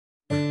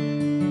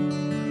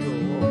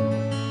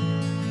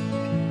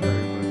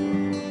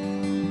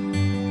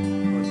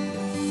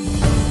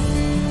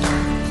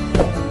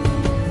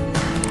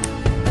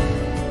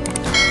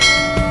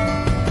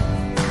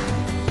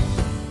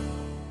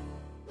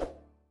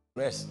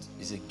Rest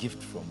is a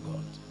gift from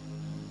God.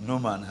 No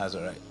man has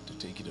a right to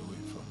take it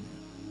away from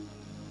you.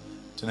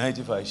 Tonight,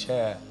 if I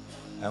share,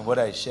 and what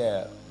I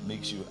share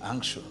makes you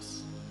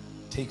anxious,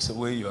 takes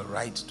away your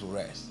right to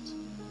rest,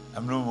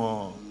 I'm no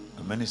more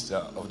a minister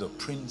of the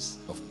Prince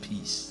of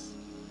Peace.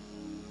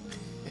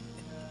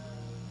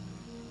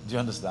 Do you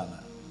understand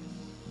that?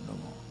 No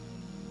more.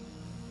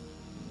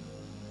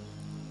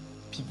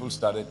 People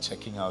started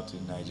checking out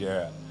in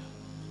Nigeria.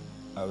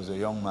 I was a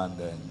young man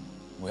then.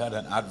 We had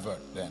an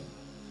advert then.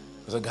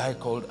 There was a guy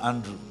called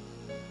Andrew.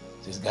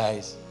 He says,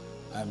 guys,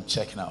 I'm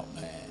checking out,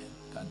 man.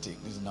 Can't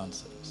take this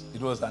nonsense.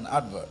 It was an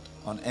advert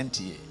on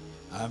NTA.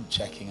 I'm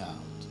checking out.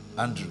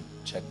 Andrew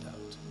checked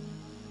out.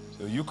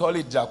 So you call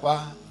it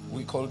Japa,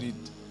 we called it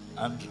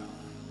Andrew.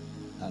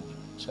 Andrew,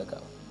 check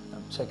out.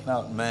 I'm checking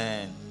out,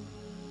 man.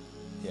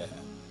 Yeah.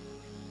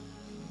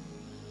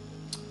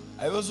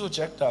 I also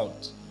checked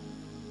out.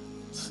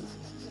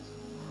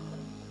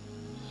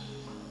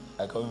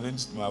 I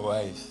convinced my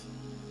wife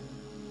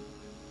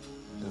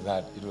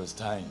that it was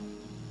time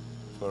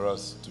for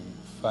us to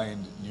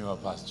find newer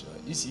pasture.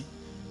 You see,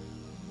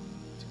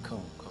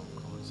 come.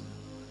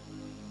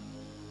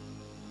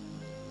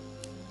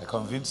 I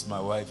convinced my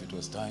wife it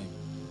was time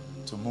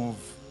to move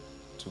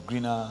to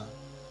greener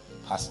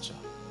pasture.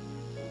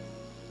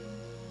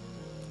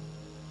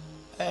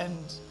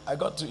 And I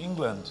got to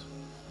England.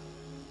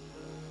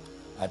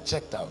 I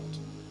checked out.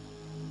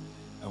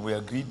 And we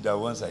agreed that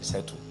once I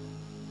settle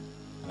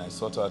and I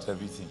sort out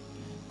everything,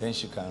 then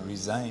she can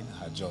resign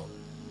her job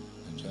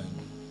and join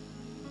me.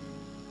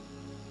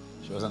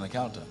 She was an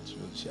accountant.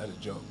 She had a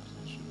job.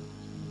 She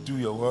would do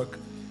your work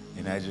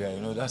in Nigeria.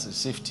 You know, that's a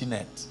safety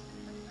net.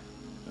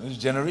 You know, the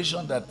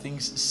generation that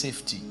thinks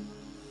safety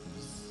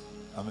is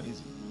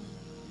amazing.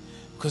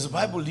 Because the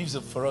Bible leaves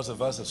for us a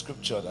verse of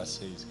scripture that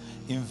says,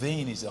 in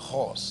vain is a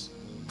horse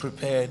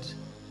prepared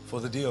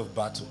for the day of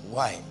battle.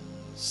 Why?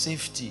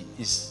 Safety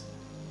is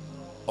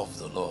of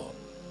the Lord.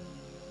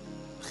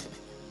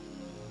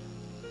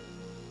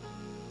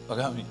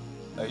 Ogami,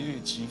 are you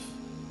a chief?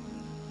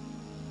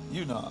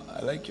 You know,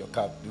 I like your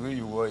cap, the way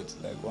you wore it,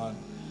 like one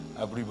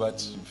Abriba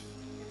chief.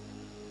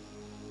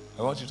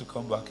 I want you to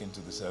come back into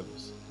the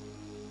service.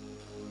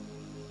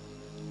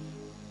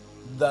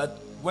 That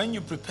when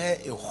you prepare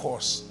a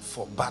horse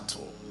for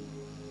battle,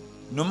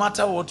 no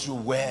matter what you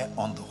wear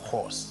on the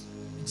horse,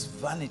 it's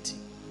vanity,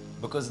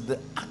 because the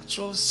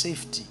actual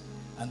safety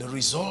and the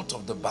result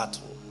of the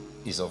battle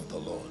is of the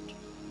Lord.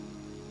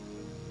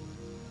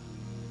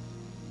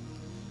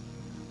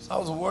 So I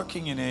was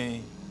working in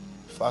a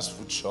fast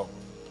food shop,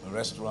 a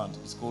restaurant.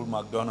 It's called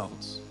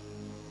McDonald's.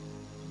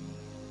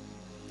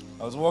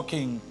 I was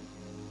walking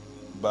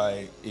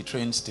by a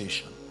train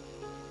station,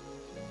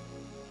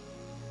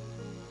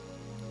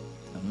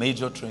 a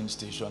major train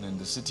station in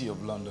the city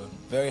of London,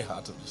 very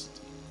heart of the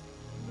city.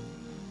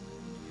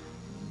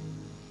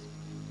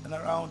 And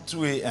around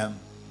 2 a.m.,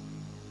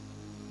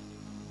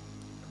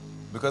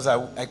 because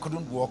I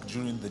couldn't walk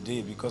during the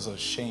day because of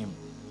shame.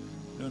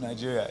 You know,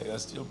 Nigeria, you're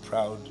still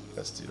proud.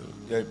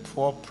 You're a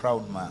poor,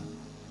 proud man.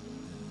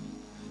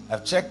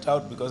 I've checked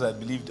out because I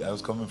believed I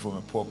was coming from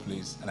a poor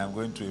place and I'm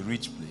going to a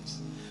rich place.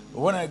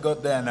 But when I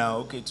got there now,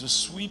 okay, to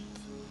sweep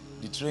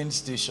the train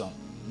station,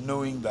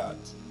 knowing that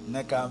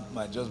NECA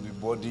might just be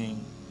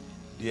boarding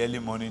the early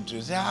morning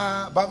train, say,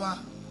 Baba.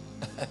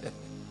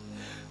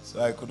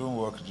 So I couldn't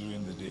work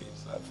during the day.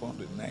 So I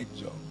found a night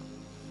job.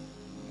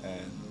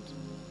 And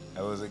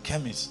I was a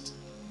chemist.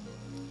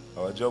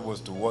 Our job was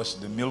to wash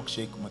the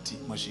milkshake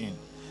machine.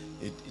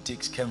 It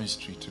takes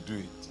chemistry to do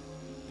it.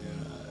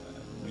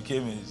 I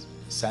became a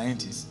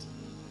scientist.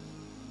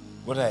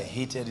 What I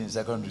hated in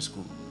secondary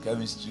school,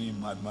 chemistry,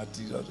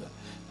 mathematics,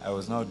 I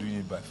was now doing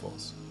it by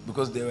force.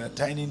 Because they were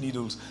tiny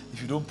needles.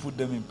 If you don't put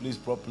them in place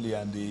properly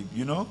and they,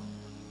 you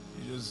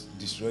just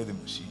destroy the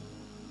machine.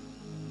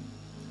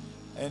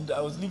 And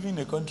I was living in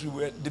a country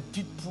where the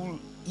people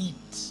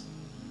eat.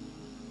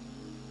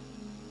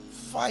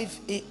 5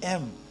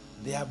 a.m.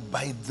 they are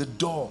by the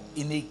door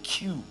in a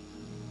queue,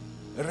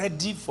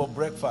 ready for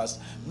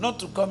breakfast. Not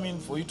to come in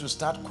for you to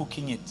start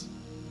cooking it,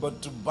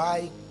 but to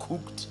buy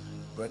cooked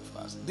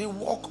breakfast. They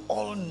work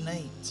all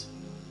night.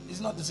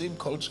 It's not the same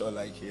culture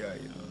like here,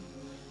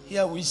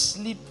 Here we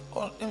sleep.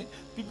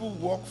 People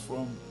work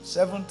from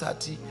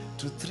 7:30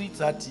 to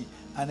 3:30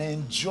 and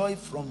enjoy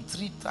from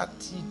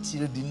 3:30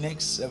 till the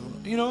next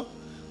 7.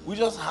 We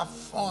just have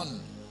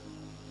fun.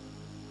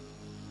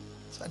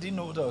 So I didn't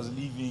know what I was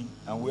leaving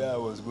and where I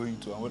was going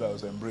to and what I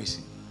was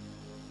embracing.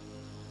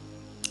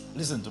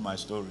 Listen to my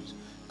stories,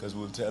 because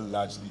we'll tell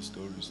largely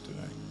stories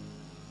tonight.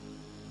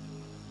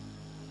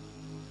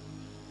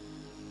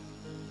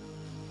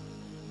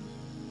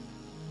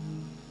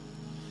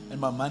 And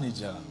my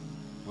manager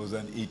was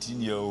an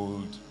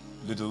 18-year-old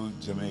little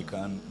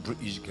Jamaican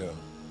British girl.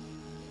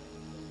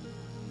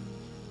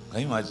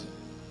 Can you imagine?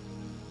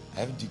 I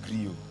have a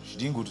degree. She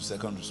didn't go to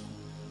secondary school.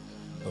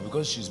 But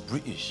because she's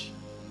British,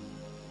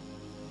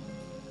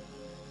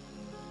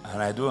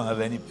 and I don't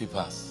have any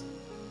papers,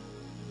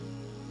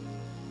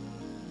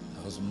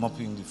 I was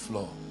mopping the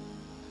floor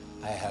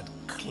I had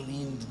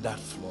cleaned that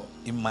floor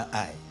in my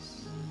eyes.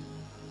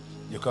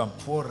 You can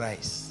pour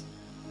rice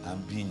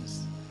and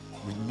beans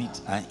with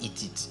meat and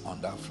eat it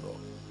on that floor.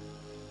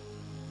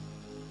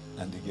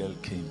 And the girl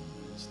came,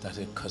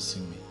 started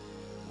cursing me.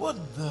 What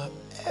the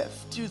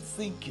F do you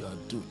think you are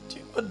doing?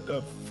 What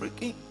the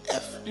freaking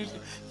F do you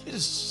think? You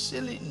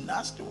silly,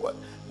 nasty what?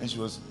 And she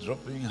was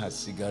dropping her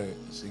cigar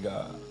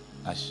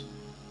ash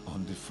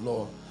on the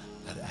floor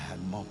that I had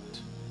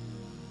mopped.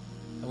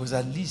 I was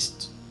at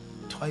least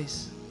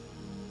twice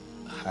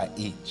her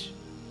age.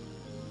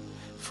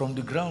 From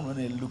the ground, when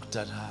I looked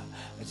at her,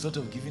 I thought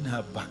of giving her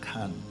a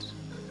backhand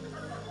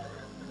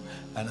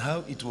and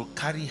how it will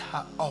carry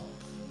her up,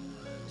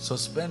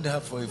 suspend her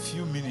for a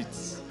few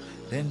minutes,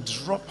 then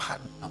drop her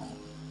down.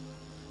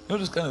 You know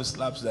those kind of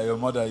slaps that your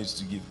mother used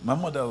to give? My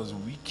mother was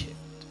wicked.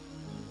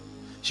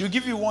 She will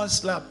give you one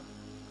slap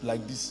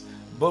like this,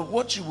 but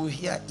what you will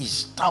hear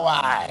is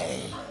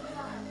tawai.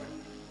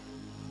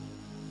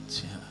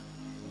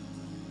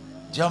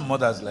 Do you have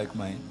mothers like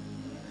mine?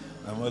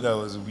 My mother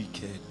was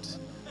wicked.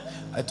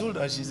 I told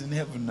her she's in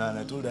heaven now, and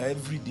I told her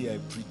every day I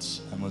preach,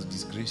 I must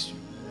disgrace you.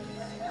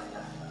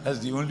 That's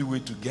the only way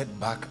to get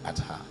back at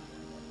her.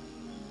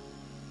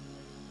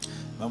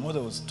 My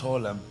mother was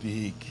tall and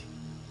big.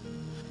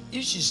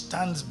 If she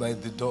stands by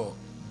the door,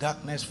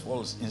 darkness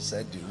falls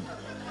inside the room.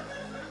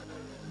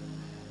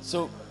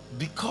 So,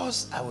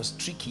 because I was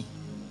tricky,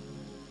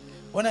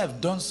 when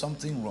I've done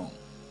something wrong,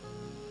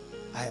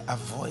 I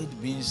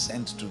avoid being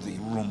sent to the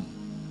room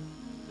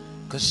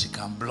because she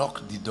can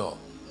block the door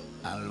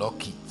and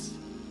lock it.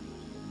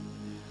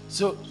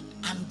 So,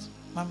 and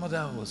my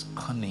mother was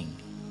cunning,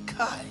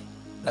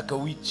 like a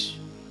witch.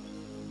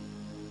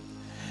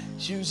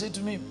 She would say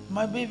to me,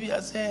 my baby, I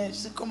said,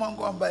 she said, come on,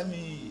 go and buy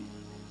me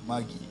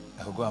Maggie.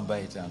 I will go and buy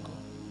it, uncle.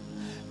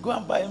 Go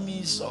and buy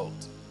me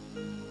salt.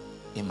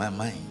 In my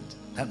mind,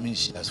 that means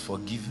she has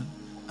forgiven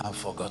and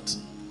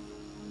forgotten.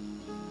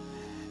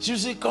 She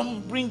would say,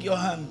 come, bring your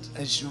hand.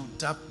 And she would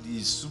tap the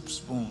soup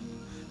spoon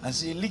and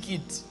say, lick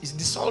it. Is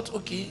the salt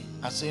okay?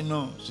 I say,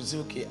 no. She would say,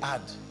 okay,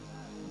 add.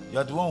 You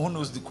are the one who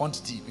knows the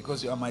quantity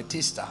because you are my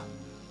taster.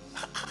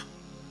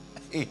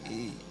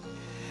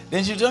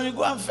 Then she told me,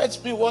 go and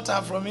fetch me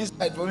water from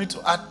inside for me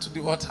to add to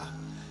the water.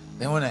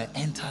 Then when I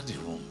enter the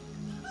room,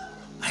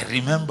 I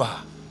remember,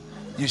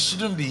 you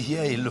shouldn't be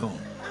here alone.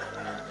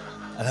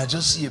 And I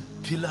just see a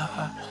pillar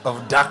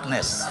of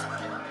darkness.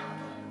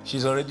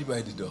 She's already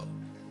by the door.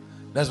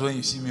 That's when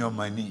you see me on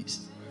my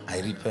knees. I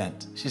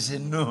repent. She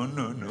said, no.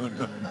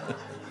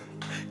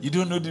 You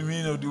don't know the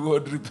meaning of the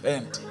word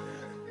repent.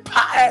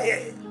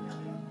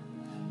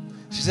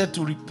 She said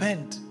to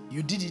repent,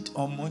 you did it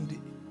on Monday.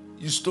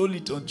 You stole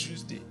it on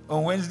Tuesday.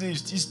 On Wednesday, you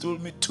still stole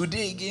me.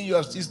 Today again, you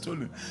have still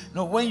stolen.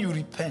 No, when you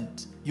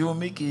repent, you will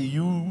make a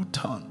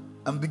U-turn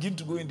and begin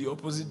to go in the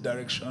opposite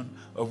direction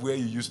of where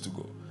you used to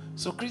go.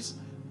 So, Chris,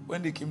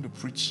 when they came to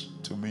preach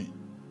to me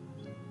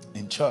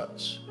in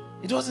church,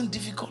 it wasn't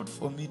difficult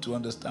for me to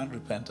understand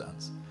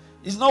repentance.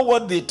 It's not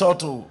what they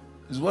taught,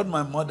 it's what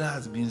my mother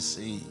has been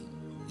saying.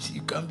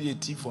 You can't be a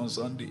thief on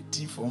Sunday,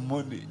 thief on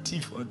Monday,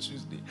 thief on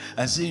Tuesday,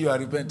 and say you are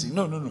repenting.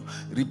 No.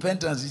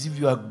 Repentance is if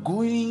you are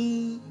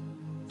going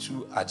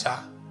to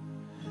Aja,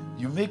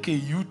 you make a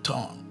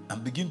U-turn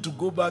and begin to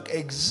go back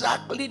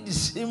exactly the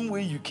same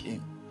way you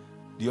came,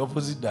 the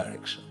opposite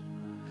direction.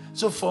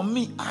 So for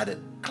me, I had a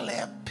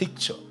clear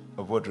picture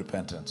of what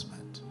repentance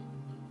meant.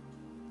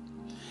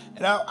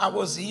 And I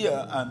was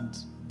here and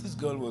this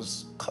girl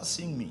was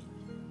cussing me.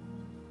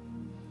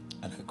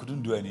 And I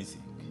couldn't do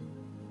anything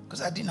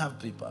because I didn't have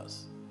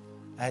papers.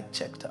 I had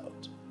checked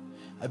out.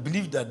 I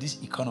believed that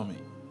this economy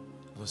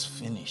was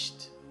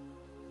finished.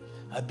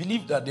 I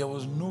believed that there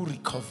was no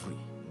recovery.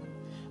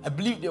 I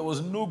believed there was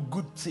no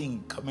good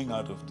thing coming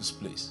out of this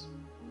place.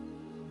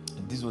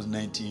 And this was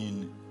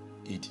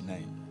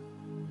 1989.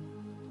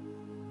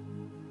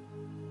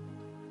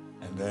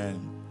 And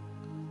then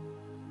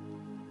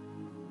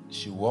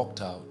she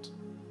walked out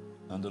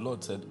and the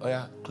Lord said, oh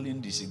yeah,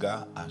 clean the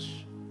cigar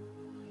ash.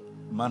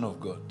 Man of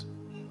God,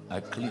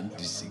 I cleaned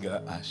the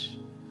cigar ash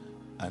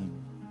and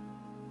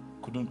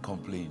couldn't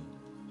complain.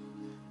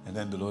 And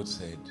then the Lord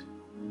said,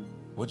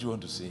 what do you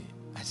want to say?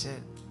 I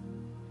said,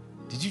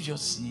 did you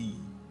just see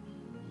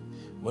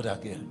what our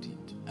girl did?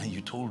 And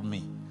you told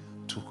me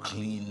to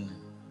clean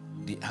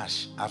the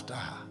ash after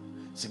her.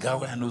 Cigar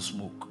where no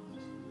smoke.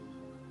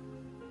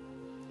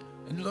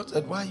 And the Lord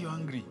said, why are you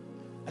angry?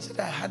 I said,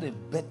 I had a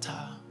better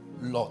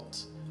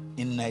lot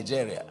in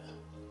Nigeria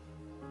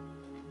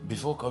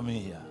before coming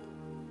here.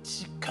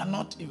 She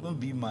cannot even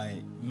be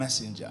my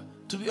messenger,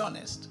 to be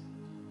honest,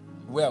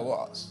 where I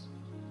was.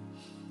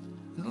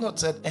 And the Lord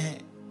said,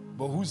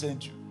 but who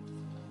sent you?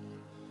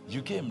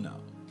 You came now.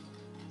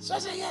 So I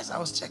said, yes, I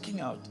was checking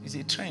out. It's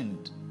a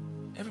trend.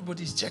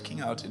 Everybody's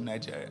checking out in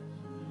Nigeria.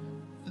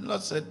 And the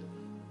Lord said,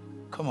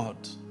 come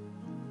out.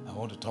 I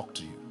want to talk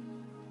to you.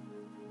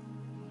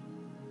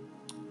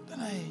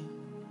 Then I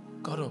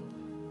got up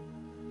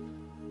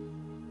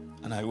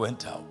and I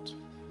went out.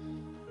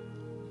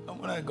 And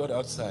when I got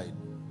outside,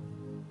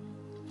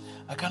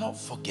 I cannot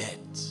forget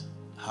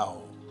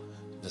how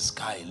the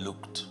sky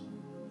looked.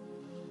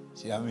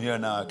 See, I'm here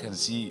now. I can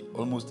see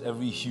almost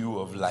every hue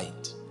of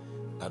light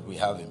that we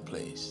have in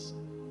place.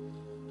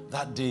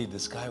 That day, the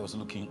sky was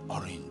looking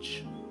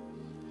orange.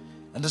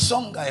 And the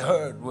song I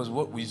heard was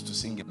what we used to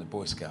sing in the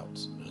Boy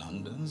Scouts.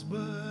 London's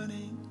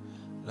burning,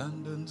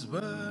 London's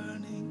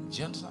burning. Do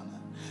you understand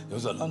that? There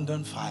was a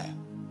London fire.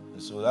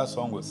 And so that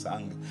song was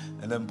sung.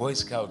 And then Boy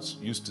Scouts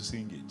used to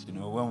sing it. You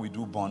know, when we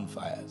do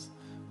bonfires,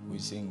 we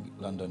sing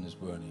London is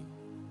burning.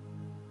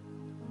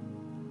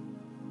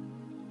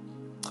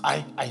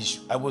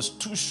 I was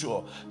too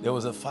sure there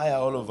was a fire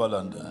all over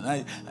London.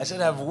 And I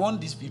said, I've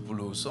warned these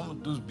people, some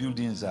of those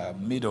buildings are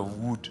made of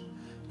wood.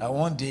 And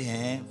one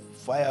day,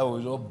 fire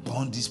will all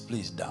burn this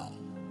place down.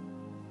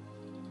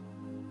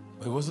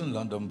 But it wasn't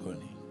London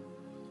burning.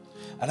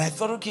 And I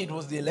thought, okay, it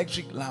was the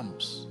electric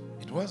lamps.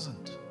 It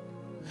wasn't.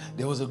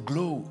 There was a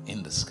glow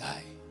in the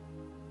sky.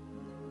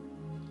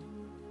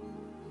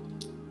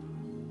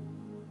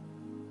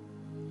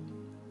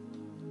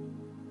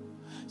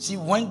 See,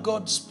 when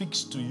God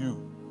speaks to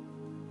you,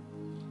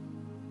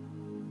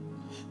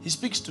 He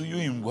speaks to you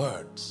in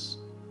words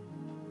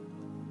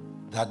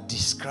that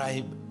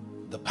describe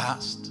the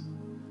past,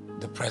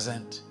 the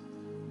present,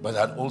 but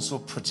that also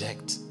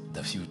project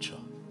the future.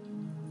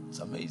 It's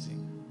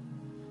amazing.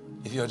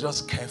 If you're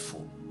just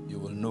careful, you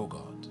will know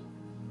God.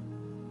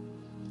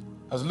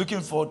 I was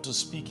looking forward to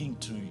speaking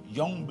to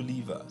young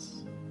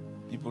believers,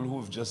 people who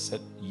have just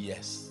said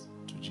yes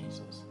to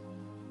Jesus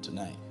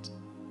tonight.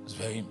 It's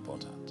very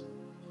important.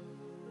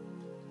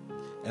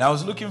 And I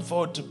was looking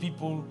forward to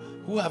people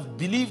who have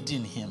believed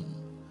in Him,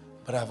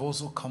 but have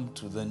also come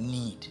to the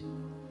need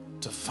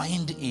to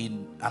find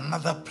in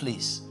another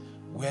place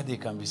where they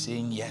can be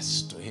saying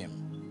yes to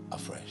Him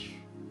afresh.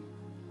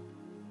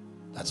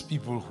 That's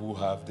people who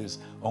have this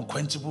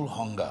unquenchable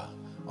hunger,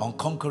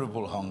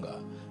 unconquerable hunger,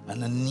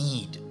 and a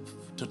need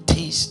to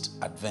taste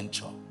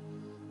adventure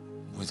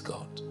with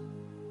God.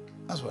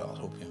 That's what I was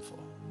hoping for.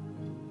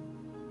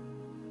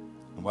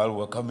 And while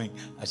we're coming,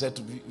 I said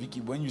to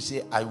Vicky, when you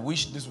say, I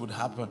wish this would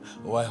happen,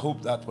 or I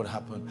hope that would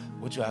happen,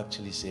 what you're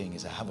actually saying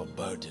is, I have a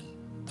burden,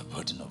 the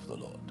burden of the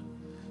Lord.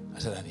 I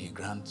said, and He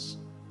grants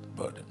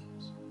burdens.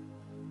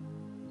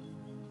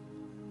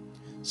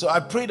 So I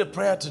prayed a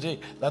prayer today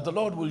that the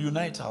Lord will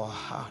unite our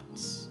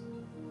hearts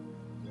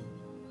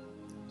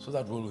so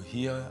that we'll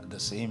hear the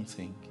same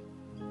thing,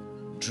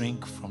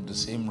 drink from the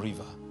same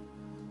river,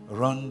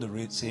 run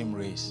the same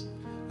race,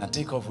 and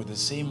take off with the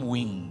same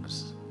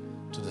wings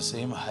to the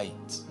same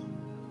height,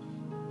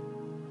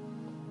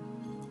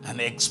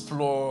 and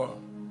explore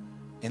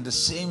in the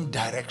same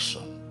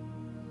direction,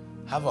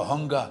 have a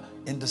hunger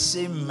in the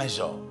same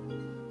measure.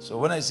 So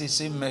when I say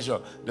same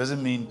measure,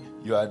 doesn't mean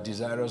you are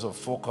desirous of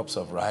 4 cups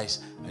of rice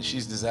and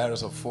she's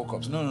desirous of 4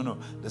 cups. No.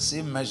 The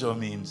same measure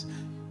means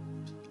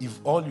if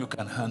all you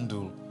can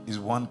handle is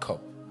 1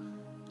 cup,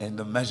 and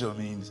the measure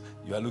means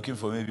you are looking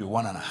for maybe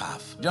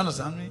 1.5. Do you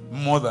understand me?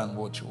 More than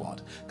what you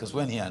want. Because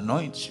when He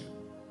anoints you,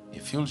 He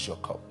fills your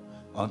cup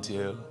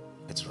until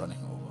it's running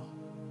over.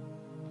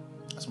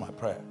 That's my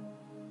prayer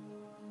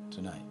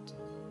tonight.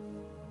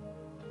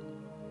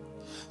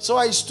 So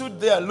I stood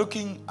there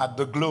looking at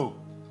the glow.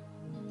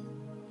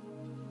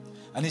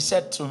 And He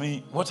said to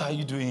me, what are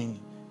you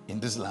doing in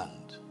this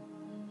land?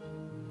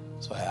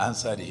 So I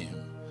answered Him,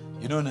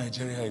 you know,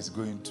 Nigeria is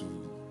going to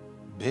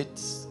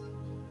bits,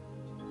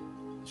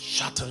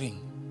 shattering.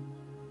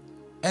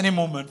 Any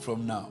moment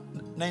from now.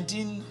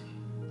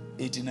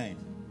 1989.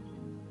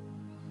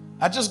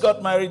 I just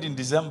got married in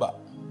December.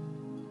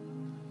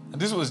 And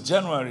this was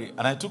January,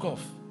 and I took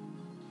off.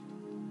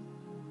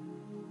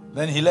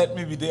 Then He let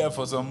me be there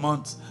for some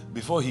months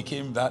before He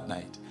came that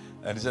night.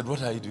 And He said,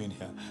 what are you doing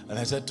here? And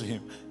I said to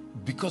him,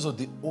 because of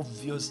the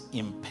obvious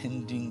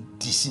impending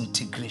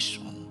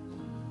disintegration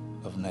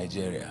of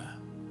Nigeria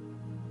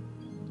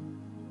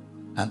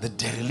and the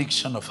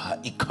dereliction of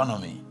her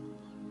economy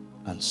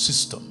and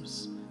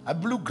systems, I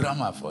blew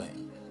grammar for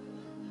him.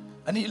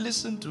 And he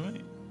listened to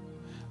me.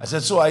 I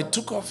said, so I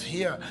took off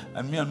here,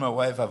 and me and my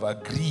wife have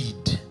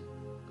agreed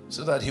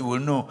so that he will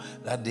know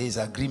that there is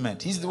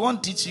agreement. He's the one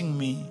teaching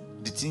me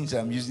the things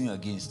I'm using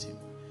against him.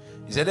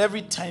 He said,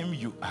 every time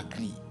you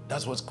agree,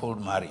 that's what's called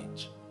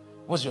marriage.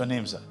 What's your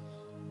name, sir?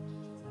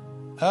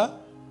 Huh?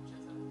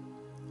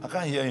 I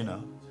can't hear you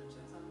now.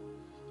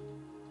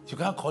 You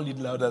can't call it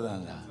louder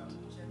than that.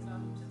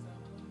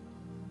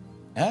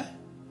 Eh?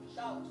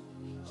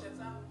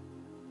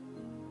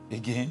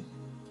 Again?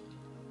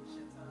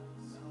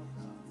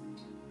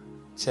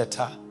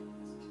 Cheta.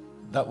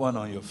 That one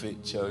on your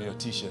face, your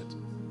t-shirt.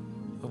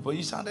 Oh, but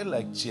you sounded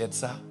like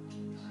Chetsa.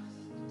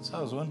 So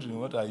I was wondering,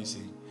 what are you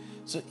saying?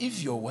 So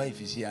if your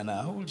wife is here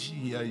now, how will she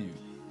hear you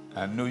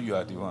and know you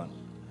are the one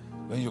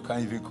when you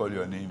can't even call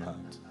your name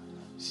out?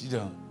 Sit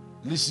down.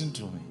 Listen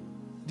to me.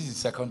 This is the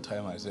second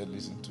time I said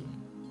listen to me.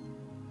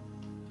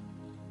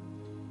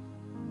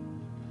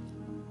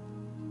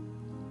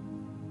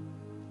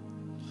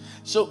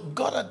 So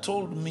God had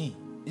told me,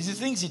 it's the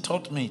things He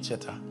taught me,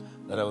 Cheta,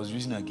 that I was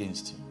using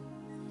against Him.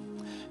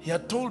 He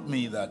had told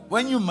me that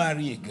when you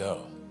marry a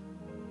girl,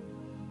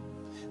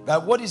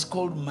 that what is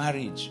called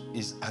marriage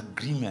is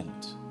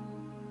agreement.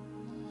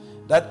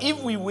 That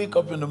if we wake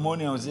up in the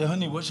morning and we say,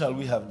 honey, what shall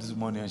we have this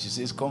morning? And she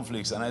says,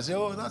 cornflakes. And I say,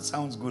 oh, that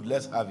sounds good.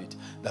 Let's have it.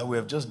 That we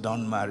have just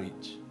done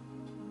marriage.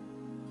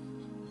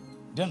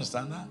 Do you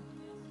understand that?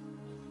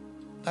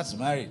 That's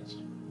marriage.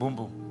 Boom,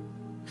 boom.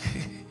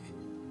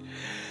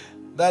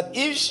 That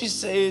if she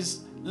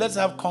says, let's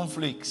have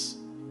cornflakes,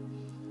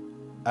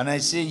 and I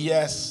say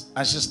yes,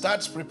 and she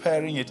starts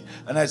preparing it,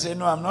 and I say,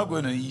 no, I'm not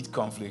going to eat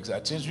cornflakes. I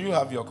change, you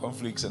have your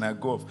cornflakes, and I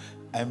go off.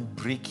 I'm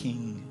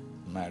breaking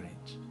marriage.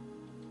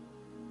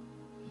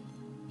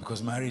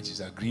 Because marriage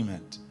is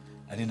agreement.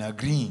 And in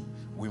agreeing,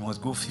 we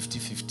must go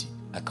 50-50.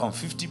 I come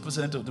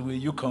 50% of the way,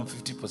 you come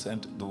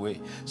 50% of the way.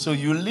 So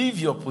you leave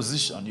your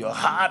position, your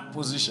hard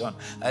position.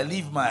 I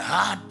leave my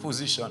hard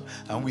position.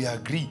 And we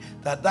agree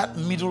that that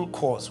middle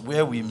course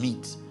where we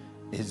meet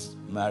is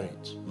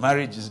marriage.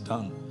 Marriage is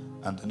done,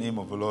 and the name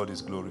of the Lord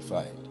is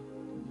glorified.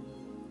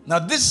 Now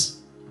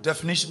this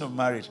definition of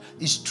marriage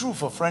is true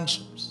for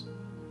friendships,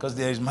 because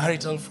there is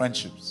marital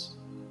friendships.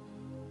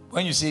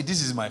 When you say,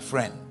 this is my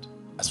friend,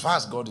 as far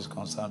as God is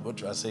concerned,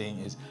 what you are saying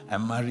is,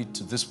 I'm married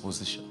to this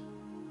position.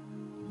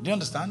 Do you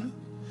understand me?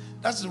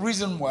 That's the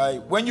reason why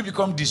when you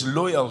become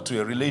disloyal to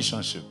a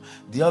relationship,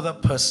 the other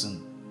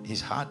person,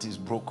 his heart is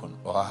broken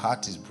or her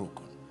heart is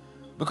broken.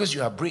 Because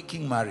you are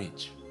breaking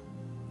marriage.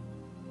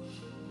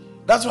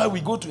 That's why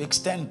we go to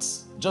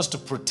extents just to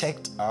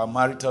protect our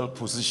marital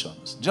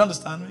positions. Do you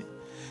understand me?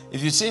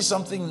 If you say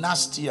something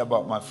nasty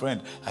about my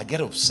friend, I get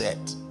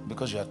upset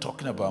because you are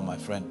talking about my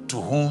friend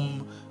to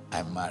whom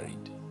I'm married.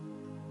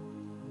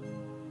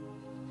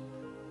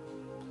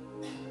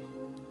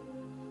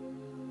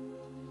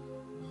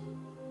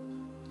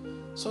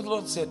 So the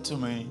Lord said to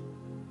me,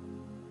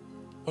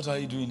 what are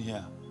you doing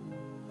here?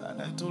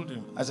 And I told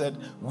him, I said,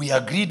 we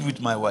agreed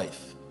with my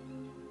wife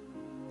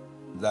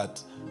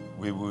that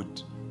we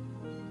would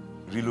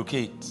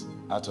relocate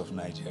out of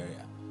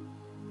Nigeria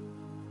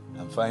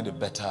and find a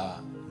better,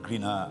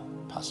 greener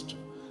pasture.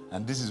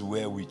 And this is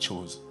where we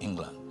chose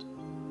England.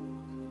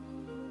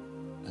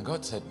 And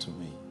God said to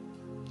me,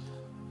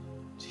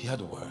 hear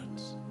the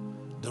words,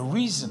 the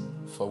reason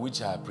for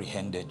which I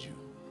apprehended you.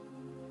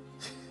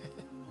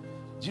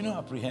 Do you know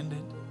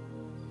apprehended?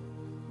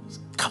 It's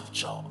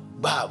capture,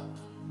 bab.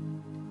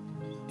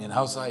 In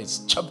Hausa,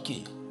 it's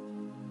chapki.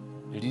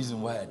 The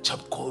reason why I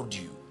chap called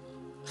you.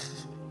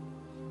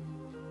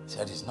 He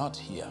said, it's not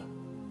here.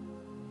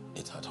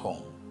 It's at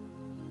home.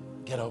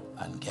 Get up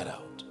and get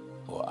out,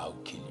 or I'll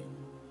kill you.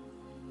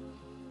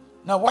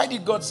 Now, why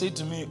did God say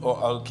to me, or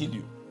I'll kill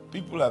you?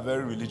 People are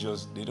very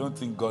religious. They don't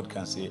think God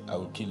can say, I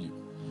will kill you.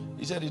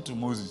 He said it to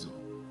Moses.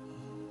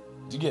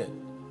 Do you get?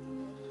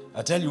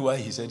 I'll tell you why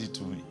he said it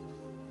to me.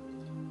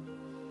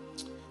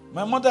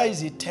 My mother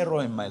is a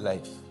terror in my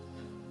life.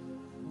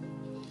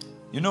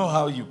 You know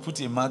how you put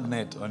a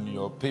magnet on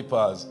your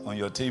papers on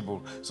your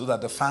table so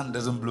that the fan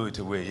doesn't blow it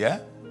away,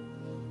 yeah?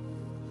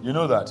 You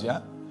know that,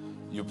 yeah?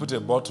 You put a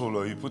bottle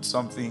or you put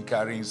something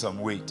carrying some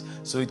weight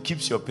so it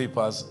keeps your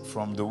papers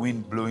from the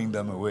wind blowing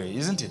them away,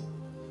 isn't it?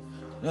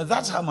 Now,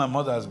 that's how my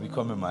mother has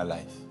become in my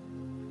life.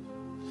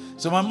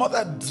 So my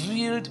mother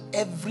drilled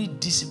every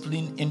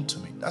discipline into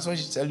me. That's why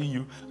she's telling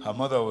you her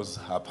mother was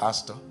her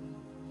pastor.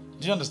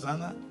 Do you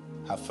understand that?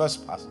 Her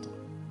first pastor.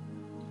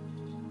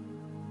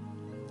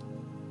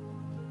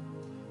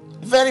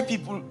 Very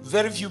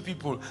few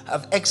people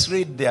have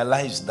x-rayed their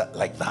lives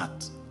like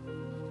that.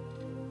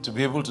 To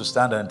be able to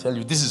stand and tell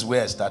you, this is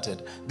where I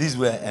started, this is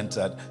where I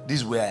entered, this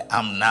is where I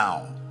am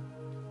now.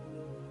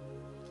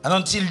 And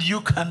until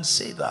you can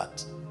say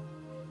that,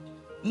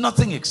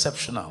 nothing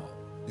exceptional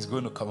is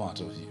going to come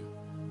out of you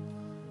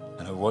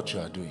and of what you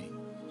are doing.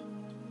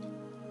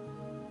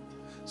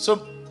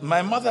 So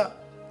my mother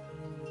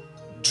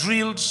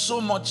drilled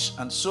so much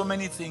and so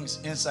many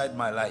things inside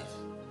my life.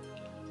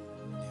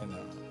 You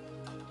know.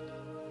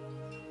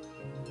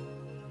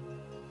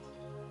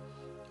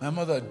 My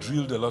mother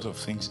drilled a lot of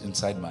things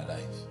inside my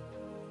life.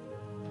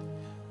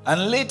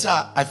 And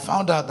later I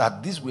found out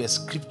that these were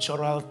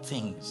scriptural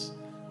things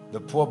the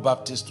poor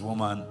Baptist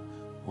woman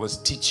was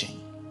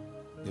teaching.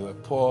 They were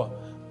poor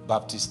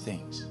Baptist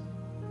things.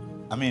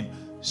 I mean,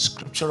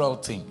 scriptural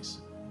things.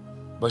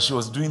 But she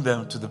was doing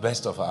them to the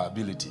best of her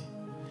ability.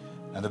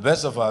 And the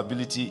best of her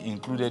ability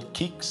included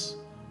kicks,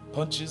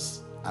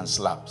 punches, and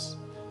slaps.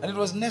 And it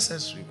was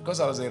necessary because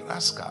I was a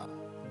rascal.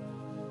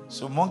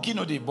 So monkey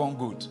no dey born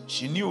good.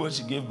 She knew what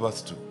she gave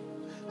birth to.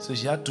 So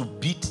she had to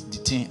beat the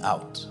thing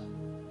out.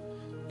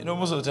 You know,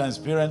 most of the times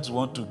parents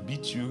want to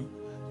beat you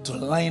to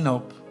line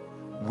up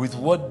with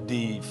what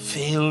they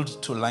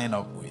failed to line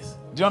up with.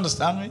 Do you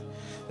understand me?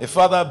 A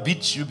father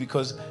beats you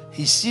because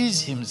he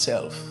sees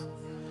himself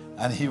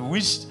and he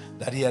wished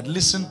that he had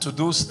listened to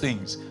those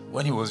things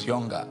when he was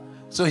younger.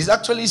 So he's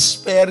actually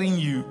sparing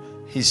you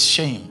his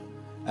shame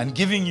and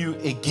giving you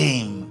a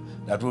game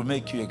that will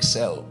make you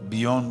excel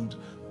beyond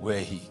where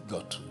he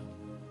got to.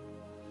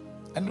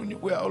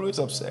 And we're always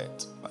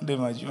upset. One day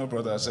my junior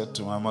brother said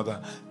to my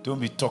mother, don't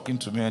be talking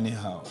to me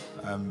anyhow.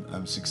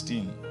 I'm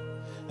 16.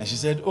 And she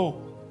said,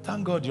 oh,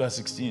 Thank God you are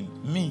 16.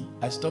 Me,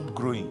 I stopped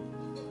growing.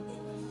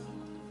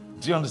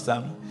 Do you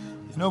understand me?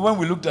 You know, when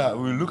we look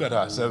at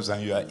ourselves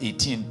and you are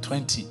 18,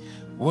 20,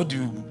 what do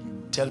you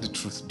tell the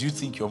truth? Do you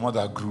think your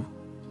mother grew?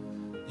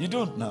 You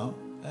don't know.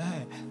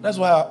 That's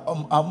why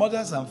our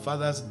mothers and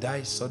fathers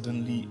die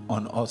suddenly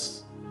on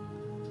us.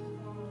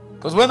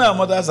 Because when our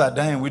mothers are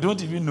dying, we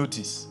don't even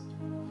notice.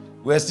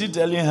 We're still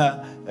telling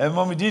her,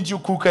 Mommy, didn't you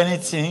cook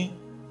anything?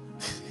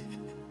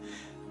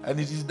 And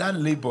it is that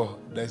labor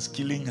that's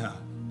killing her.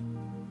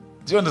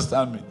 Do you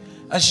understand me?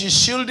 And she's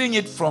shielding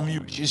it from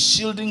you. She's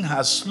shielding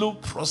her slow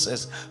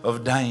process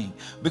of dying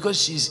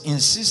because she's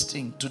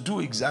insisting to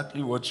do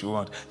exactly what you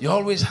want. You're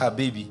always her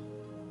baby.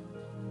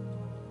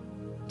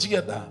 Do you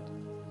get that?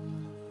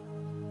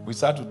 We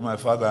sat with my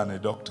father and a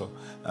doctor,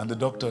 and the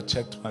doctor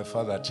checked my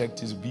father, checked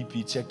his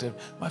BP, checked it.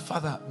 My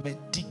father,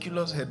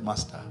 meticulous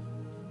headmaster.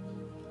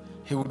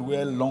 He would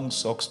wear long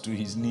socks to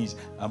his knees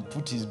and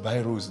put his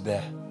biros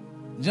there.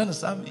 Do you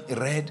understand me?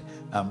 Red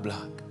and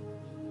black.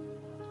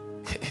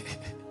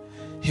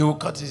 He would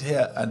cut his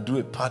hair and do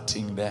a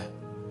parting there.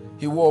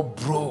 He wore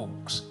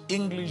brogues,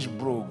 English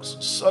brogues,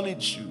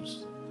 solid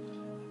shoes.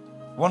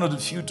 One of the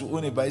few to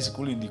own a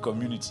bicycle in the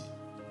community.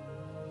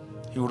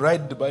 He would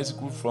ride the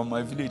bicycle from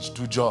my village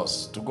to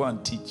Jos to go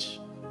and teach.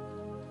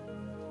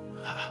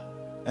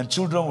 And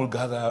children will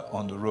gather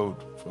on the road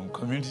from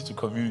community to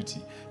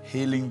community,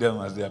 hailing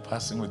them as they are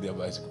passing with their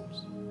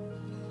bicycles.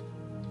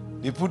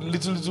 They put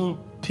little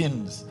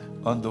pins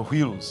on the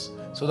wheels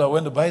so that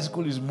when the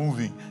bicycle is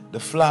moving, the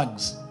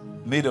flags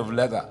made of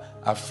leather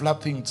are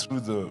flapping through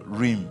the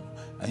rim.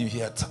 And you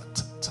hear tut,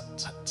 tut, tut,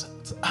 tut,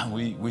 tut. And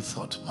we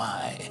thought,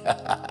 my,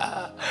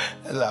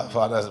 that's our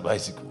father's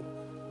bicycle.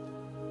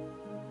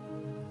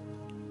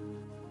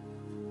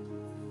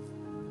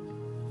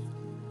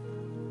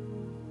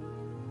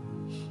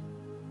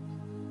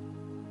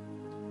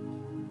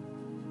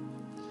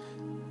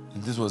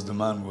 And this was the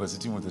man we were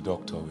sitting with the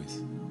doctor with.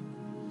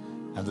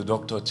 And the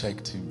doctor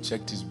checked him,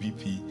 checked his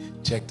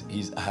BP, checked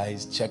his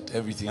eyes, checked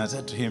everything. I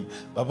said to him,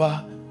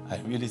 Baba, I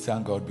really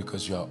thank God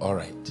because you are all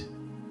right.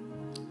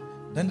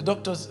 Then the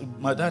doctor,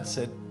 my dad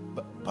said,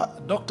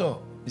 Doctor,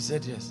 he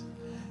said yes.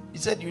 He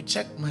said, you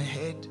checked my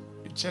head,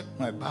 you checked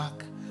my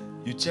back,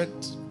 you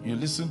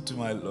listened to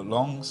my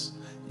lungs,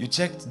 you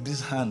checked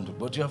this hand,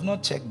 but you have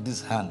not checked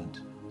this hand.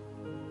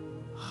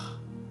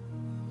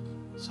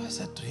 So I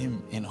said to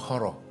him in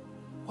horror,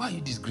 why are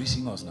you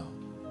disgracing us now?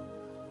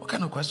 What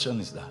kind of question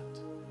is that?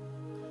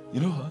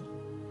 You know what?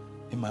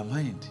 In my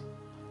mind,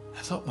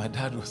 I thought my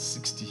dad was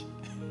 60.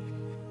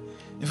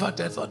 In fact,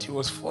 I thought he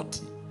was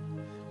 40.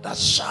 That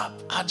sharp,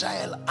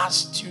 agile,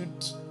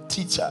 astute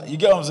teacher. You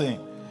get what I'm saying?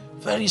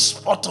 Very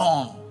spot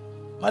on.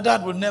 My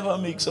dad would never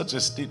make such a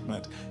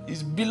statement.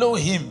 He's below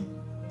him.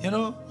 You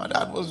know, my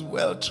dad was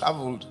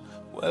well-traveled,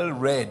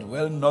 well-read,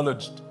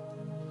 well-knowledgeable.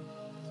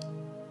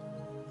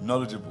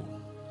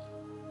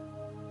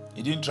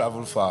 He didn't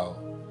travel far.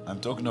 I'm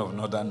talking of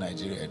northern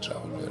Nigeria. He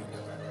traveled very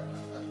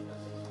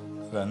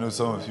well. I know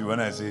some of you, when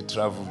I say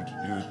traveled,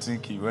 you would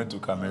think he went to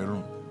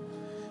Cameroon.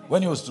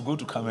 When he was to go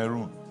to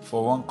Cameroon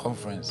for one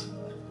conference,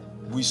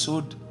 we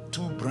sold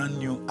 2 brand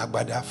new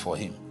agbada for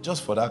him,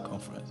 just for that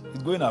conference.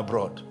 He's going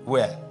abroad.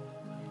 Where?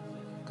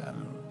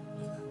 Cameroon.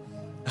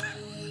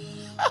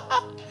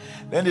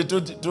 Then they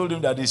told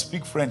him that they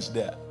speak French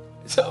there.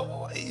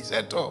 So he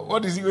said, oh,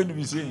 what is he going to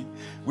be saying?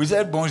 We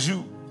said,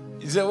 bonjour.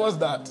 He said, what's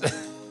that?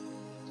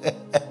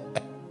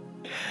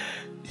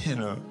 You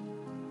know.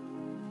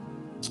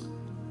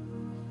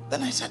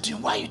 Then I said to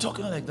him, why are you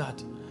talking like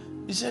that?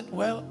 He said,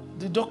 well,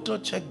 the doctor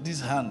checked this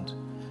hand.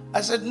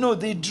 I said, no,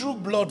 they drew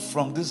blood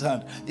from this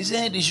hand. He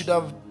said they should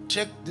have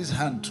checked this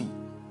hand too.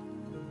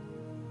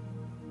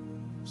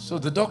 So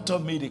the doctor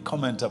made a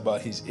comment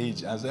about his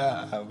age. I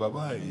said,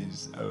 Baba,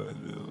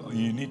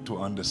 you need to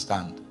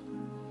understand.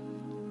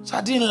 So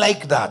I didn't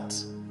like that.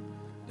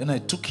 Then I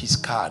took his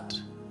card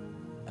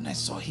and I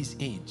saw his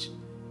age,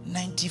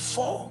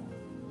 94.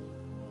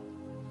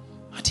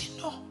 I didn't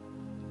know.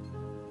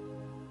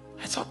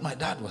 I thought my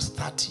dad was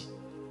 30.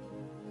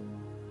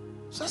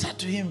 So I said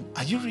to him,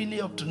 are you really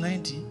up to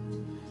 90?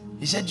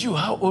 He said, you,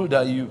 how old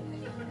are you?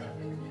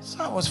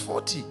 So I was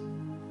 40.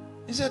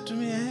 He said to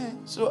me,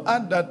 so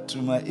add that to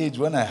my age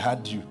when I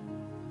had you.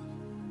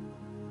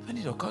 Then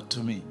it occurred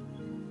to me,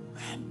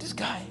 man,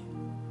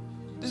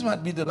 this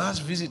might be the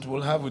last visit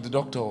we'll have with the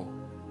doctor.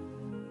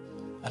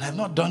 And I've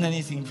not done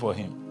anything for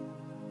him.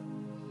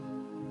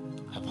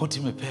 I bought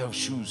him a pair of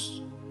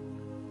shoes.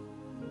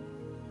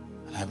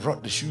 And I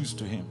brought the shoes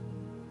to him.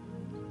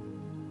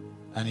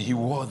 And he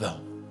wore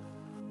them.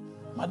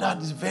 My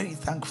dad is a very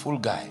thankful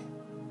guy.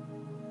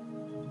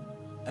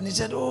 And he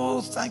said,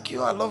 oh, thank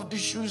you, I love the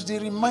shoes. They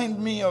remind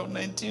me of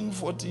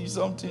 1940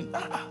 something.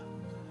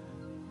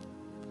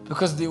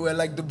 Because they were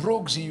like the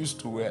brogues he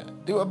used to wear.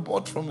 They were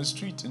bought from a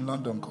street in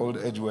London called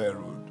Edgware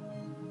Road.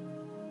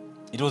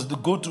 It was the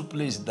go-to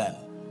place then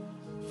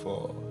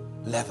for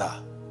leather.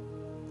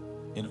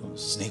 You know,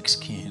 snake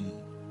skin,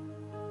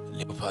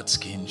 leopard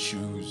skin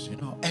shoes, you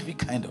know, every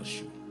kind of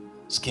shoe.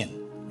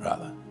 Skin,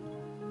 rather.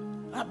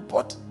 I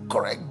bought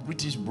correct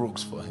British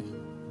brogues for him.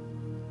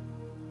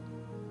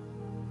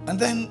 And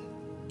then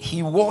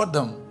he wore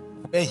them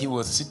where he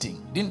was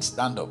sitting, didn't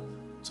stand up.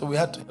 So we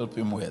had to help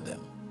him wear them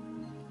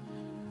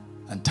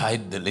and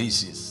tied the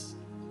laces.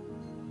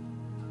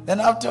 Then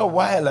after a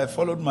while, I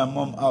followed my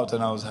mom out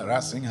and I was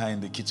harassing her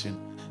in the kitchen.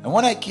 And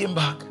when I came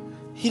back,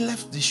 he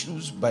left the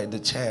shoes by the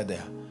chair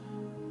there.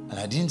 And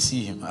I didn't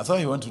see him. I thought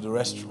he went to the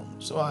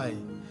restroom. So I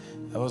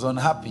was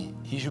unhappy.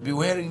 He should be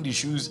wearing the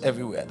shoes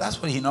everywhere.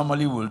 That's what he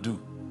normally will do.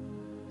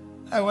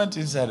 I went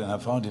inside and I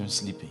found him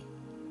sleeping.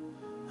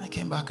 I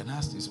came back and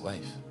asked his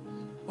wife,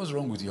 what's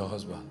wrong with your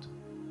husband?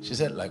 She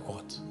said, like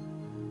what?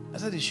 I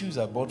said, the shoes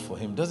I bought for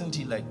him, doesn't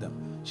he like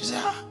them? She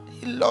said,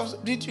 he loves,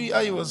 did you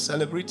hear he was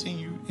celebrating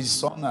you, his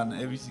son and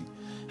everything?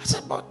 I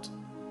said, but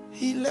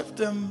he left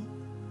them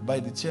by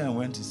the chair and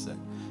went inside.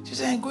 She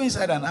said, go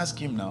inside and ask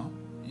him now.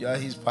 You are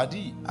his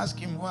paddy. Ask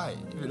him why.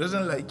 If he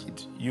doesn't like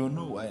it, you'll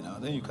know why now.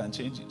 Then you can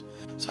change it.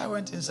 So I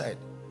went inside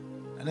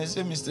and I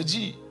said, Mr.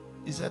 G.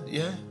 He said,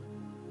 yeah.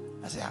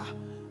 I said,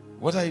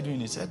 what are you doing?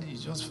 He said he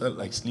just felt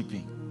like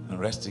sleeping and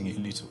resting a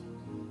little,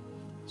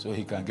 so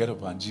he can get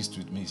up and gist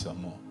with me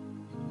some more.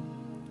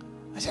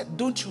 I said,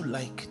 don't you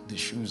like the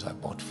shoes I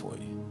bought for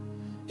you?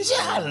 He said,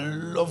 I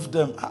love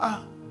them.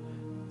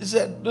 He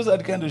said, those are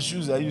the kind of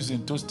shoes I used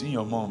in toasting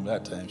your mom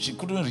that time. She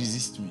couldn't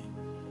resist me.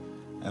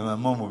 And my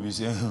mom would be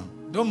saying,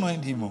 don't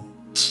mind him.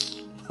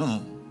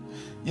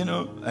 You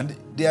know, and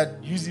they are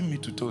using me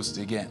to toast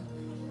again.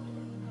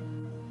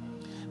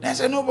 And I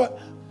said, no, but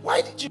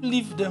why did you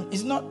leave them?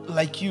 It's not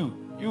like you.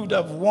 You would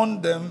have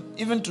worn them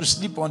even to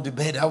sleep on the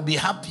bed. I'll be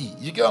happy.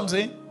 You get what I'm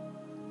saying?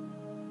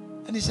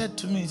 And he said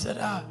to me, he said,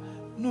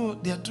 no,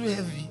 they are too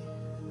heavy.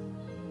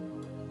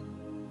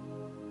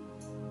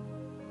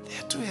 They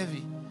are too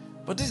heavy.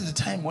 But this is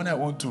the time when I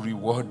want to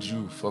reward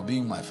you for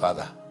being my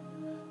father.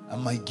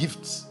 And my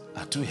gifts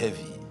are too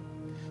heavy.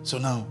 So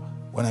now,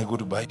 when I go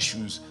to buy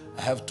shoes,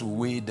 I have to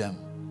weigh them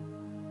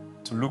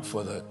to look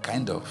for the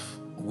kind of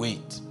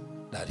weight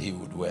that he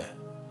would wear.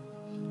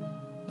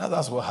 Now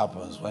that's what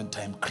happens when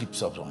time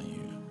creeps up on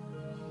you.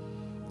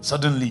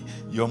 Suddenly,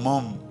 your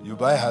mom, you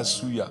buy her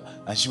suya,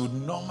 and she would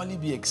normally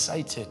be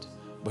excited,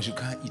 but you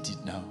can't eat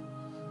it now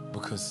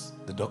because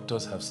the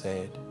doctors have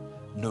said,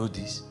 know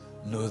this,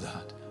 know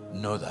that,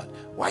 know that.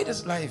 Why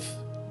does life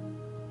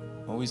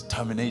always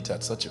terminate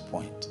at such a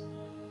point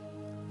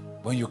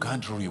when you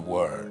can't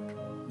reward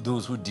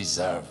those who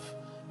deserve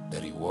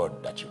the reward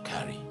that you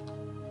carry?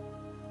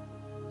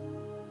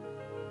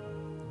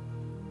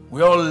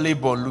 We all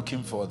labor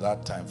looking for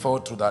that time,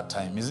 forward to that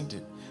time, isn't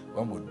it?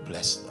 One would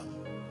bless them.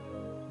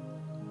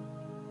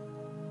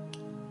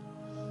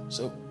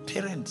 So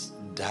parents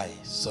die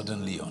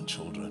suddenly on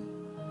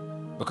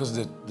children because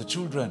the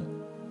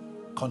children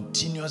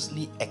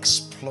continuously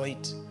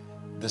exploit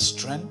the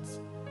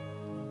strength,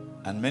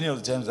 and many of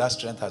the times that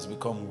strength has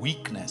become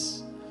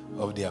weakness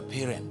of their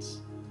parents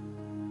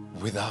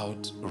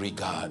without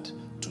regard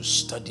to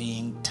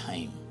studying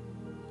time.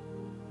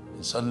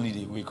 And suddenly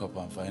they wake up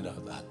and find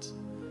out that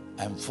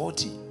I'm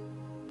 40,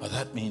 but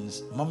that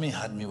means mommy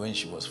had me when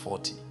she was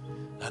 40.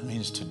 That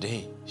means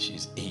today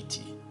she's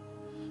 80.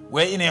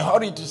 We're in a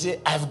hurry to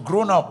say, I've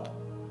grown up.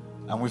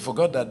 And we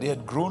forgot that they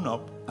had grown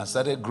up and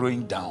started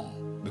growing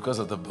down because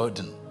of the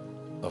burden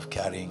of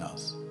carrying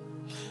us.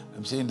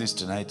 I'm saying this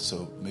tonight,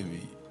 so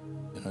maybe,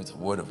 it's a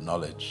word of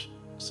knowledge.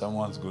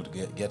 Someone's going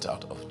to get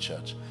out of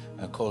church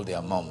and call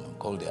their mom, and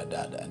call their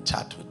dad and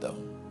chat with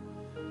them.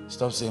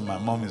 Stop saying my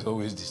mom is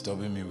always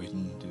disturbing me with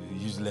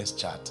useless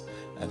chat,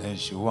 and then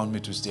she want me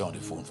to stay on the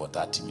phone for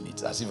 30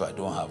 minutes as if I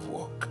don't have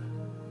work.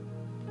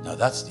 Now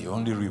that's the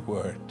only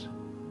reward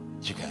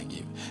you can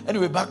give.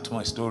 Anyway, back to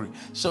my story.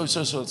 So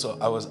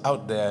I was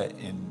out there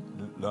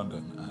in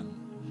London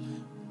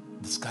and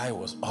the sky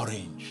was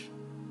orange.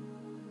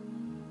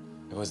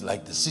 It was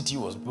like the city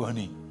was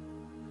burning.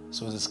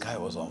 So the sky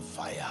was on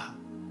fire.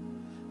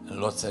 And the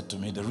Lord said to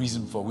me, the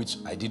reason for which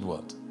I did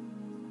what?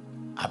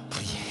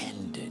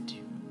 Apprehended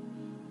you.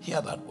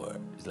 Hear that word.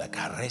 It's like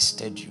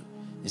arrested you.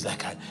 It's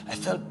like I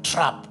felt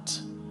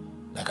trapped.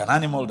 Like an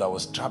animal that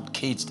was trapped,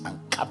 caged, and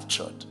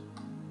captured.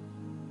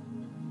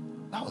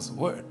 That was the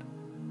word.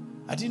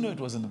 I didn't know it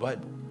was in the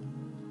Bible.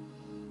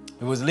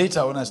 It was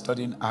later when I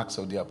studied Acts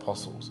of the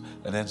Apostles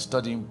and then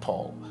studying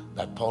Paul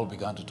that Paul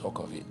began to talk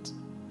of it.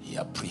 He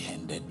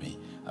apprehended me.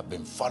 I've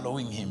been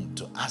following him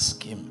to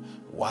ask him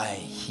why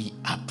he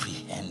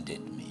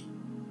apprehended me.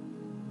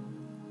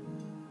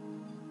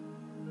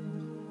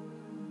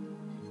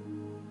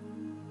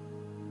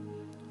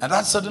 And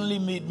that suddenly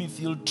made me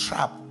feel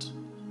trapped.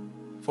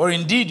 For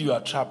indeed you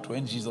are trapped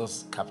when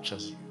Jesus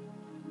captures you.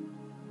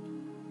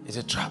 It's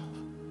a trap.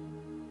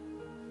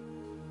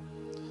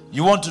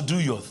 You want to do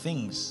your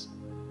things.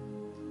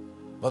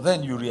 But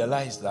then you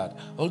realize that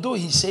although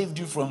he saved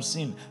you from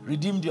sin,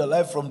 redeemed your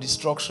life from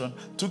destruction,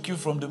 took you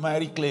from the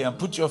miry clay and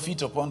put your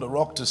feet upon the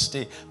rock to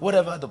stay,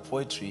 whatever the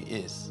poetry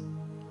is,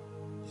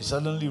 you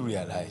suddenly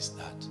realize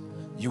that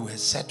you were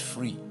set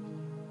free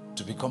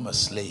to become a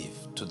slave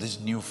to this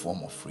new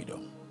form of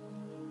freedom.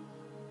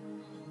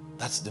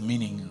 That's the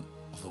meaning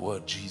of the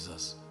word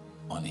Jesus.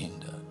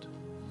 unhindered.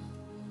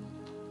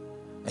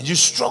 And you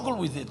struggle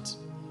with it.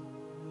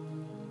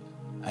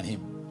 And he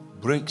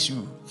breaks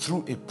you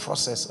through a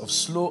process of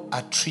slow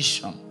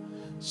attrition,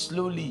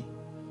 slowly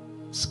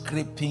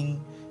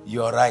scraping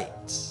your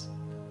rights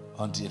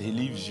until he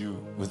leaves you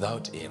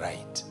without a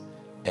right.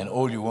 And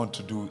all you want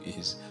to do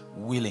is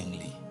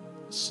willingly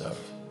serve,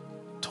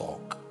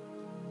 talk,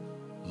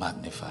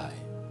 magnify,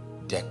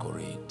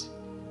 decorate,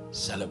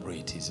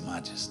 celebrate his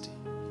majesty.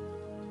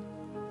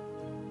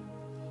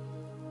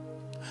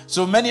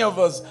 So many of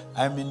us,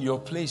 I'm in your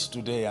place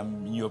today,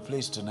 I'm in your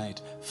place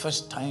tonight,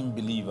 first-time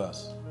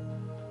believers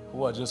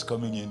who are just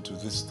coming into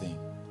this thing.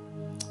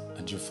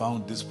 And you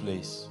found this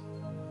place,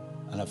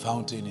 and a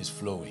fountain is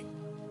flowing.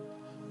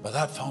 But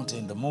that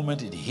fountain, the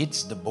moment it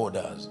hits the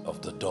borders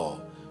of the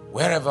door,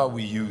 wherever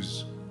we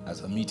use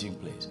as a meeting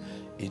place,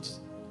 its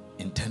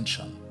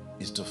intention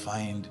is to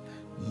find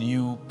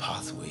new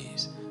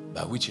pathways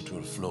by which it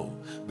will flow,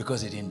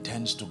 because it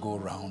intends to go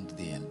around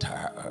the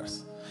entire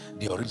earth.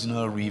 The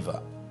original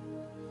river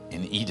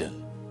in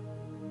Eden,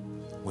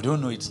 we don't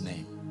know its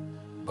name,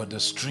 but the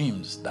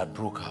streams that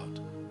broke out,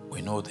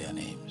 we know their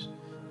names.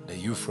 The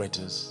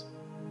Euphrates,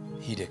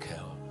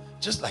 Hiddekel,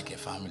 just like a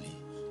family.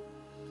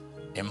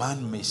 A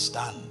man may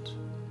stand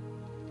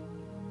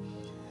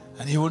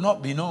and he will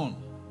not be known,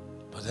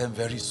 but then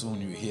very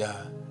soon you hear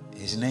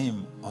his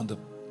name on the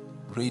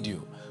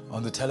radio,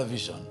 on the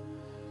television.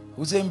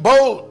 Usain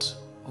Bolt,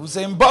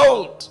 Usain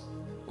Bolt,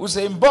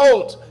 Usain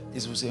Bolt.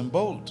 Is Usain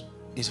Bolt.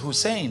 It's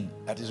Hussein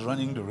that is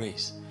running the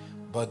race,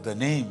 but the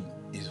name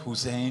is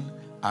Hussein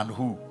and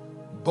who?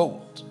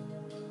 Bolt.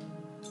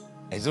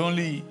 It's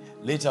only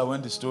later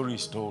when the story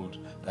is told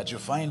that you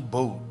find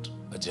Bolt,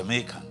 a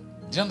Jamaican.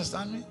 Do you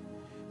understand me?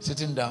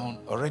 Sitting down,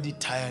 already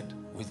tired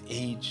with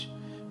age,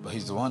 but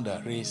he's the one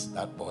that raised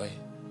that boy.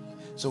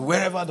 So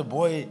wherever the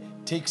boy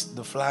takes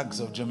the flags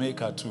of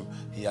Jamaica to,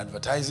 he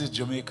advertises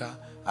Jamaica,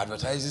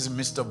 advertises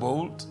Mr.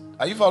 Bolt.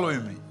 Are you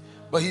following me?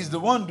 But he's the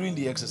one doing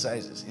the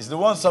exercises. He's the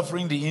one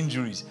suffering the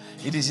injuries.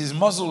 It is his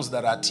muscles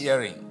that are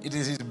tearing. It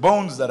is his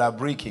bones that are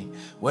breaking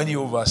when he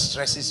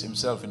overstresses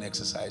himself in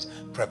exercise,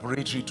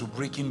 preparatory to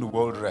breaking the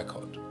world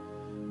record.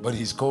 But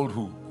he's called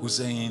who?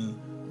 Usain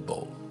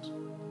Bolt.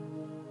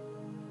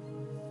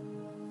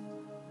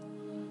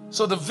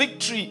 So the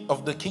victory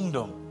of the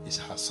kingdom is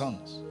her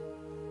sons.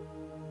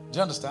 Do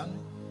you understand me?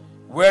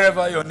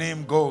 Wherever your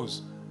name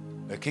goes,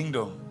 the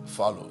kingdom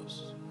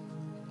follows.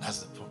 That's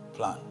the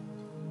plan.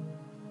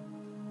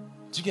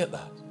 Do you get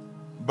that?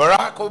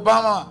 Barack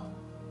Obama.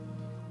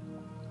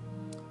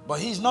 But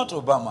he's not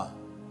Obama.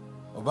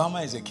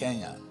 Obama is a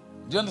Kenyan.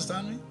 Do you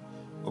understand me?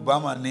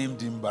 Obama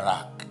named him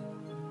Barack.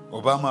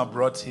 Obama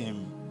brought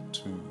him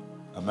to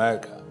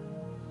America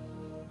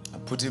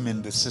and put him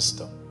in the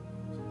system.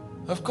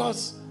 Of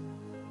course,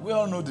 we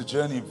all know the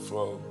journey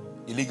for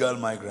illegal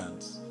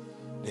migrants.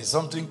 There's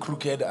something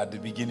crooked at the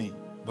beginning,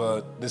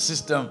 but the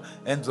system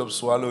ends up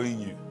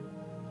swallowing you.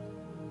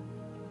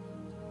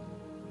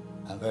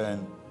 And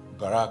then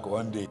Barack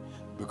one day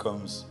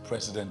becomes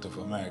president of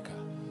America.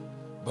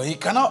 But he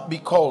cannot be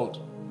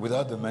called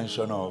without the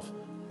mention of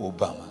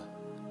Obama.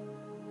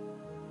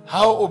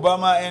 How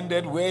Obama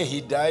ended, where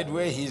he died,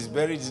 where he's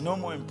buried is no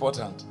more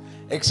important.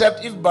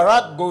 Except if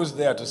Barack goes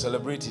there to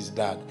celebrate his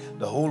dad,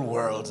 the whole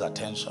world's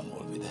attention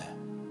will be there.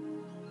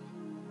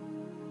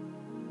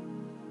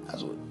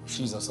 That's what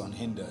Jesus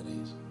Unhindered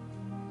is.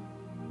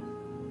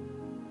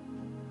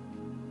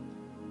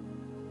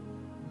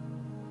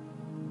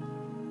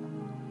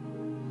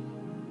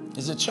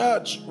 It's a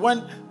church.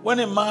 When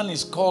a man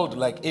is called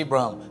like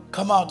Abraham,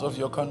 come out of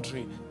your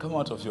country, come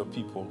out of your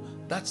people,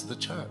 that's the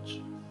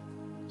church.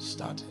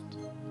 Started.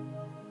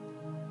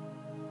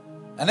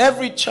 And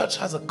every church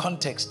has a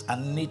context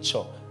and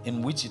nature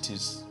in which it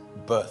is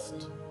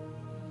birthed.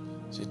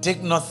 So you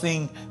take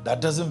nothing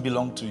that doesn't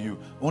belong to you,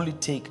 only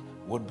take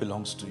what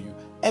belongs to you.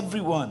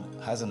 Everyone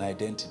has an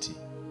identity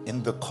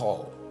in the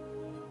call.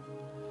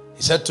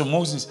 He said to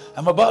Moses,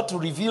 I'm about to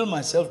reveal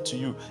myself to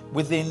you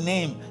with a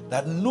name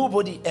that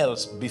nobody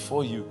else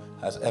before you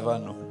has ever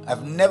known.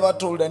 I've never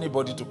told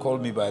anybody to call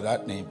me by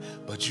that name,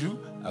 but you,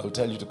 I will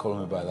tell you to call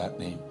me by that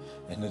name.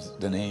 And it's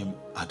the name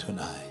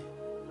Adonai.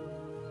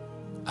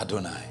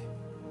 Adonai.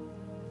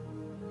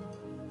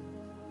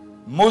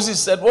 Moses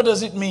said, what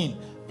does it mean?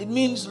 It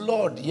means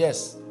Lord,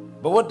 yes.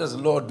 But what does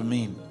Lord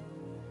mean?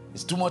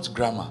 It's too much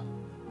grammar.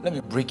 Let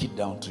me break it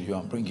down to you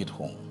and bring it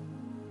home.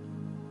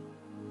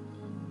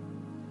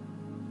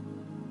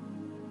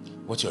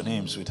 What's your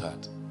name,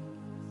 sweetheart?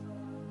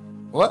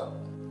 What?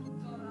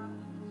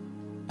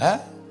 Huh?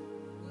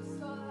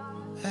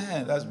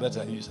 That's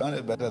better. You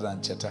sounded better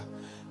than Cheta.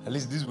 At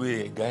least this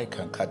way a guy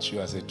can catch you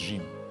as a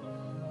dream.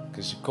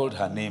 Because she called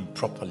her name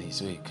properly,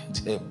 so he can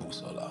say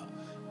Busola,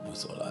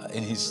 Busola.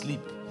 In his sleep,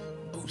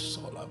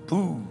 Busola,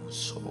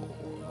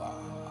 Busola.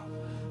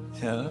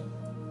 Yeah?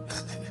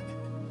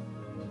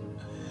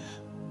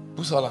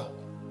 Busola.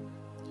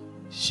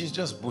 She's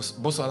just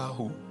Busola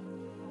who?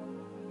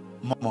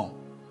 Momo.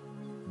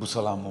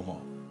 Busola Momo.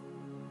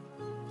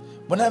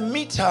 When I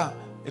meet her,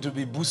 it will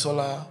be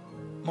Busola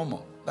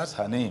Momo. That's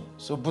her name.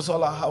 So,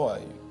 Busola, how are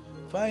you?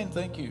 Fine,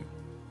 thank you.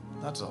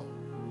 That's all.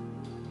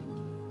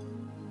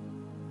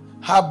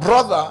 Her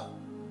brother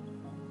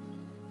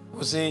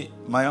will say,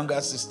 my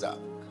younger sister.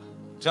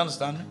 Do you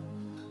understand me?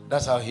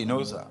 That's how he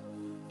knows her.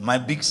 My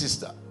big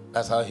sister.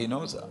 That's how he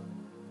knows her.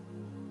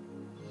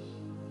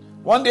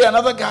 One day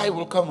another guy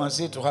will come and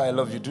say to her, I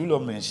love you. Do you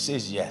love me? And she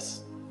says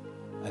yes.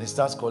 And he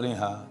starts calling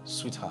her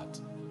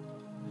sweetheart.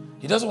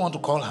 He doesn't want to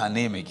call her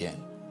name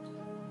again.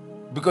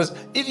 Because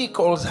if he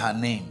calls her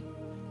name,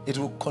 it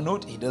will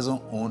connote he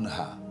doesn't own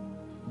her.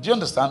 Do you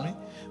understand me?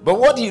 But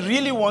what he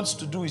really wants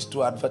to do is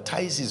to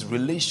advertise his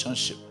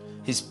relationship,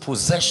 his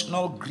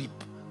possessional grip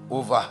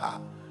over her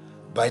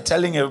by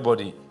telling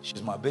everybody,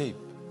 she's my babe.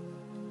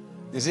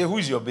 They say, who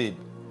is your babe?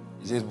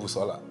 He says,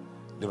 Busola.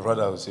 The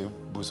brother will say,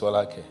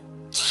 Busola ke.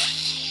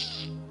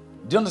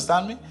 Do you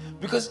understand me?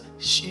 Because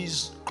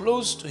she's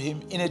close to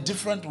him in a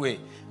different way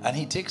and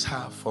he takes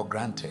her for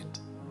granted.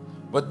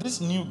 But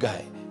this new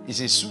guy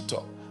is a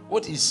suitor.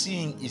 What he's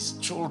seeing is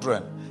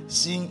children,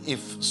 seeing a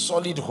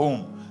solid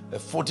home, a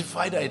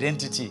fortified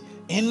identity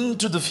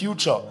into the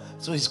future.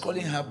 So he's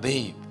calling her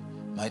babe,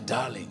 my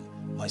darling,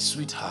 my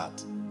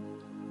sweetheart.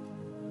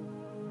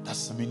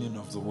 That's the meaning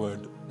of the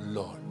word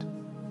Lord.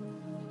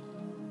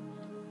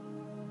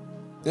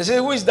 They say,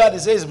 who is that? He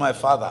says, my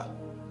father.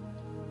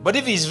 But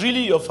if he's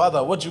really your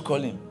father, what do you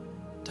call him?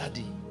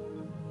 Daddy.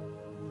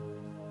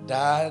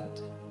 Dad.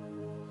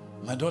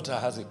 My daughter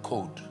has a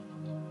code.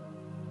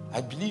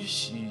 I believe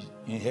she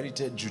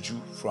inherited juju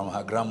from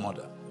her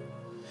grandmother.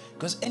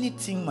 Because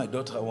anything my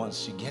daughter wants,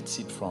 she gets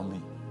it from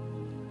me.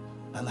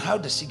 And how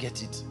does she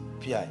get it?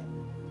 PI.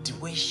 The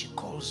way she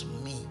calls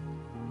me.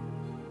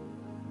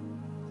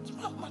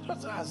 My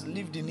daughter has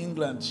lived in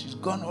England. She's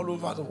gone all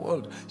over the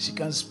world. She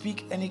can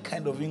speak any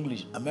kind of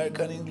English.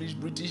 American English,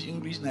 British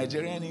English,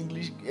 Nigerian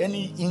English.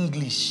 Any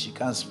English she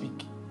can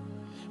speak.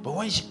 But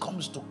when she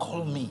comes to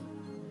call me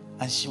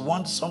and she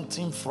wants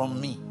something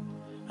from me,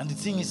 and the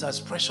thing is as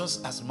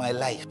precious as my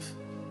life,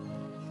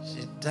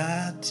 she said,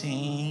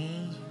 Daddy.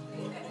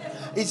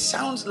 It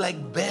sounds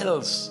like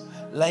bells.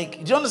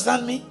 Like, do you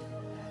understand me?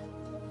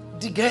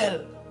 The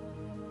girl.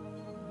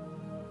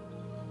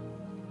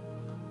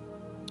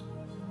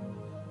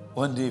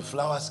 One day,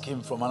 flowers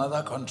came from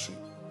another country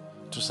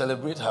to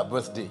celebrate her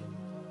birthday.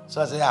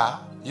 So I said,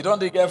 you don't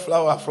get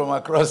flower from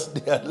across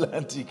the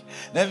Atlantic.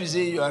 Let me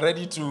say you are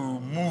ready to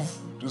move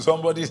to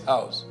somebody's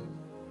house.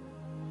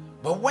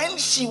 But when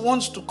she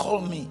wants to call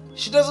me,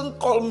 she doesn't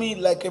call me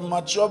like a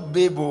mature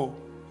baby,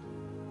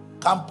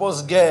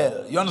 campus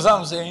girl. You understand what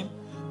I'm saying?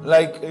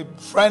 Like a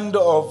friend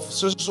of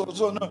so.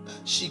 No,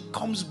 she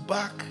comes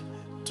back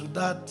to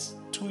that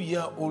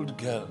 2-year-old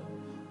girl.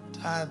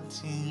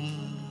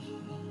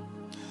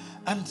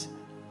 And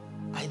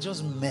I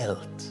just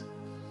melt.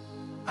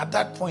 At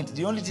that point,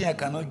 the only thing I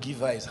cannot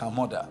give her is her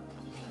mother.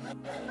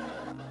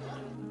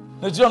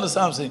 Now, do you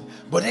understand what I'm saying?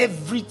 But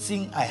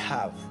everything I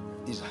have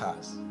is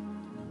hers.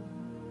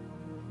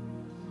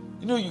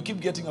 You know, you keep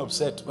getting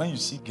upset when you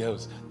see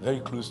girls very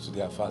close to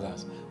their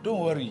fathers. Don't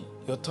worry,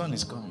 your turn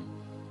is coming.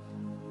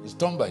 It's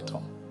turn by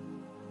turn.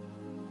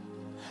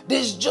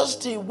 There's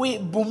just a way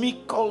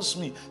Bumi calls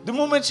me. The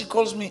moment she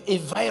calls me, a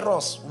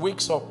virus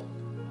wakes up.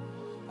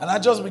 And I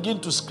just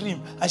begin to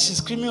scream. And she's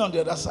screaming on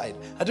the other side.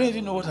 I don't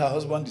even know what her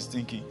husband is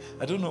thinking.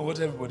 I don't know what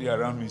everybody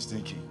around me is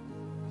thinking.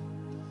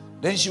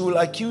 Then she will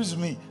accuse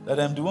me that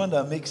I'm the one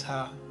that makes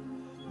her.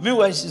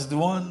 Meanwhile, she's the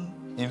one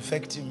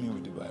infecting me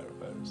with the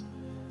virus.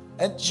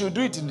 And she'll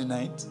do it in the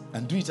night,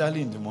 and do it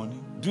early in the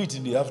morning, do it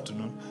in the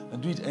afternoon,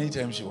 and do it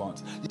anytime she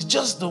wants. It's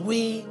just the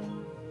way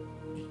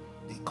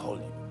they call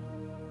you.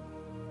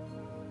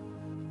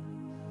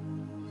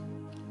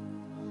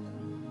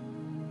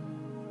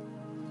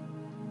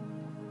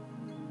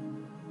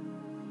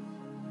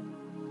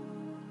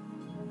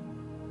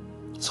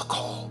 So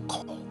call.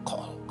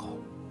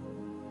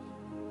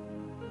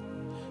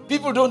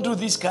 People don't do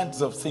these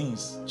kinds of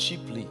things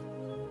cheaply.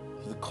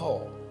 They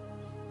call.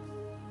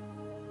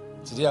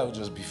 Today I will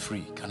just be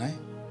free. Can I?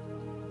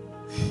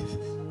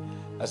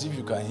 As if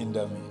you can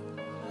hinder me.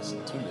 It's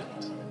too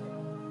late.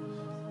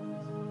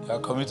 You are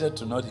committed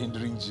to not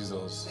hindering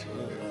Jesus. So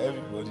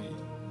everybody,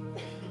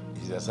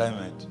 his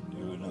assignment,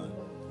 you will know.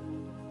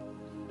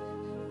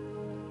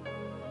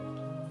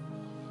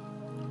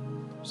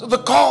 So the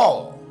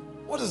call.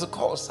 What does the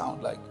call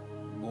sound like?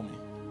 Bumi.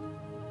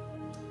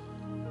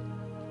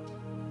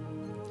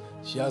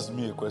 She asked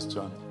me a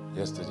question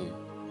yesterday.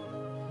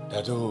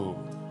 Dado,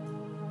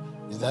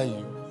 is that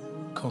you?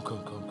 Come.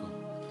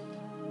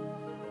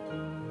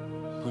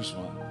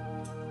 Bushman.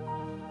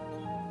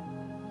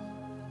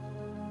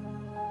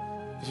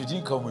 If you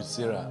didn't come with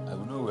Sarah, I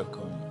will not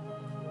welcome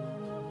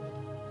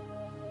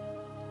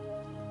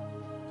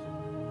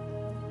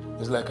you.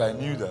 It's like I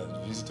knew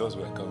that visitors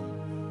were coming.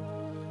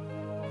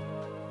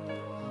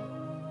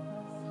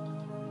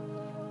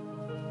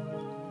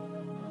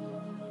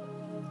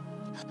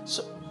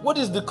 So, what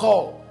is the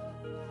call?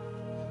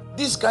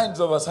 These kinds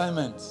of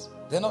assignments,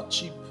 they're not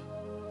cheap.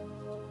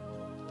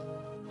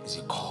 It's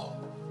a call.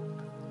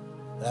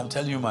 And I'm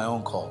telling you my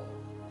own call.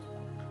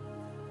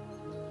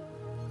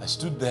 I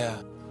stood there,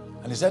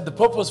 and he said, the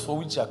purpose for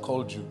which I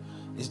called you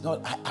is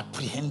not, I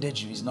apprehended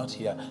you, is not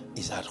here,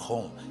 is at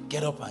home.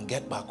 Get up and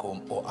get back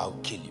home or I'll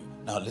kill you.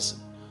 Now listen,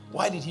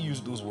 why did he use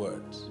those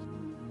words?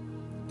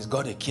 Is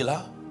God a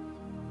killer?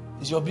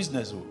 It's your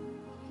business. Oh.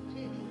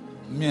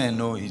 Me, I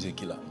know he's a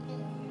killer.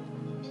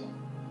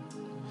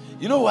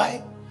 You know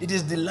why? It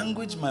is the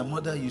language my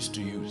mother used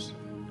to use.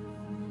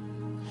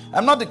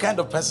 I'm not the kind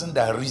of person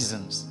that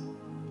reasons.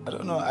 I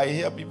don't know, I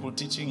hear people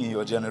teaching in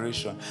your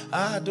generation,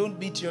 don't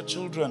beat your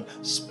children,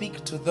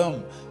 speak to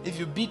them. If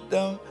you beat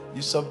them,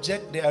 you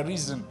subject their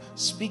reason.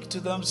 Speak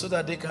to them so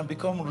that they can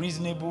become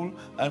reasonable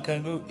and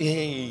can go,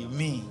 hey,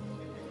 me,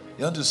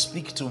 you want to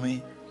speak to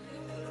me?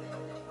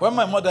 When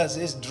my mother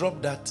says,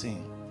 drop that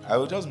thing, I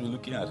will just be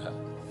looking at her,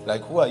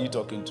 like, who are you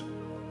talking to?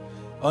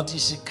 Until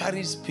she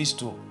carries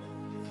pistol,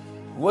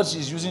 what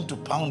she's using to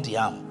pound the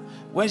arm.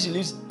 When she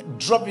leaves,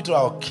 drop it or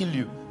I'll kill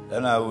you.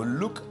 Then I will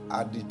look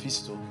at the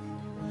pistol.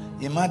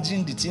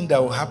 Imagine the thing that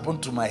will happen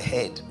to my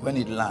head when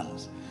it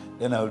lands.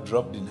 Then I will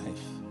drop the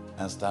knife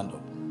and stand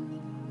up.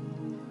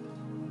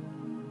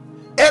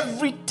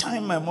 Every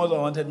time my mother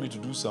wanted me to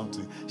do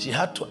something, she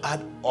had to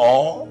add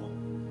or.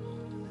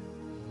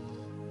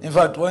 In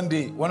fact, one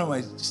day, one of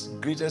my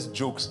greatest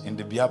jokes in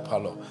the beer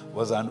parlor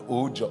was an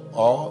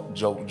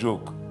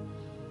joke.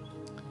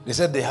 They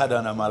said they had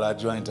an amala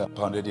joint, a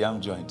pounded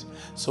yam joint.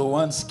 So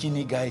one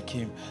skinny guy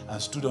came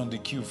and stood on the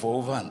queue for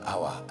over an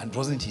hour, and it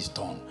wasn't his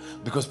turn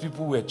because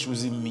people were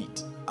choosing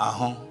meat.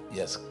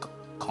 Yes,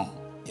 con,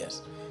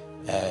 yes.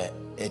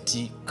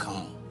 Eti,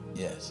 con,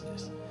 yes.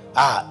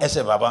 Ese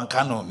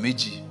babankano,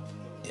 meji,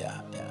 yeah.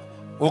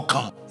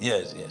 Okan,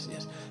 yes.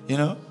 You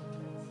know,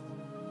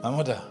 my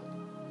mother,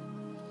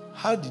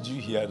 how did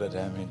you hear that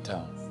I'm in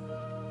town?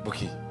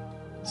 Buki,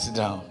 sit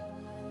down.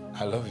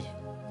 I love you.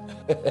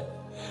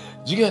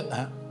 Did you get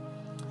that?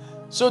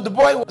 So the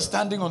boy was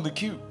standing on the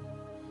queue.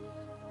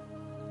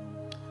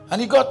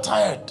 And he got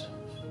tired.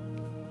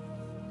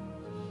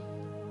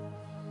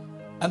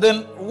 And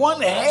then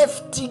one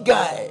hefty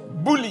guy,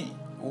 bully,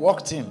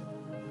 walked in,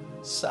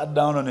 sat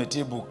down on a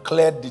table,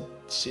 cleared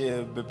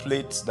the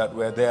plates that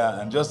were there,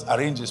 and just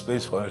arranged a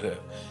space for him.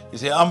 He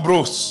said,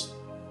 Ambrose.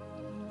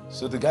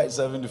 So the guy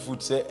serving the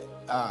food said,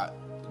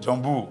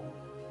 Jumbo,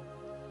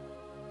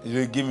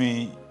 you give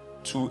me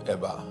 2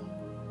 eba.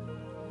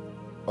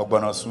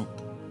 Ogbonna soup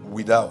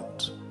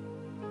without.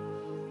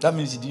 That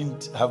means he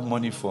didn't have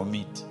money for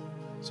meat.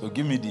 So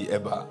give me the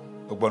eba,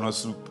 ogbonna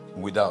soup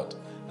without.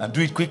 And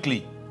do it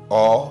quickly.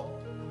 Or,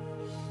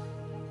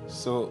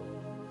 so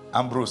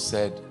Ambrose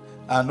said,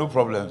 no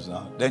problems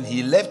now. Then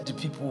he left the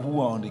people who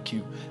were on the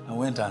queue and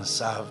went and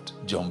served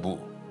Jumbo.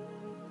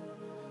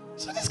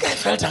 So this guy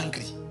felt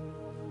angry.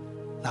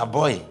 Now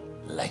boy,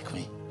 like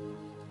me.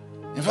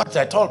 In fact,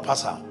 I told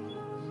Pastor,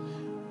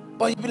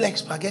 boy, you be like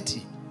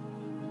spaghetti.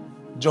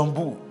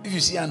 Jumbo, if you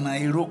see an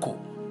Nairoko.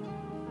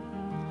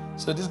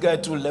 So this guy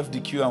too left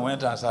the queue and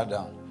went and sat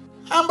down.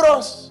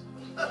 Ambrose,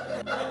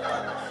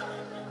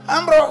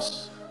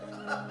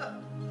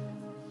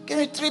 give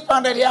me 3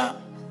 pounded yam,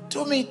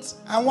 2 meat,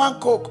 and 1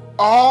 coke.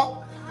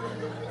 Or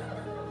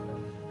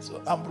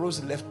so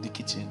Ambrose left the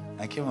kitchen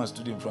and came and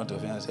stood in front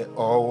of him and said,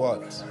 or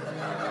what?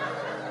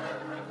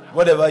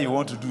 Whatever you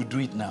want to do, do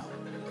it now.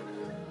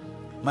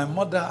 My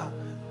mother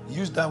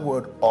used that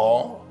word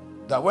or.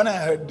 That when I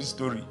heard this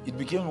story, it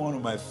became one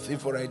of my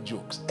favorite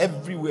jokes.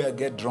 Everywhere I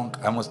get drunk,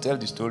 I must tell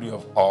the story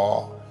of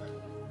awe.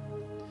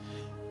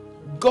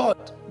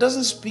 God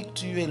doesn't speak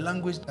to you a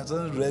language that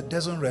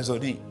doesn't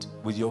resonate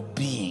with your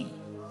being.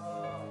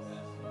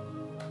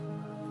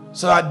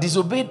 So I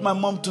disobeyed my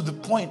mom to the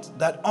point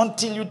that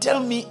until you tell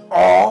me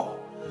awe,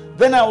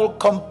 then I will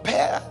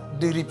compare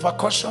the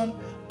repercussion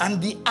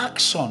and the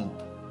action.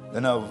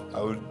 Then I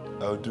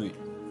will do it.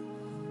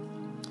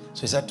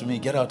 So he said to me,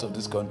 get out of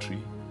this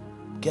country.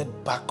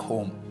 Get back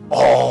home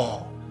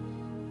or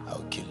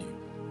I'll kill you.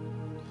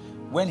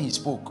 When he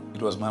spoke,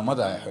 it was my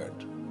mother I heard.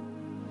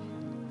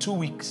 2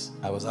 weeks,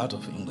 I was out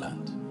of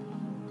England.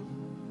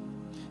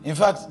 In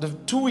fact, the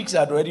 2 weeks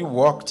I'd already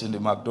worked in the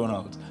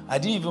McDonald's. I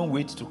didn't even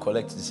wait to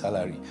collect the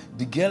salary.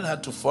 The girl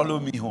had to follow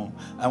me home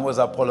and was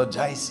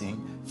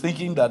apologizing,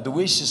 thinking that the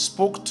way she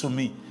spoke to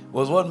me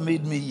was what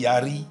made me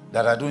yari,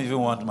 that I don't even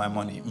want my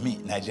money. Me,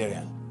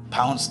 Nigerian,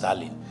 pound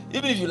sterling.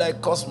 Even if you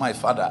like curse my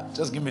father,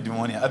 just give me the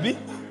money. Abi?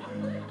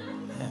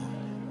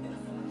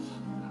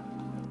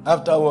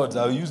 Afterwards,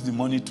 I'll use the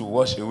money to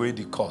wash away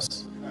the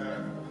cost.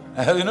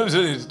 You know, so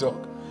they talk.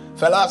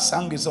 Fella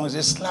sang a song, he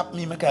said, slap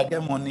me, make I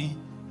get money.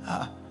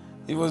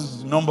 It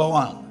was number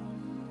 1.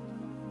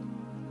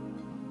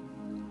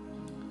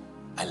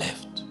 I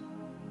left.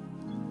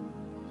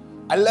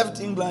 I left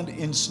England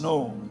in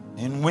snow,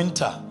 in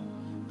winter.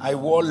 I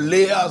wore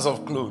layers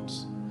of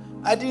clothes.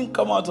 I didn't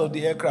come out of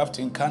the aircraft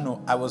in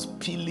Kano. I was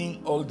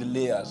peeling all the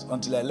layers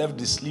until I left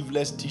the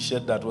sleeveless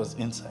t-shirt that was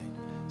inside.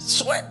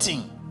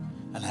 Sweating.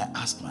 And I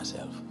asked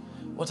myself,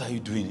 what are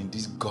you doing in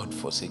this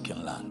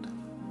God-forsaken land?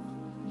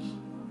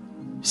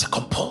 It's a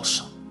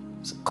compulsion.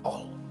 It's a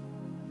call.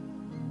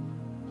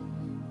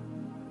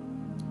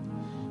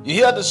 You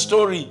hear the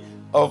story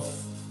of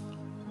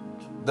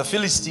the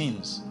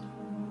Philistines,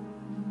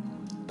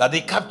 that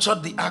they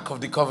captured the Ark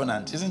of the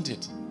Covenant, isn't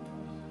it?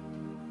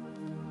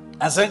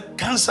 And then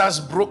cancers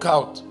broke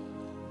out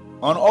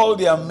on all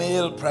their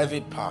male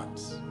private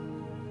parts.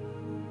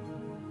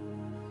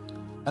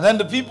 And then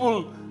the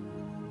people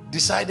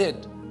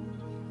decided,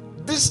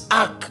 this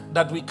ark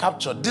that we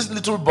captured, this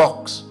little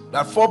box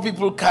that 4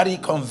 people carry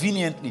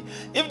conveniently,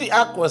 if the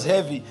ark was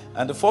heavy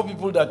and the 4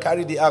 people that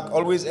carried the ark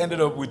always ended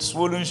up with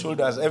swollen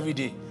shoulders every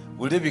day,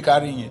 would they be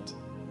carrying it?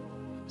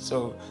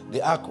 So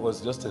the ark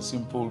was just a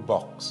simple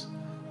box,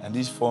 and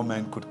these 4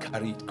 men could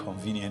carry it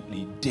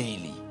conveniently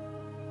daily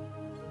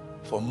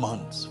for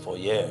months, for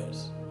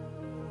years.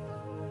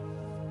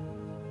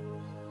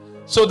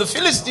 So the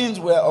Philistines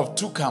were of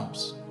 2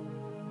 camps.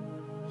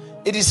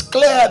 It is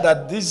clear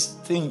that this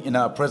thing in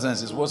our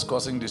presence is what's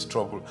causing this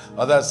trouble.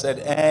 Others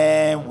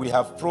said, we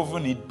have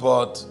proven it,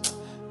 but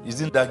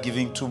isn't that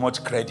giving too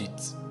much credit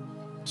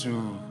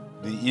to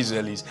the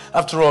Israelis?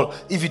 After all,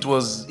 if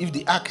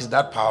the ark is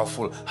that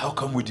powerful, how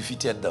come we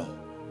defeated them?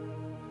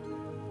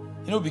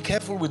 Be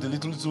careful with the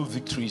little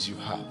victories you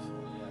have.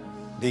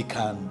 They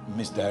can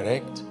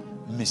misdirect,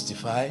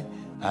 mystify,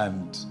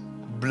 and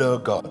blur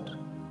God.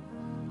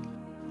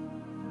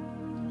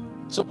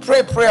 So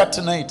pray prayer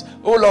tonight.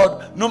 Oh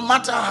Lord, no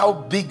matter how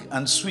big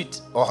and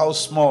sweet or how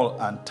small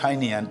and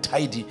tiny and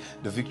tidy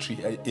the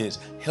victory is,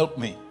 help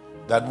me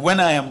that when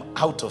I am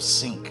out of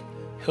sync,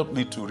 help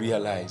me to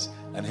realize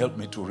and help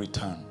me to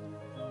return.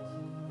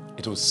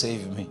 It will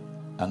save me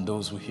and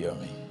those who hear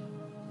me.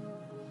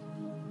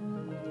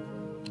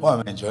 What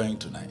am I enjoying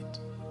tonight?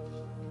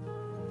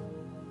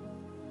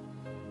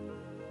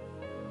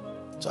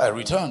 So I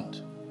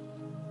returned.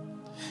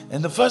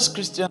 And the first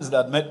Christians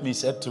that met me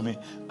said to me,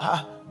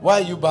 why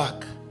are you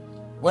back?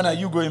 When are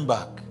you going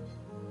back?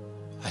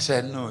 I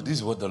said, no, this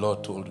is what the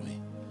Lord told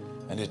me.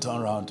 And they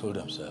turned around and told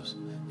themselves,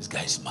 this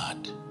guy is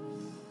mad.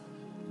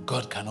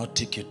 God cannot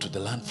take you to the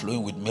land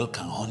flowing with milk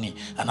and honey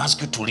and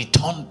ask you to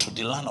return to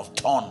the land of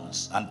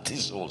thorns and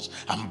thistles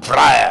and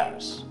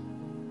briars.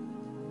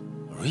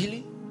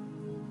 Really?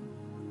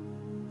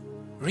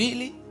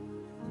 Really?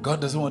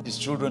 God doesn't want his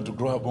children to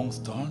grow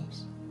amongst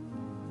thorns?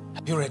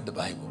 Have you read the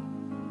Bible?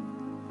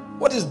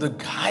 What is the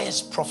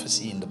highest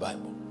prophecy in the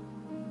Bible?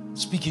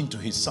 Speaking to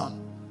his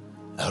son,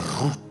 a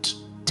root,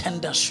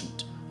 tender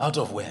shoot, out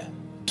of where?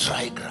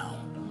 Dry ground.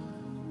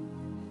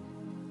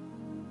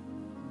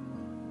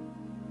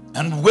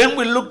 And when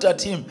we looked at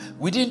him,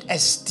 we didn't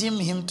esteem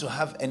him to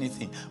have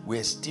anything. We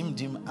esteemed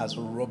him as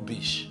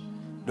rubbish.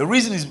 The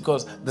reason is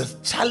because the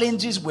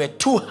challenges were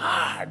too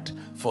hard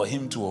for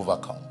him to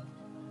overcome.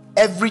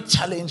 Every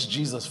challenge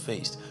Jesus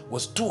faced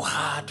was too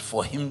hard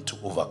for him to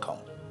overcome.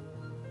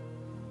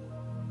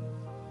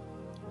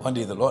 One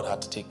day the Lord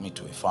had to take me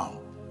to a farm.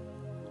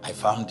 I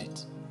found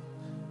it.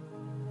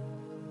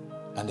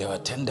 And there were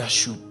tender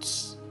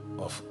shoots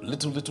of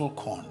little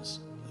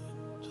corns,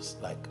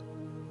 just like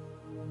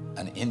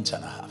an inch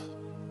and a half.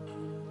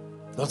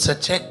 Lord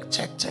said, check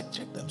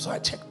them. So I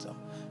checked them.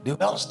 They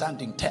were all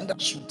standing, tender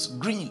shoots,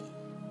 green.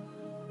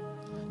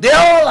 They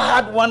all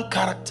had one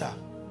character,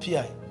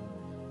 PI.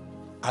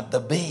 At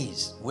the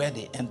base where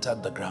they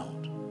entered the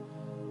ground,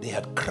 they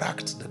had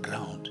cracked the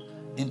ground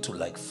into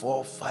like 4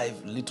 or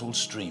 5 little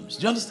streams.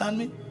 Do you understand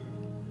me?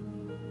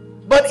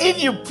 But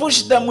if you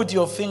push them with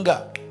your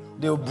finger,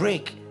 they'll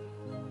break.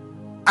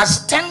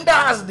 As tender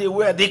as they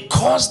were, they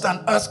caused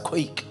an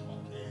earthquake.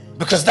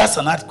 Because that's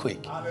an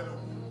earthquake.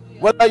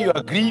 Whether you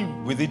agree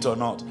with it or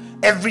not,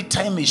 every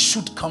time a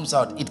shoot comes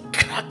out, it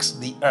cracks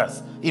the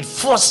earth. It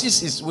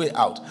forces its way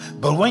out.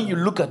 But when you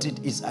look at it,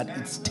 it's at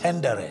its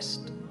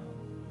tenderest.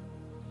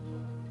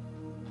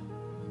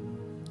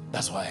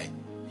 That's why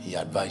he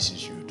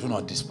advises you, do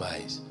not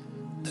despise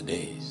the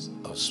days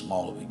of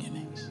small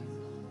beginnings.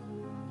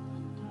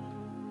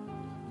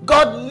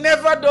 God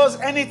never does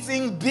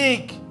anything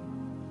big.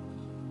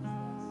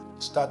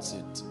 Starts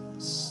it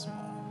small.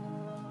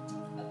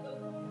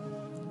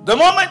 The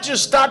moment you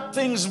start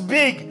things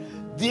big,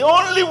 the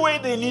only way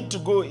they need to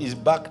go is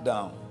back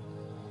down.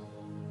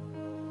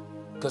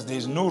 Because there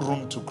is no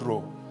room to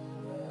grow.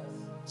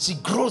 See,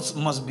 growth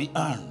must be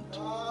earned.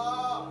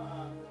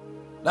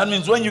 That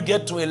means when you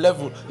get to a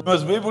level, you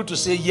must be able to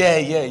say,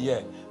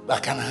 yeah, but I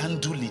can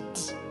handle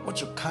it. What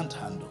you can't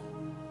handle,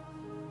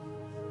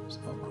 it's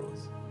not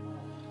growth.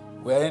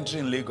 We're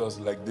entering Lagos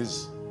like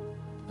this,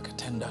 like a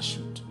tender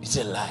shoot. It's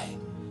a lie.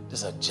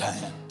 There's a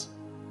giant.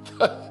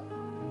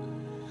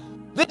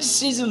 These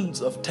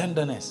seasons of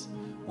tenderness,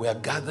 we are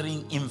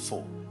gathering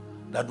info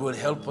that will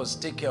help us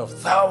take care of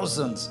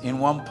thousands in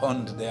one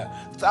pond there,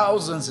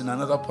 thousands in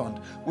another pond.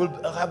 We'll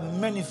have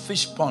many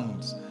fish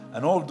ponds.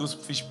 And all those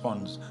fish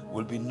ponds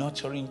will be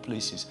nurturing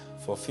places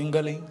for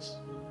fingerlings,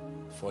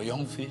 for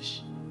young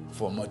fish,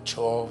 for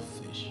mature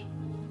fish.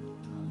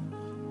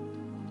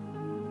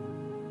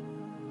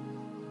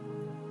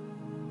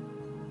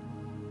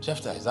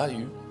 Jephthah, is that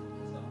you?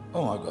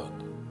 Oh my God.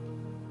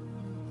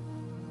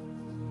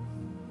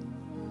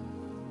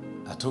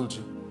 I told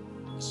you,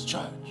 it's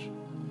church.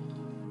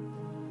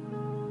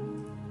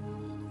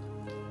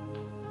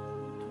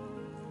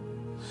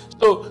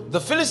 So the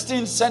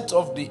Philistines sent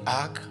off the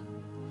ark,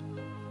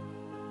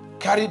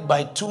 carried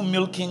by 2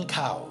 milking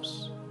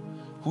cows,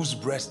 whose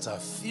breasts are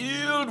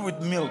filled with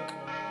milk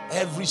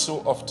every so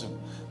often,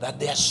 that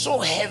they are so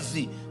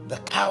heavy the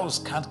cows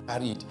can't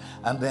carry it,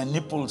 and their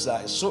nipples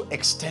are so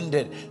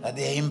extended that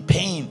they are in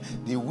pain.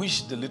 They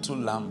wish the little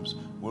lambs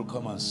will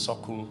come and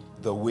suckle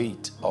the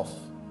weight off.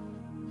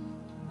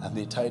 And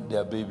they tied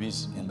their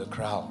babies in the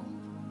kraal.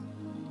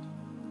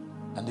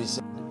 And they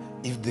said,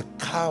 if the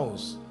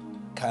cows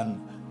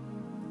can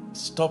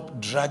stop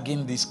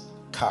dragging this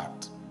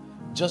cart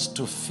just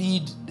to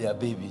feed their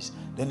babies,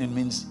 then it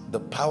means the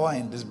power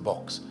in this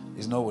box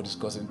is not what is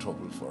causing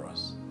trouble for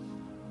us.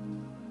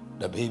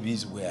 The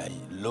babies were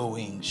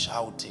lowing,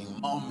 shouting,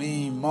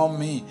 "Mommy,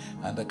 mommy,"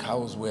 and the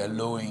cows were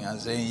lowing and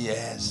saying,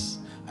 "Yes,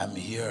 I'm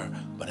here,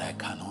 but I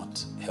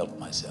cannot help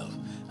myself."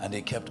 And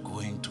they kept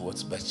going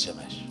towards Beth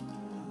Shemesh,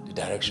 the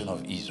direction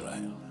of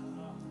Israel.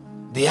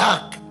 The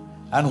ark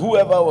and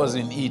whoever was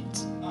in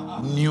it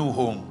knew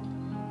home.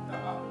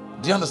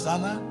 Do you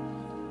understand that?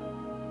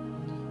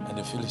 And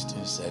the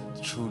Philistines said,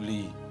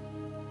 truly,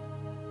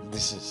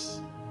 this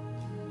is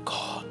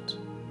God.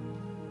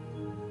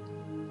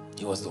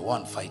 He was the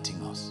one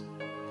fighting us.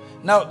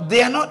 Now,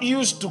 they are not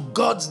used to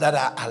gods that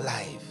are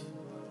alive.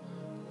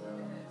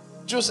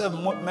 Joseph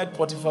met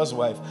Potiphar's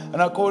wife,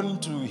 and according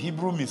to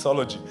Hebrew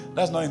mythology,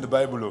 that's not in the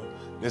Bible.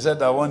 They said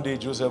that one day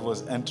Joseph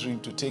was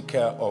entering to take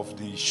care of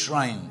the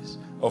shrines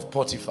of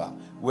Potiphar,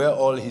 where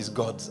all his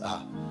gods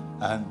are.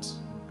 And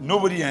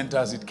nobody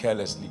enters it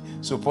carelessly.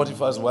 So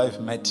Potiphar's wife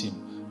met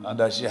him, and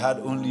that she had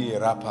only a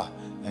wrapper,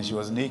 and she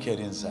was naked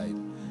inside.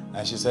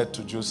 And she said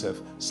to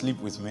Joseph,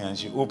 "Sleep with me." And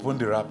she opened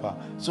the wrapper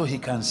so he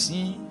can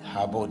see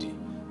her body.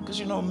 Because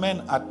you know,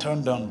 men are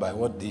turned on by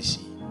what they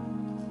see.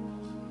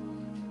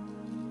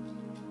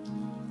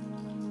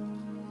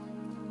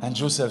 And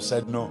Joseph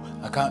said, "No,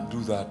 I can't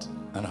do that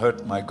and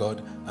hurt my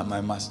God and my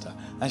master."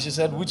 And she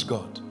said, "Which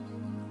God?"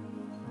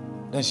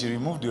 Then she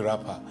removed the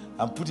wrapper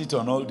and put it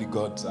on all the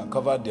gods and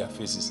covered their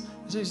faces.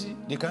 So you see,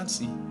 they can't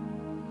see.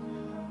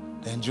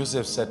 Then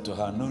Joseph said to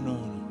her, no.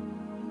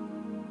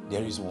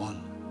 There is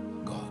one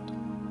God.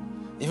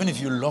 Even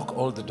if you lock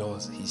all the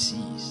doors, he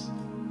sees.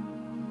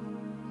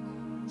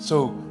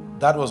 So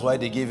that was why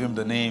they gave him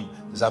the name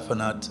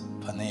Zaphanat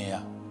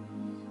Paneah.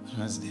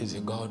 There's a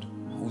God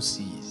who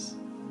sees.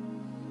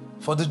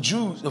 For the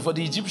Jews, for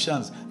the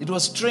Egyptians, it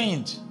was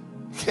strange.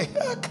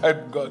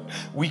 God,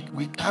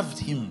 we carved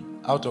him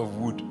out of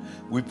wood.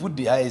 We put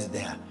the eyes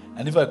there.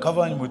 And if I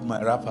cover him with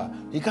my wrapper,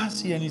 he can't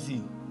see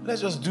anything. Let's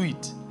just do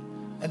it.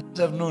 And he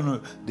said,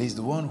 no. There's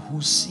the one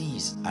who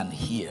sees and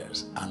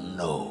hears and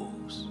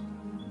knows.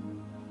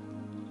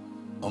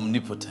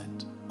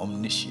 Omnipotent,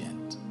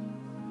 omniscient.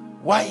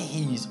 Why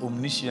he is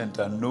omniscient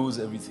and knows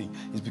everything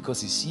is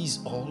because he sees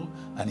all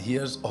and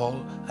hears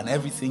all, and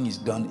everything is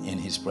done in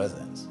his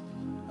presence.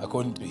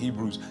 According to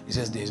Hebrews, it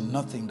says there is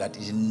nothing that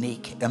is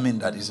naked,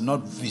 that is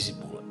not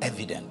visible,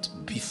 evident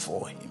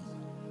before him.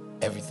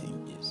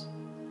 Everything is.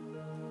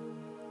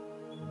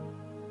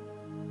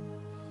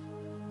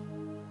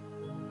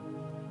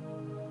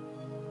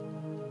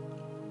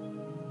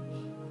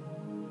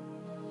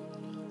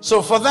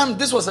 So for them,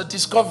 this was a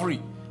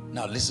discovery.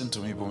 Now listen to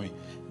me, Bumi.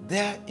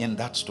 There in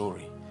that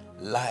story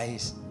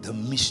lies the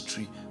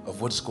mystery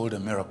of what's called a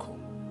miracle.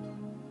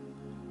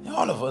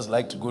 All of us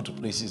like to go to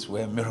places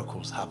where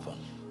miracles happen.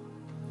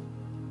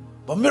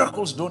 But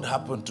miracles don't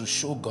happen to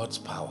show God's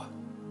power.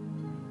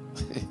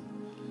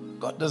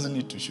 God doesn't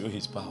need to show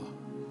his power.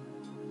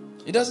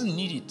 He doesn't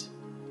need it.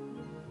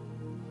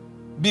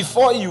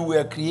 Before you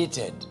were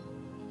created,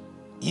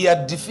 he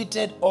had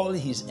defeated all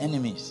his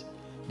enemies.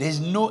 There is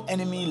no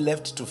enemy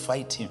left to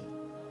fight him.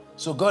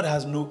 So God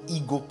has no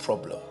ego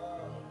problem.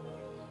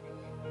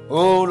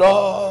 Oh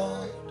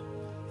Lord,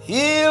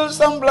 heal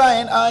some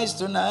blind eyes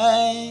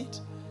tonight,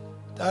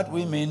 that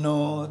we may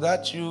know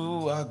that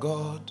you are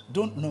God.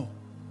 Don't know.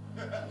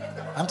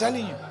 I'm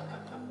telling you.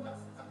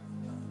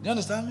 Do you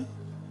understand me?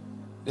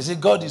 They say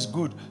God is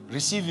good.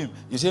 Receive him.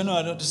 You say, no,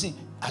 I don't. See,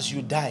 as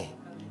you die,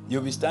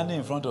 you'll be standing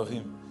in front of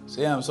him.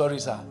 Say, I'm sorry,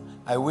 sir.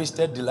 I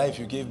wasted the life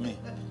you gave me.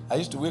 I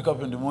used to wake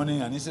up in the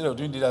morning, and instead of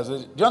doing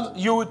this,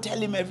 you will tell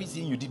him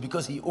everything you did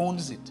because he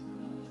owns it.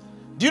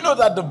 Do you know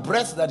that the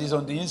breath that is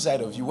on the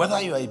inside of you,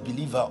 whether you are a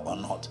believer or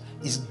not,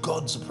 is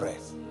God's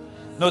breath?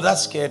 No, that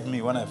scared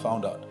me when I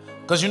found out.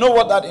 Because you know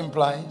what that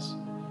implies?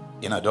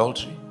 In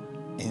adultery,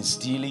 in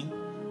stealing,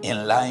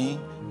 in lying,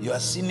 you are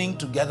sinning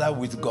together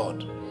with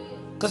God.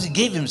 Because he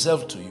gave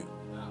himself to you.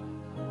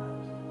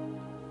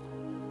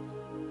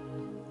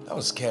 That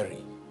was scary.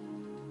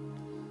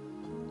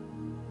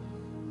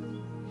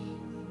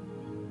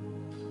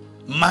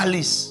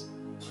 Malice.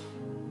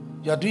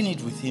 You are doing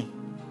it with him.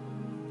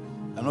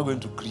 I'm not going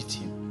to greet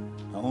him.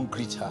 I won't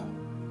greet her.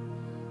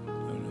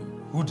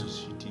 Who does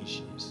she think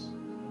she is?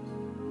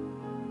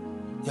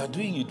 You are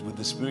doing it with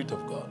the Spirit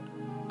of God.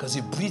 Because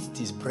he breathed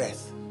his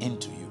breath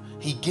into you.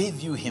 He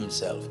gave you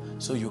himself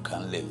so you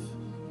can live.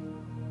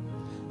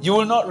 You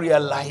will not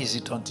realize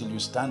it until you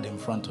stand in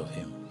front of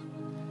him.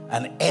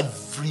 and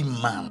every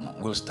man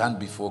will stand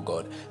before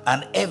God,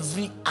 and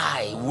every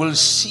eye will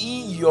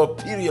see your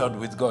period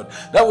with God.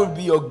 That will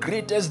be your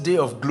greatest day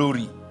of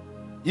glory,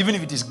 even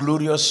if it is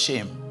glorious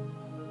shame.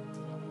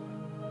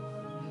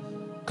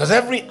 Because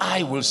every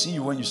eye will see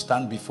you when you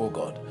stand before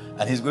God,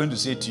 and He's going to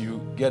say to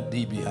you, get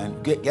thee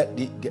behind,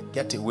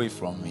 get away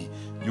from me,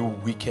 you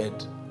wicked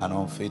and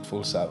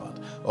unfaithful servant.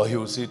 Or He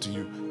will say to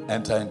you,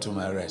 enter into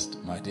my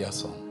rest, my dear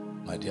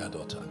son, my dear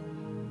daughter.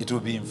 It will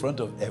be in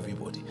front of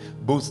everybody,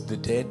 both the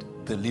dead,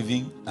 the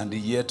living, and the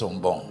yet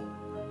unborn,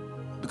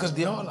 because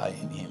they all are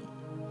in Him.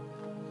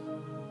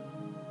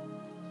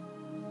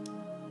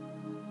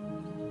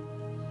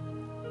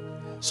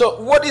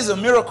 So what is a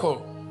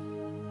miracle?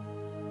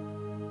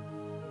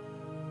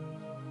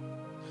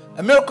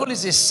 A miracle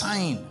is a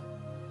sign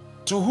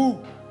to who?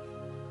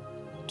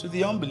 To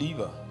the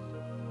unbeliever,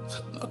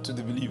 not to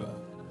the believer.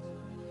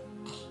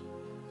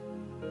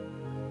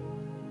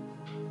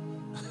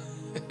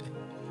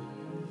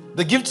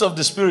 The gifts of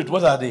the Spirit,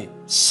 what are they?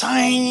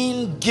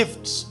 Sign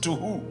gifts to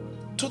who?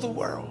 To the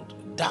world,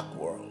 dark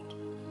world.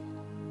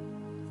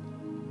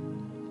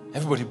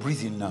 Everybody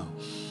breathe in now.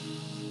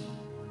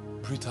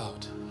 Breathe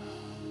out.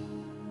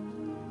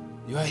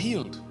 You are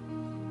healed.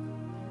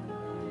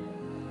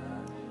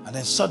 And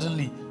then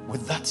suddenly,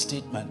 with that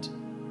statement,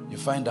 you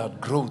find out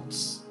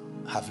growths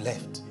have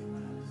left.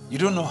 You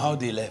don't know how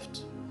they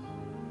left.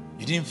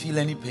 You didn't feel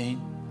any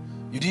pain.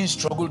 You didn't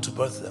struggle to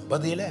birth them,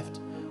 but they left.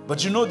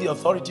 But you know the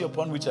authority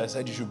upon which I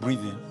said you should breathe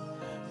in?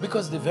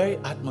 Because the very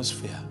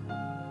atmosphere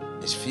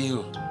is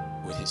filled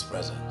with His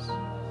presence.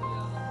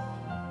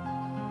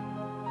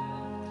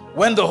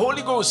 When the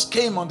Holy Ghost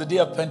came on the day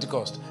of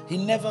Pentecost, He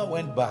never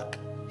went back.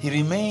 He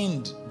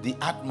remained the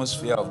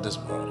atmosphere of this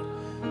world.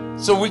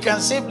 So we can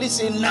safely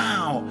say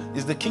now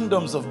is the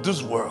kingdoms of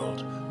this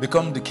world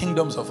become the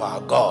kingdoms of our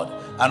God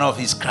and of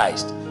His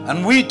Christ.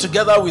 And we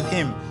together with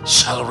Him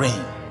shall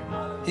reign.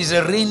 He's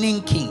a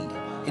reigning king.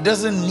 He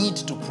doesn't need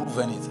to prove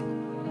anything.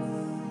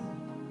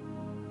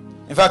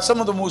 In fact,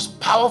 some of the most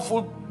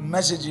powerful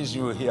messages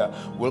you will hear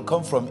will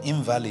come from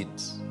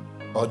invalids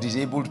or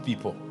disabled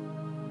people.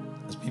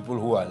 There's people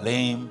who are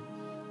lame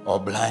or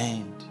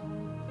blind.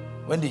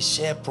 When they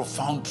share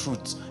profound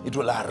truths, it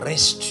will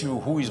arrest you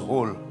who is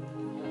whole.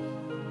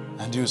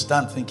 And you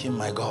stand thinking,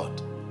 my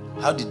God,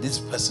 how did this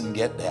person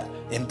get there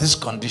in this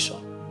condition?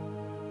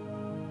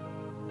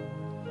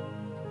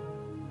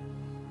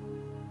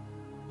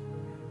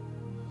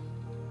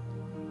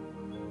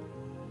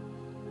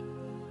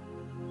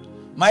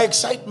 My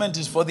excitement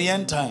is for the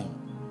end time.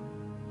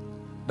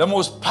 The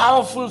most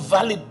powerful,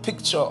 valid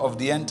picture of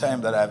the end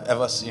time that I've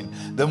ever seen,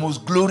 the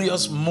most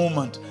glorious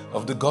moment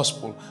of the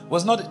gospel,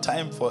 was not a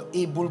time for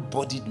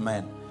able-bodied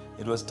men.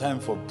 It was time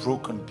for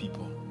broken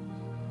people.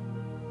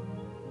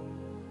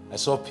 I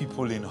saw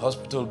people in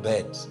hospital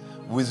beds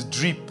with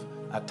drip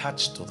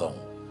attached to them.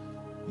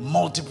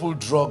 Multiple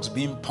drugs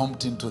being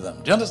pumped into them.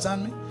 Do you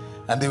understand me?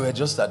 And they were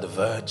just at the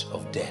verge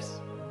of death.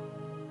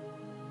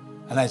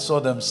 And I saw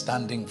them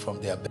standing from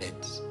their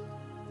beds,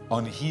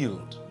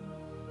 unhealed.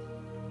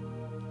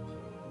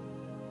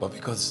 But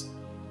because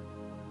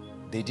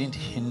they didn't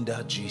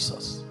hinder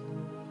Jesus,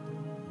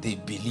 they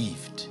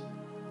believed.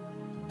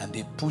 And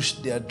they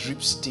pushed their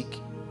drip stick,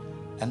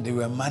 and they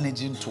were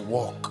managing to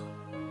walk.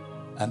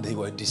 And they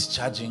were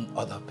discharging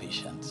other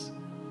patients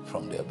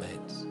from their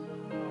beds.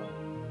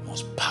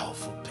 Most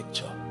powerful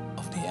picture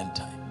of the end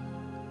time.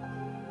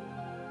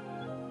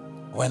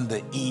 When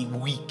the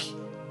weak,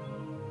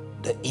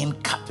 the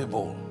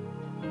incapable,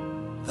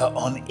 the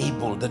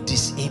unable, the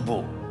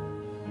disabled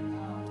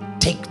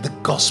take the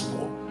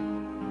gospel.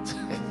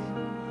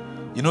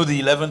 You know the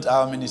 11th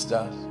hour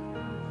ministers?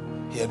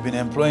 He had been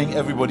employing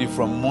everybody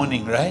from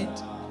morning, right?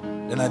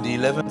 Then at the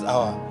 11th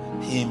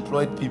hour, he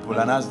employed people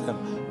and asked them,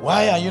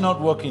 why are you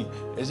not working?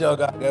 They said,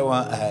 okay, get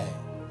one eye.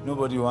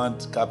 Nobody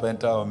wants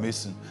carpenter or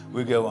mason.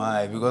 We get one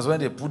eye. Because when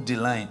they put the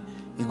line,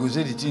 he goes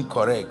say the thing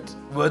correct.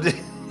 But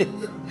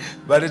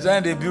by the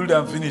time they build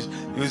and finish,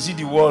 you see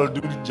the wall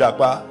do the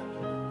japa.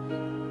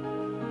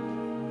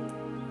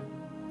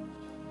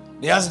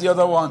 They asked the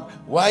other one,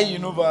 why you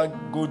never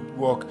go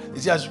work? He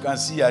said, as you can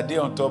see, I dey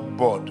on top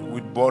board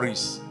with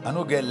Boris. I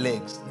don't get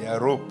legs, they are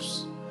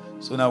ropes.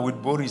 So now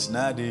with Boris,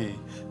 now the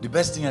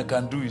best thing I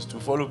can do is to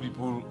follow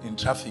people in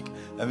traffic.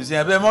 And we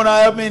say,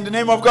 Mona, help me in the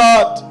name of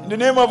God. In the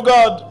name of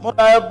God,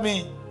 Mona, help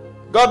me.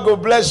 God go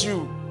bless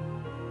you.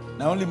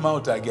 Now only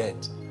mouth I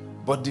get.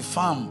 But the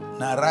farm,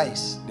 now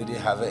rice, did they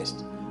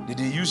harvest? Did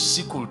they use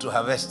sickle to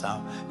harvest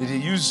now? Did they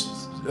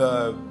use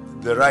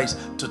the rice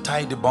to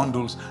tie the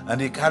bundles, and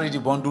they carry the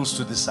bundles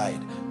to the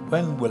side?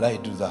 When will I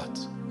do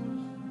that?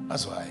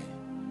 That's why.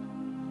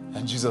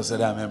 And Jesus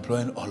said, I'm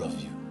employing all of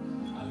you.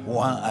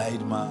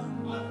 One-eyed man.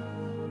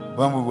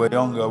 When we were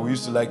younger, we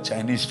used to like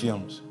Chinese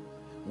films.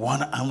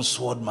 One-armed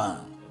sword man.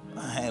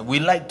 We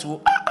like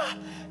to,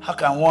 how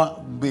can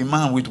one be a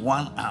man with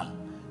one arm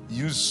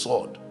use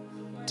sword,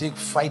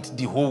 fight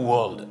the whole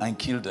world and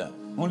kill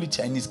them? Only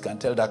Chinese can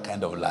tell that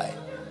kind of lie.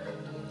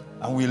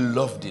 And we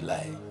love the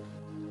lie.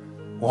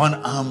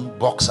 One-armed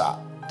boxer.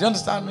 Do you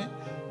understand me?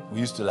 We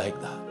used to like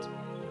that.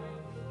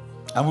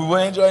 And we were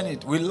enjoying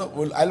it.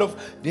 I love,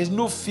 there's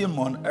no film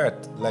on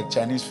earth like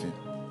Chinese film.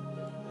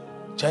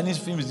 Chinese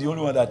film is the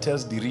only one that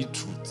tells the real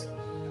truth.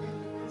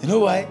 You know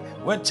why?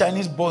 When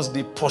Chinese boss,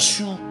 they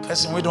pursue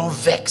person, we don't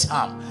vex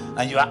harm,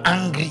 and you are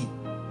angry,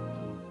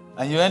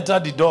 and you enter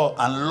the door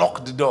and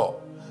lock the door,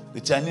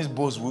 the Chinese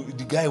boss,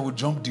 the guy will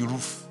jump the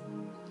roof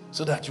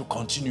so that you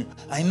continue.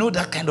 I know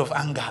that kind of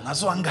anger. That's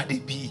so anger they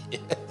be.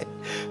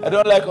 I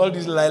don't like all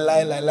this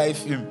lie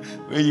film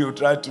where you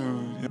try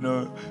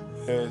to,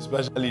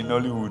 especially in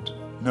Nollywood.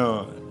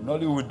 No,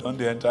 Nollywood don't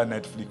they enter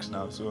Netflix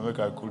now, so make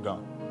I cool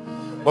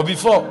down. But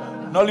before,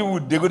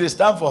 Nollywood, they go to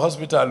stand for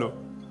hospital.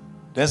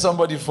 Then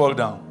somebody fall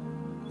down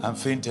and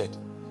fainted.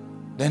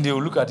 Then they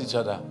will look at each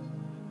other.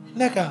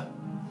 Neka,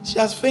 she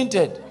has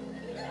fainted.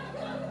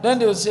 Then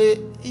they will say,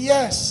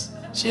 yes,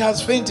 she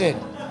has fainted.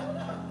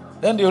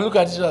 Then they will look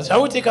at each other.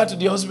 Shall we take her to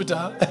the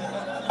hospital?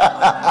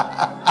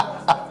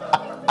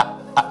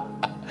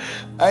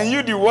 And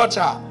you, the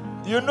watcher,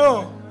 you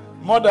know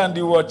more than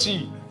the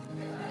watchee.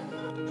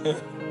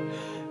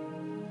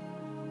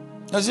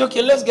 I say,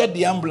 okay, let's get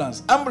the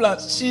ambulance.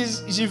 Ambulance,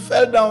 she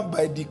fell down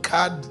by the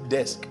card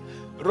desk.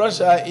 Rush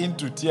her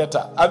into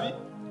theater. Abi?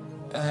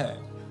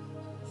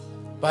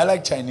 But I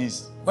like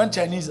Chinese. When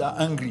Chinese are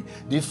angry,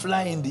 they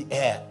fly in the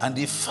air and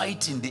they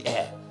fight in the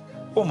air.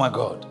 Oh my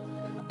God.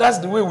 That's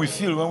the way we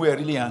feel when we are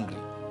really angry.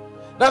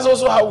 That's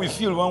also how we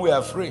feel when we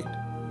are afraid.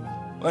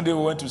 One day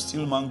we went to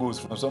steal mangoes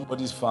from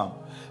somebody's farm,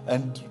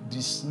 and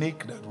the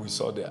snake that we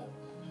saw there,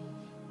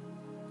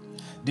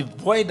 the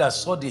boy that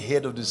saw the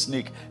head of the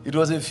snake, it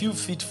was a few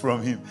feet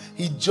from him.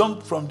 He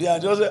jumped from there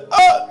and just said,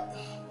 "Ah!"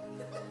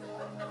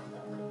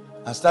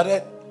 and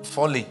started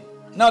falling.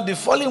 Now, the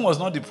falling was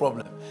not the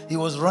problem. He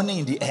was running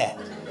in the air.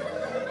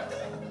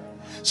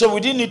 So we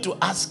didn't need to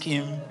ask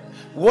him,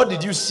 what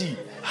did you see?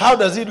 How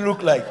does it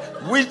look like?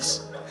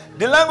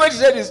 The language he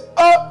said is,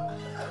 "Oh."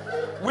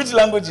 Which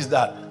language is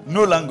that?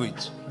 No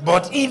language.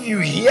 But if you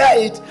hear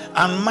it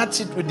and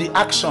match it with the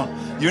action,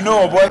 you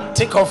know, boy,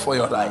 take off for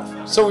your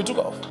life. So we took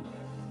off.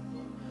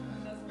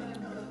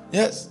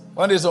 Yes.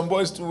 One day some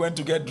boys too went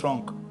to get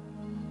drunk,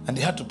 and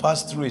they had to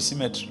pass through a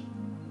cemetery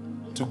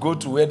to go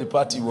to where the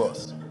party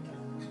was.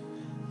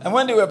 And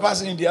when they were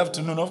passing in the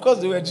afternoon, of course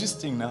they were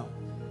gisting now.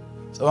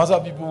 Some other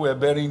people were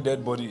burying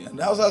dead body. And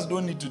the houses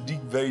don't need to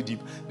dig very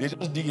deep. They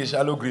just dig a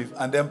shallow grave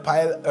and then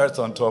pile earth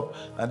on top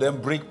and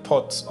then break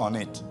pots on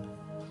it.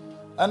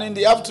 And in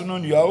the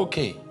afternoon, you are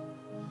okay.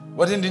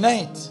 But in the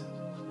night,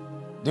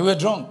 they were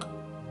drunk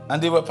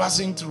and they were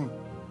passing through.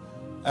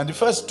 And the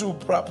first two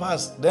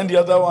passed, then the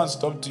other one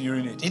stopped to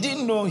urinate. He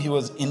didn't know he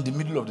was in the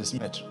middle of the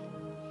cemetery.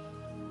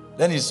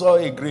 Then he saw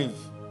a grave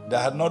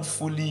that had not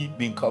fully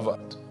been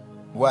covered.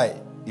 Why?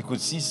 He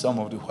could see some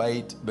of the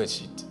white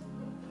bedsheet.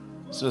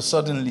 So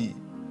suddenly,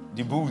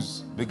 the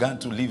booze began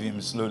to leave him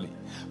slowly.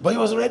 But he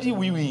was already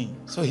wee-weeing,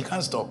 so he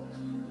can't stop.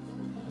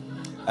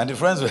 And the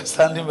friends were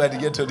standing by the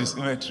gate of the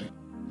cemetery.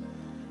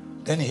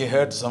 Then he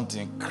heard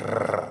something.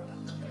 Krrr.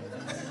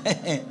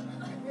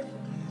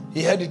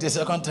 He heard it a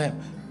second time.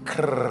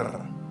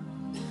 Krrr.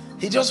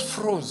 He just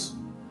froze.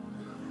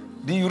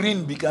 The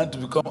urine began to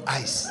become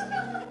ice.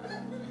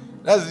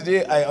 That's the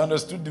day I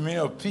understood the meaning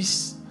of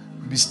peace,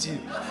 be still.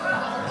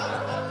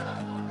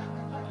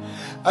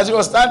 As he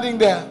was standing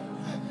there,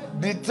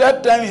 the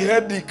third time he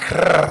heard the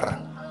krrr.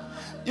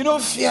 You know,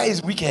 fear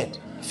is wicked.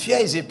 Fear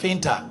is a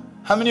painter.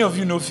 How many of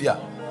you know fear?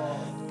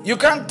 You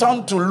can't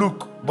turn to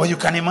look, but you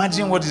can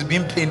imagine what is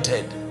being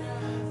painted.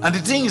 And the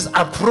thing is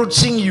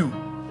approaching you.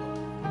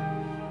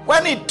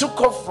 When he took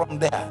off from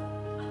there,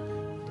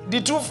 the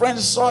two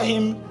friends saw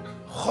him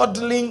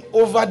huddling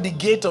over the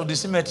gate of the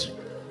cemetery.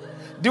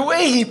 The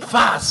way he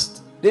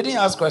passed, they didn't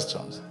ask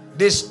questions.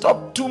 They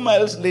stopped 2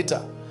 miles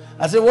later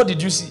and said, "What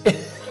did you see?"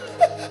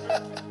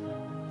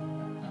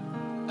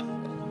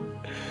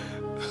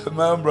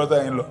 My own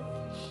brother-in-law,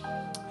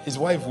 his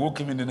wife woke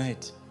him in the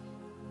night.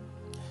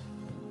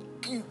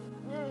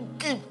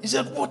 He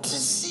said, "What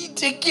is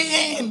it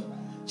again?"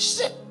 She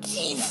said,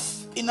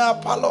 "Thief in our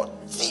parlor,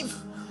 thief."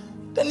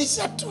 Then he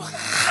said to her,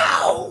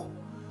 "How?"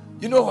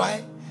 You know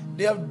why?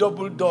 They have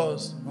double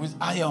doors with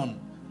iron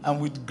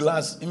and with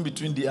glass in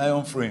between the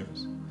iron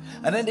frames.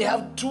 And then they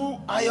have 2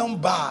 iron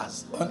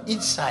bars on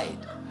each side.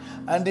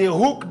 And they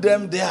hook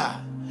them there.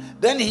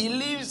 Then he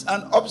leaves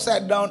an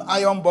upside down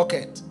iron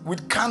bucket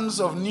with cans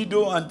of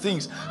needle and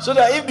things. So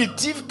that if the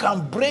thief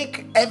can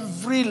break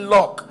every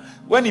lock,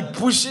 when he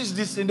pushes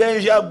this thing, then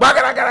you hear,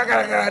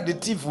 the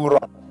thief will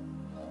run.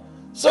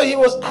 So he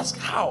was asked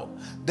how.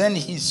 Then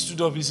he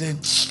stood up, he said,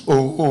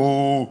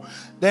 "Oh."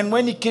 Then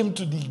when he came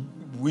to the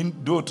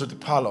window to the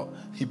parlor,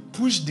 he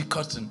pushed the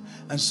curtain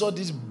and saw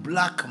this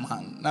black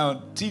man.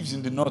 Now, thieves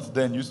in the north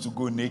then used to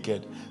go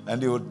naked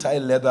and they would tie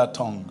leather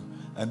tongue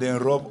and then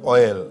rub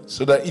oil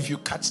so that if you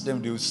catch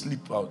them, they will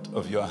slip out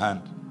of your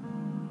hand.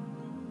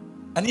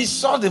 And he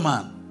saw the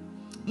man.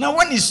 Now,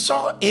 when he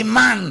saw a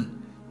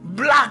man,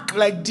 black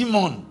like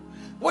demon,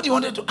 what he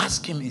wanted to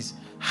ask him is,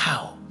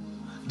 how?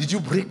 Did you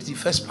break the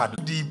first part?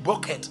 The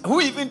bucket.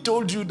 Who even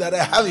told you that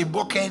I have a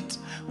bucket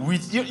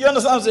with you? You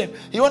understand what I'm saying?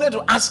 He wanted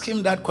to ask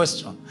him that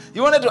question. He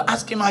wanted to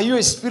ask him, are you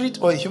a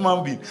spirit or a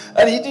human being?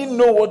 And he didn't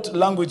know what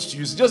language to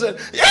use. He just said,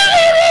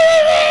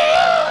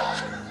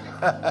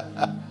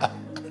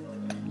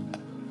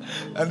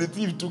 and the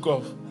thief took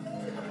off.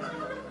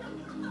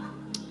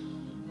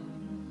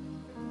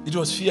 It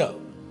was fear.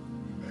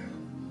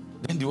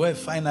 Then the wife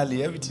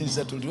finally, everything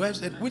settled. The wife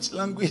said, which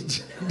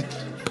language?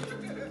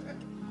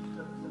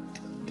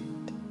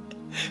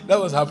 That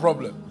was her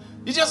problem.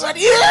 He just said,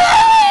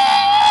 yeah!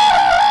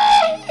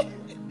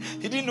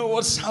 He didn't know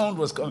what sound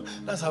was coming.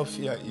 That's how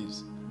fear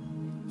is.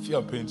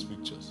 Fear paints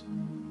pictures.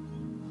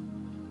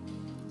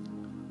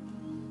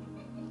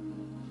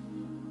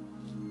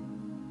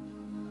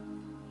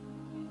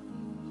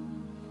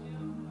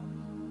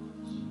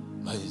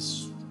 But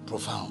it's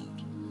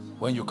profound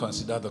when you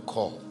consider the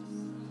call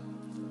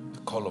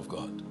of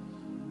God.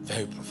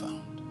 Very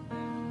profound.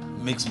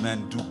 It makes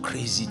men do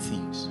crazy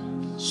things,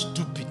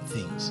 stupid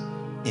things,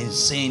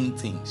 insane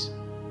things.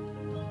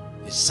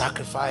 They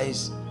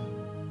sacrifice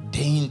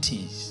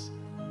dainties,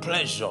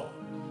 pleasure,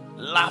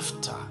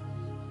 laughter.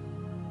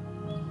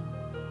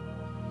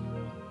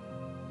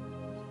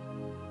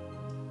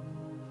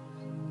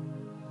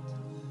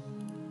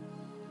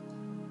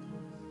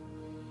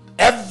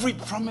 Every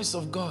promise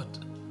of God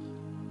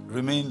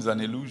remains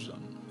an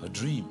illusion, a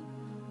dream,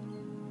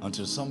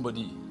 until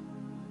somebody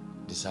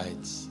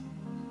decides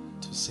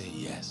to say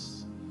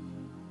yes.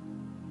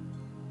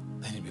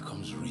 Then it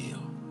becomes real.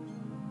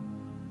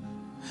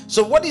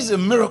 So what is a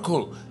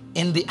miracle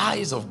in the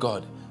eyes of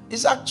God?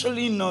 It's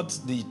actually not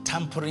the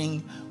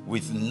tampering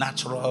with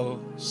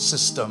natural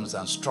systems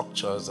and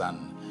structures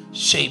and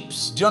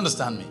shapes. Do you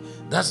understand me?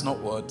 That's not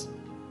what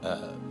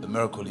a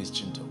miracle is,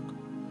 Chintok.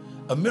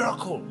 A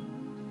miracle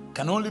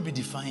can only be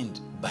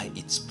defined by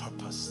its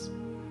purpose.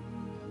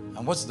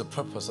 And what's the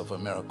purpose of a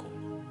miracle?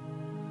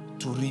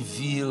 To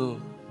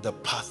reveal the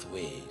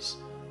pathways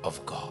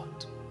of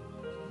God.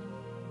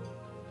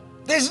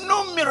 There's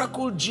no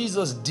miracle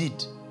Jesus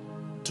did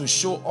to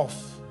show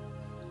off.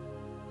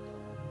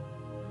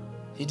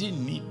 He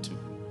didn't need to.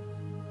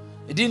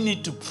 He didn't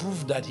need to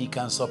prove that he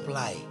can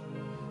supply.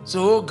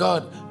 So, oh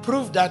God,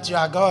 prove that you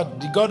are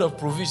God, the God of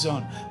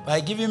provision,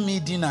 by giving me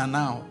dinner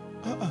now.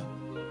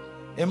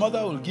 A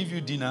mother will give you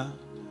dinner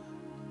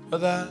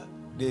whether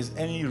there's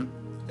any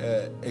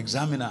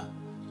examiner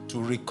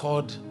to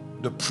record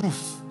the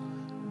proof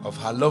of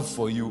her love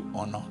for you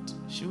or not.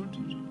 She will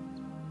do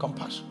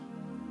compassion.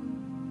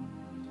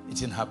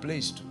 It's in her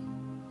place too.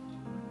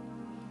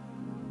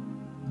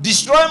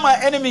 Destroy my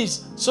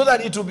enemies so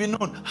that it will be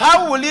known.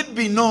 How will it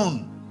be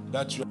known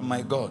that you are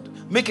my God?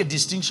 Make a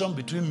distinction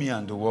between me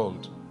and the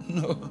world.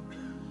 No,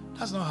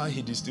 that's not how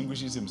he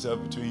distinguishes himself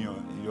between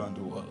you and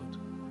the world.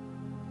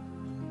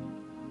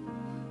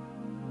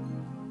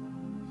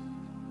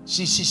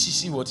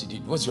 See what he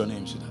did. What's your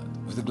name, sweetheart?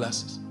 With the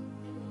glasses.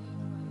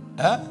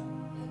 Huh?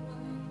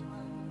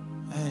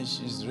 And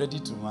she's ready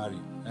to marry.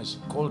 And she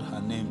called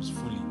her names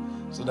fully,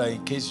 so that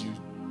in case you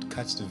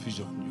catch the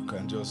vision, you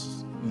can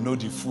just know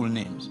the full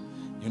names.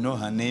 You know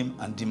her name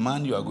and the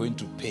man you are going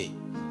to pay.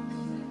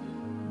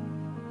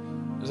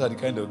 Those are the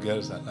kind of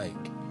girls I like.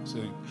 So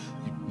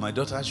my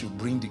daughter should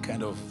bring the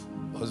kind of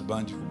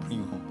husband you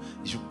bring home.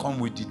 He should come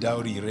with the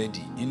dowry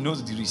ready. He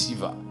knows the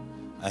receiver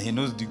and he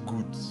knows the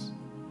goods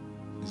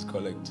he's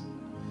collecting.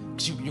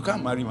 You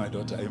can't marry my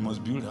daughter. You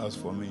must build a house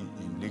for me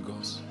in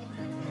Lagos,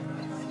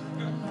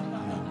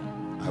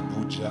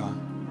 Abuja.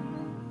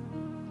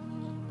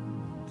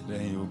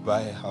 Then you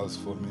buy a house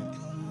for me.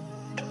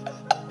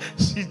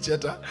 See,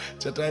 Cheta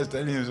is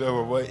telling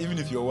himself, boy, even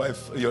if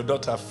your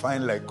daughter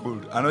fine like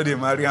gold, I know they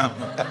marry him.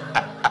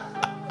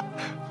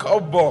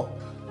 Cowboy,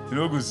 you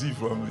don't go see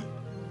from me.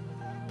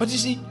 But you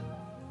see,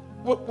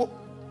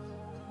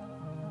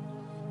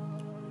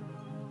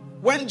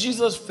 when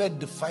Jesus fed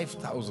the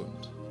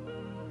 5,000,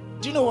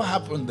 do you know what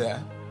happened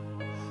there?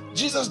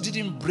 Jesus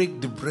didn't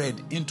break the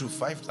bread into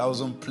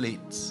 5,000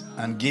 plates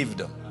and gave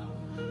them.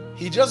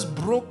 He just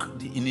broke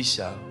the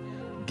initial,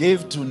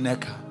 gave to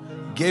Neka,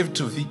 gave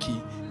to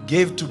Vicky,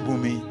 gave to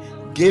Bumi,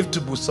 gave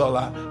to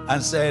Busola,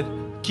 and said,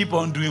 keep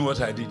on doing what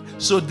I did.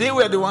 So they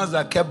were the ones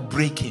that kept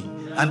breaking,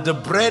 and the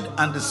bread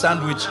and the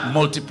sandwich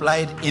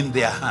multiplied in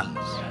their hands.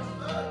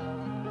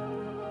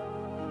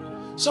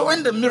 So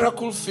when the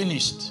miracle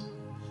finished,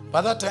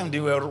 by that time they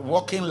were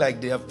walking like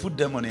they have put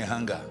them on a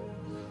hanger.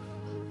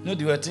 No,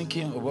 they were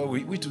thinking, oh, well,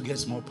 we to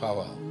get more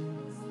power.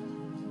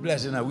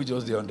 Blessing, we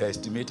just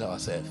underestimate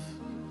ourselves.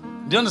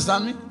 Do you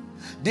understand me?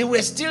 They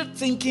were still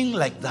thinking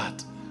like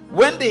that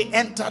when they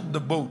entered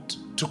the boat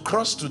to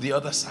cross to the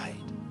other side.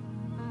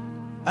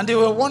 And they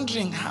were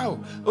wondering how.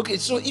 Okay,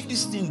 so if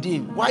this thing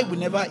did, why we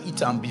never eat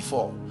them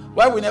before?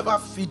 Why we never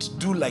fit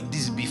do like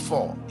this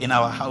before in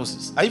our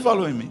houses? Are you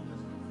following me?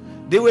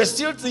 They were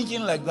still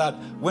thinking like that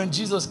when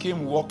Jesus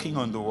came walking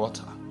on the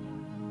water.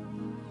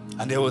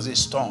 And there was a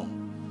storm.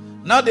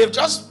 Now they've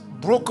just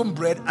broken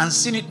bread and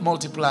seen it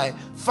multiply.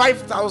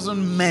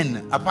 5,000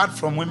 men, apart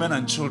from women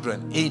and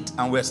children, ate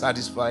and were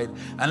satisfied,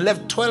 and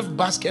left 12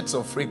 baskets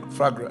of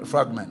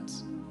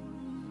fragments.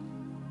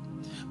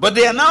 But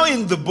they are now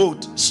in the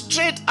boat,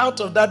 straight out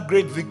of that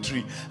great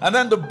victory. And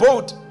then the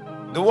boat,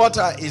 the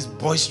water is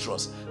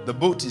boisterous. The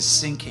boat is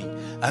sinking,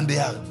 and they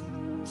are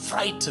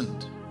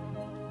frightened.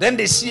 Then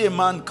they see a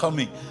man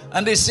coming,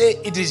 and they say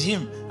it is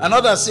him. And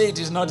others say it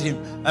is not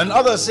him. And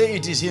others say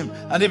it is him.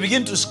 And they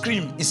begin to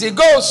scream. It's a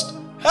ghost.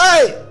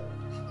 Hey,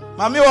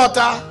 Mami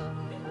Water,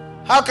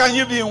 how can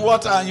you be in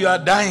water and you are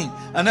dying?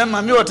 And then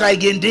Mami Water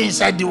again, they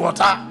inside the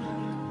water.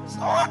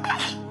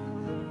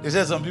 They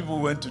said some people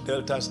went to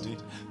Delta State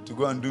to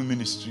go and do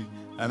ministry,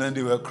 and then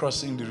they were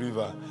crossing the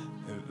river.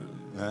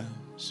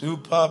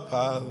 Super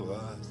power,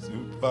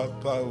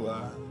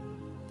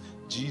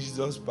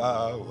 Jesus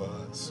power,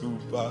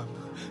 super.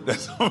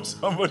 That's how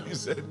somebody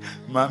said,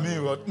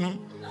 Mami, what?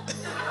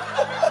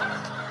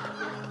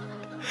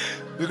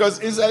 Because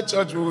inside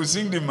church we will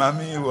sing the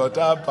Mami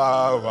water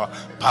power,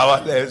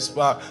 powerless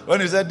power. When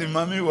he said the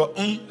Mami what,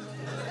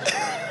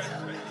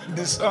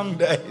 the song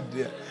died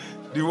there.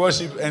 The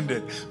worship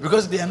ended.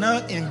 Because they are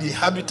now in the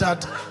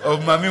habitat of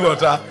Mami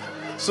water.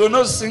 So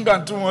no sing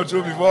and too much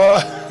before.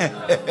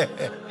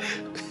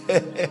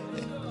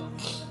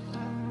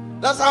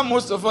 That's how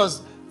most of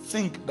us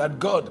think that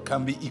God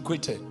can be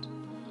equated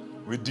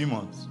with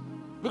demons.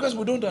 Because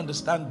we don't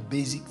understand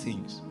basic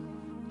things.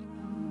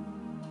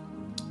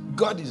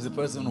 God is the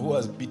person who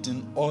has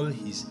beaten all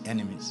his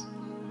enemies.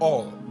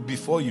 All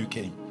before you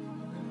came.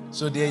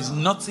 So there is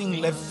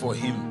nothing left for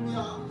him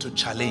to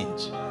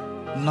challenge.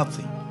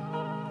 Nothing.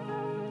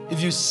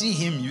 If you see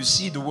him, you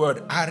see the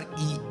word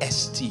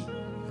R-E-S-T.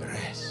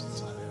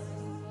 Rest.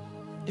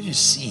 If you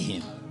see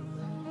him.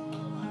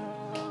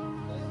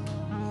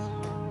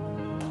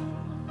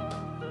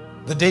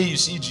 The day you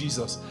see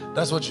Jesus,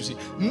 that's what you see.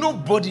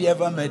 Nobody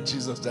ever met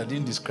Jesus that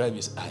didn't describe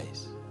his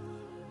eyes.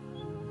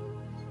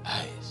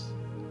 Eyes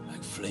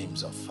like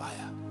flames of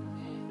fire.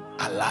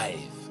 Alive,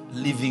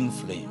 living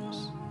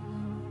flames.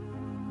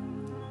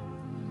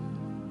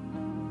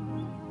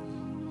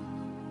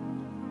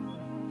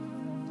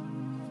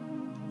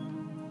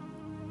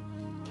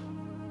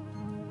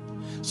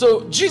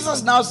 So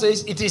Jesus now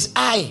says, it is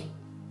I.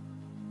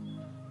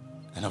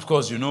 And of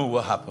course, you know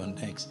what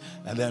happened next.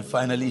 And then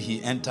finally,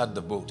 he entered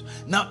the boat.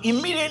 Now,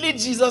 immediately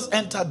Jesus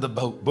entered the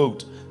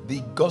boat.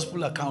 The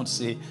gospel accounts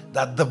say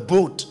that the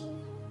boat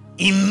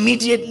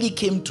immediately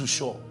came to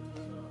shore.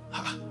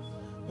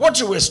 What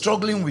you were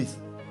struggling with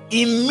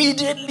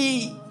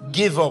immediately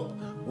gave up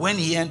when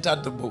he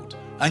entered the boat.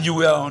 And you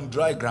were on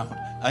dry ground.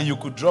 And you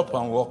could drop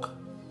and walk.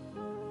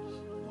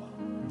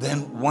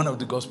 Then one of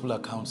the gospel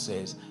accounts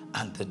says,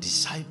 and the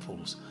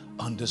disciples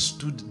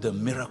understood the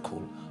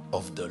miracle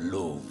of the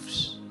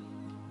loaves.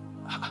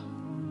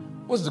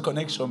 What's the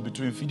connection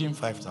between feeding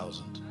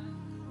 5,000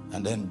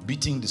 and then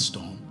beating the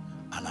storm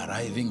and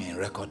arriving in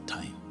record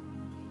time?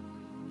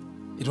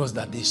 It was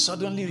that they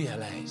suddenly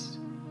realized,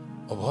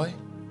 oh boy,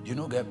 you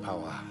don't get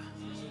power.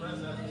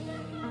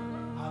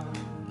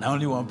 Now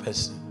only one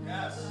person.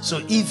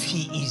 So if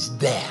he is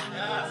there,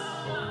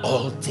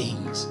 all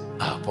things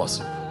are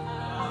possible.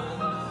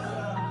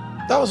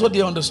 That was what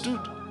they understood.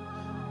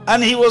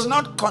 And he was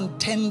not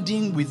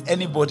contending with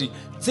anybody.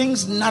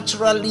 Things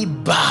naturally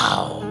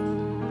bow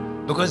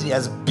because he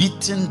has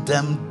beaten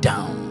them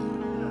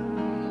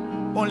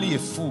down. Only a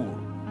fool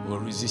will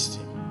resist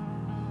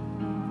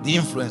him. The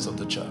influence of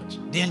the church.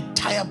 The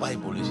entire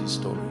Bible is his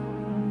story.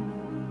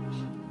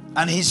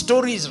 And his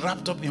story is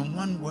wrapped up in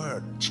one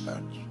word,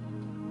 church.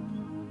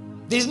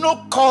 There's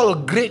no call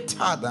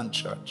greater than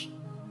church.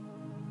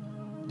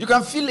 You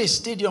can fill a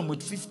stadium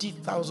with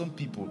 50,000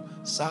 people.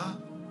 Sir,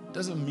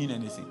 doesn't mean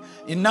anything.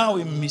 And now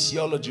in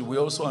missiology, we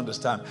also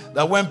understand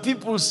that when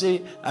people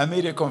say, I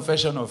made a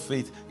confession of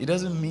faith, it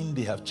doesn't mean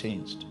they have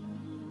changed.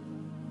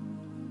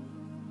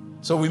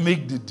 So we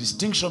make the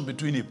distinction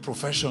between a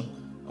profession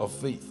of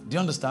faith. Do you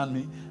understand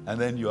me? And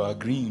then you are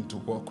agreeing to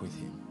walk with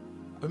him.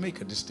 We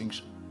make a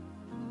distinction.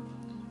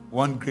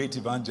 One great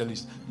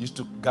evangelist used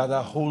to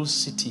gather whole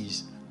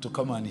cities to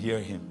come and hear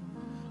him.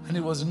 And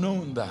it was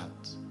known that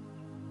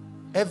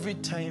every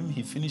time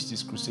he finished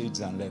his crusades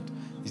and left,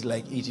 it's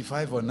like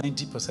 85 or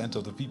 90%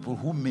 of the people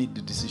who made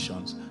the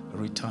decisions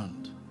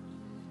returned.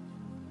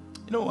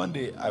 You know, one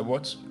day I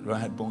watched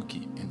Reinhard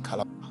Bonnke in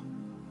Calabar.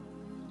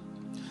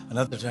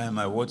 Another time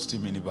I watched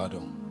him in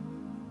Ibadan.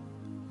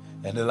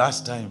 And the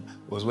last time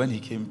was when he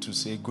came to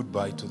say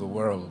goodbye to the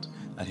world.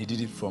 And he did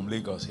it from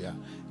Lagos here.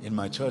 In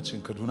my church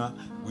in Kaduna,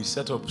 we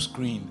set up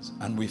screens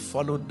and we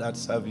followed that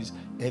service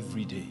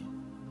every day.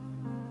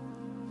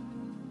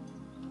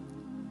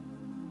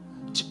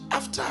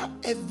 After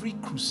every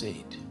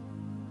crusade,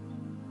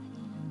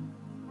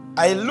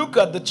 I look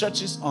at the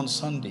churches on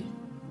Sunday.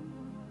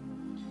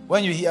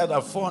 When you hear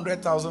that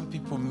 400,000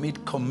 people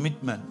made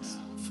commitments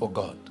for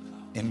God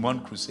in one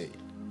crusade,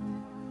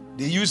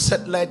 they use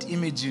satellite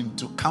imaging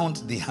to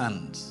count the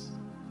hands.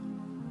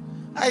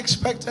 I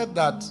expected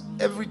that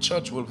every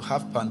church will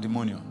have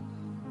pandemonium.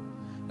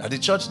 That the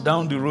church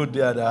down the road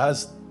there that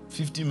has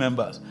 50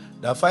 members,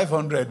 that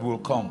 500 will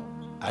come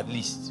at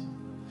least.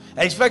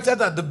 I expected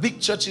that the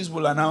big churches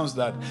will announce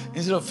that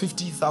instead of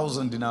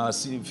 50,000 in our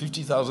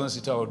 50,000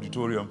 seater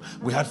auditorium,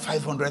 we had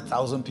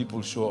 500,000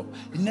 people show up.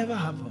 It never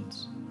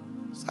happens.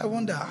 So I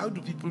wonder, how do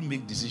people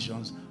make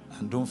decisions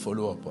and don't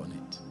follow up on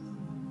it?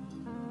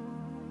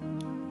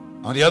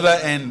 On the other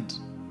end,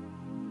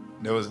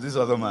 there was this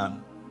other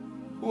man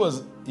who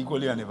was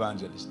equally an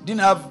evangelist.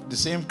 Didn't have the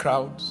same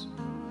crowds,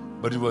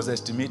 but it was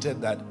estimated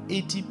that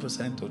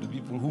 80% of the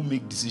people who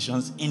make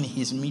decisions in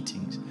his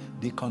meetings,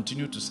 they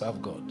continue to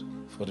serve God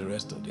for the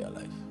rest of their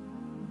life.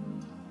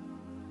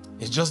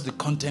 It's just the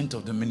content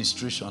of the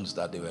ministrations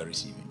that they were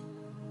receiving.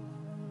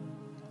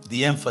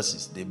 The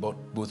emphasis they both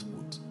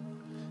put.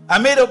 I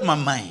made up my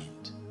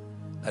mind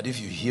that if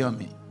you hear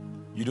me,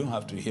 you don't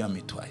have to hear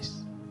me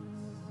twice.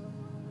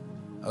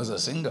 I was a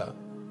singer,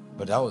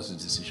 but that was the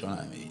decision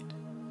I made.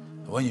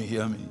 When you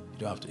hear me, you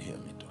don't have to hear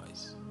me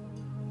twice.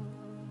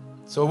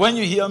 So when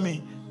you hear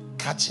me,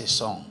 catch a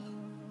song.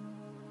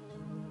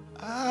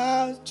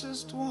 I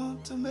just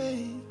want to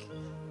make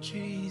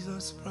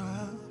Jesus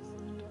proud.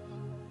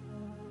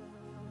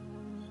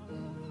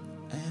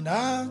 And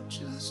I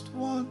just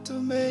want to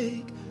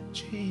make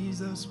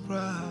Jesus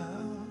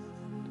proud.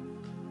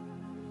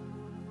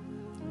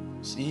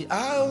 See,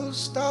 I'll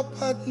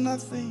stop at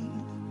nothing,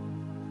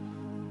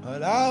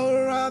 but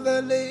I'll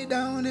rather lay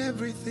down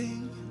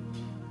everything,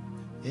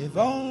 if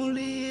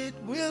only it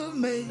will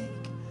make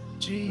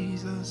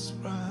Jesus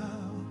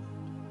proud.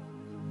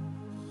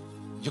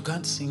 You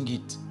can't sing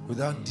it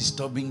without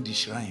disturbing the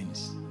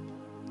shrines.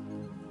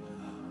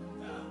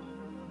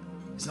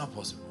 It's not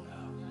possible.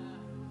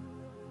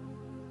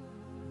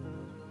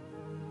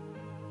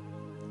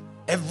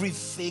 Every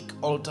fake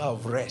altar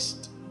of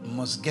rest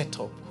must get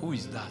up. Who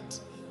is that?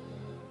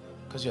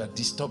 Because you are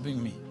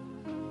disturbing me.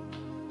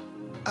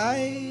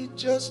 I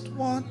just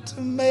want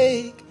to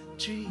make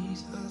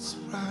Jesus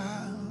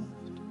proud.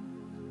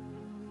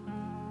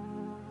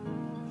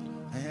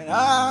 And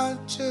I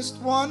just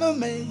want to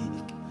make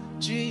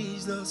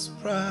Jesus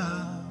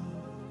proud.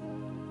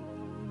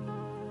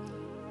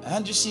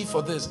 And you see,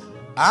 for this,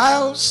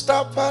 I'll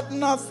stop at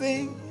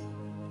nothing,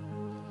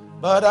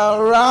 but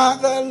I'll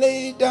rather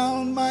lay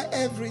down my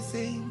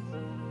everything,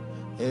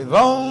 if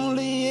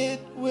only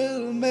it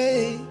will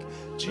make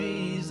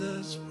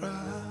Jesus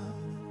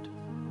proud.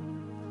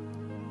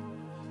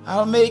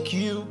 I'll make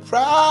you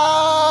proud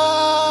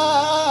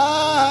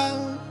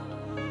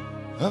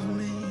of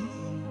me.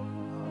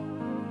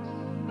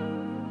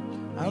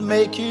 I'll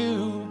make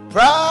you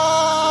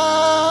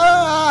proud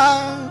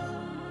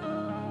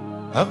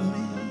of me.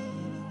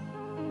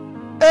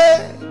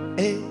 Hey,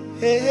 hey,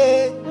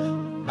 hey.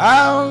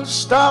 I'll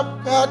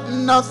stop at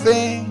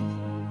nothing,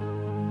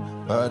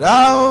 but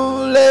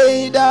I'll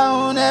lay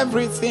down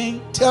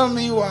everything. Tell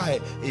me why.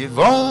 If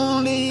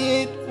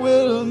only it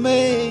will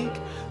make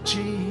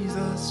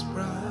Jesus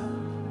proud.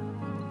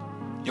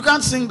 You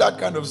can't sing that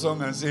kind of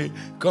song and say,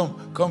 come,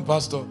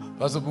 Pastor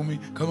Bumi,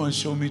 come and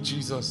show me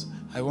Jesus.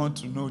 I want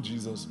to know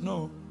Jesus.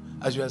 No.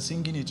 As you are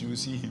singing it, you will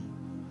see him.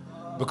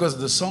 Because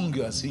the song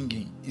you are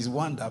singing is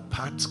one that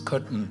parts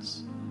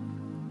curtains.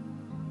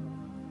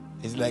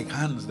 It's like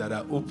hands that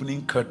are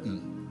opening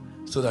curtain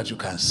so that you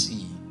can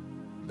see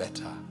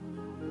better.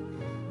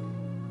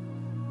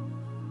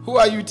 Who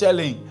are you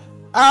telling?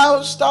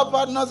 I'll stop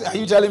at nothing. Are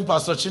you telling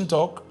Pastor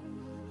Chintalk?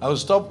 I'll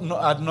stop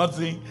at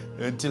nothing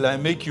until I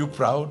make you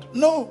proud?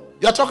 No,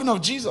 you're talking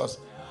of Jesus.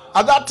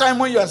 At that time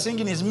when you are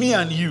singing, it's me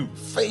and you,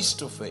 face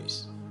to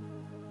face.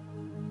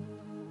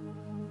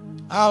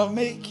 I'll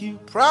make you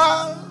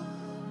proud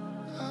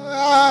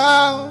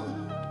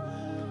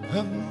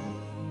of me.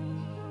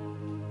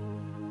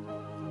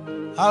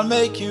 I'll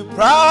make you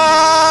proud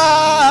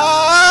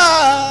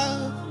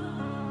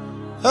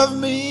of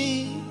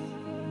me.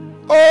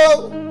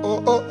 Oh,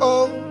 oh, oh,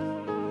 oh.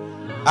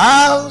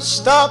 I'll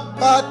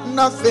stop at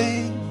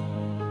nothing,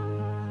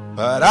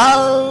 but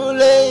I'll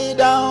lay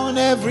down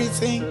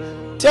everything.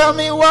 Tell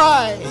me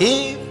why.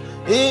 If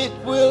it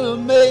will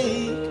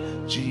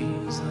make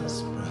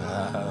Jesus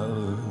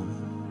proud.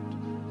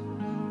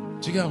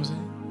 Do you get what I'm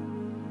saying?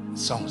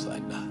 Songs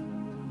like that,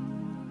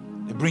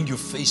 they bring you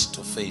face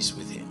to face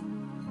with him.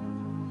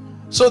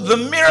 So the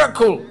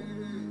miracle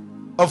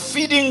of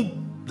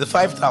feeding the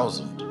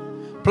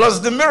 5,000, plus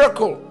the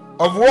miracle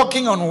of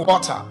walking on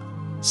water,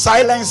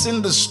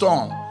 silencing the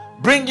storm,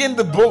 bringing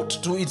the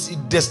boat to its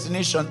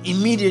destination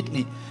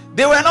immediately,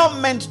 they were not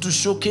meant to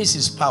showcase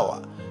his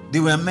power. They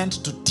were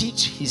meant to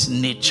teach his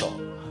nature,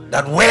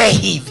 that where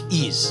he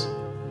is,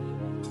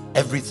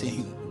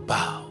 everything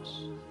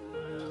bows.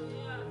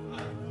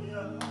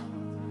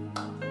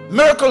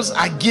 Miracles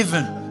are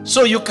given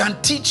so you can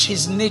teach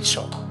his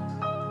nature.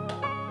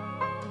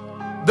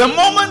 The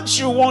moment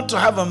you want to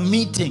have a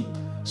meeting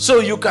so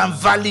you can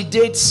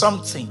validate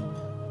something,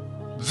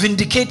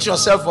 vindicate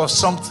yourself of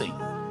something,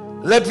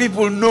 let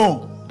people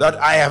know that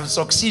I have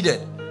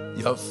succeeded,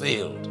 you have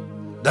failed.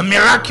 The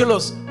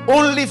miraculous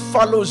only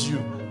follows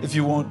you if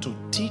you want to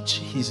teach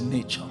his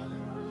nature.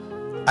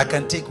 I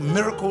can take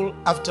miracle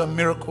after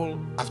miracle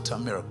after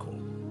miracle.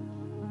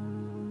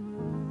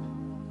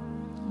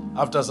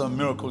 After some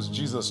miracles,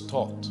 Jesus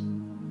taught,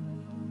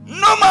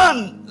 no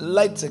man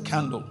lights a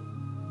candle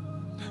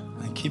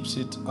and keeps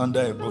it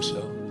under a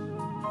bushel.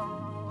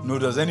 Nor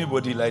does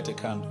anybody light a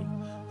candle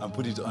and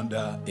put it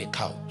under a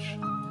couch.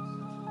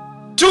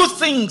 Two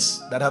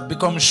things that have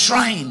become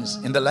shrines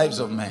in the lives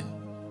of men.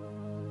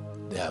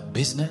 They are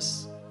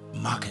business,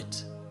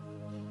 market.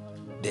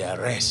 They are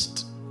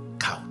rest,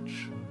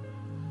 couch.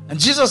 And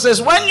Jesus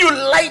says, when you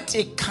light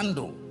a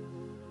candle,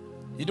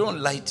 you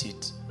don't light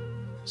it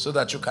so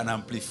that you can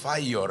amplify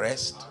your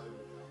rest.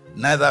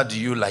 Neither do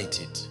you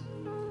light it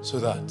so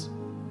that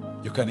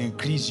you can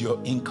increase your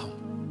income.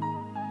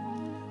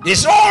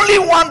 There's only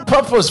one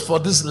purpose for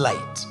this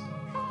light: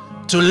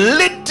 to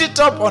lift it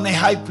up on a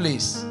high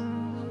place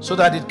so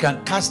that it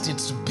can cast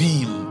its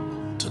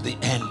beam to the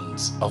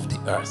ends of the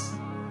earth,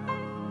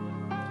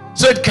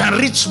 so it can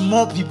reach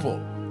more people.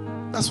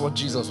 That's what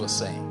Jesus was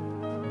saying.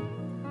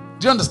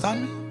 Do you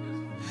understand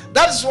me?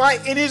 That's why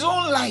in his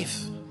own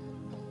life,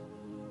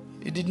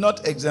 he did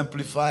not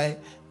exemplify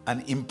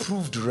an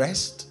improved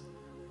rest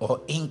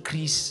or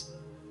increase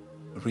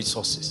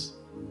resources.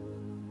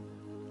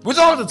 With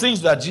all the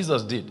things that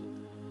Jesus did,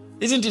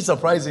 isn't it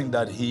surprising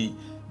that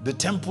the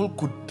temple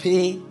could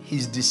pay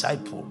his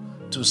disciple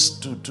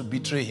to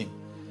betray him?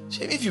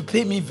 If you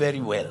pay me very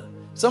well,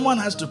 someone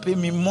has to pay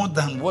me more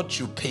than what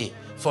you pay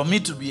for me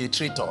to be a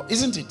traitor,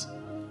 isn't it?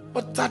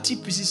 But 30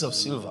 pieces of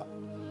silver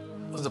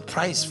was the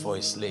price for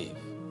a slave.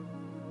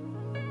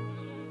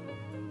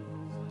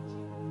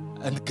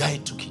 And the guy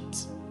took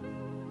it.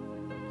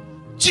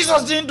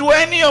 Jesus didn't do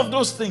any of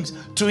those things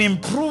to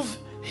improve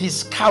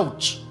his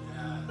couch.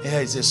 Yeah,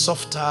 it's a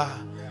softer.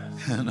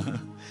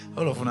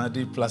 All of them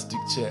did plastic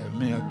chair.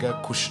 Me, I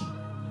get cushion.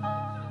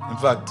 In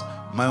fact,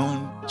 my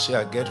own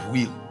chair get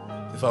wheel.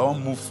 If I want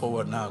to move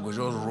forward now, I go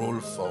just roll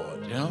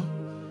forward. You know,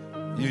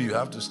 you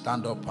have to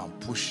stand up and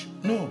push.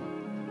 No,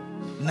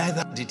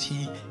 neither did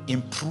he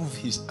improve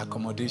his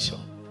accommodation.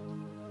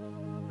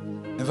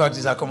 In fact,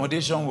 his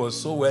accommodation was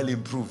so well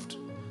improved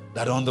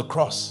that on the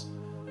cross,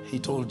 he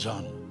told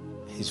John,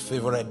 his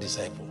favorite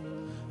disciple,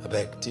 I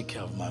beg, take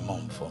care of my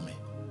mom for me.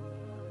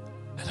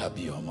 Let her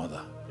be your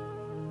mother.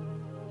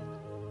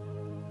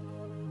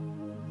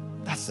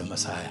 That's the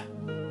Messiah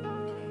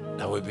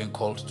that we've been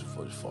called to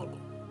follow.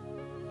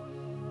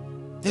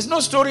 There's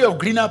no story of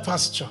greener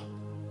pasture.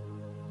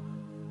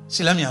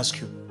 See, let me ask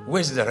you,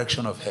 where's the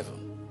direction of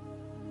heaven?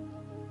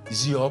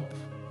 Is he up?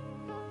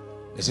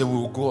 They say we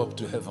will go up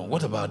to heaven.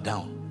 What about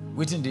down?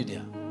 Waiting did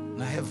there?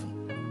 Not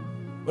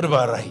heaven. What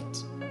about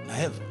right? Not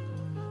heaven.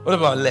 What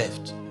about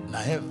left?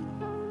 Not heaven.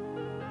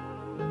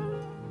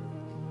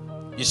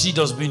 You see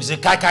dustbin, you say,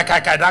 kai,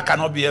 that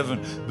cannot be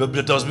heaven. But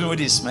the dustbin with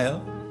the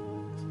smell.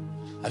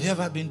 Have you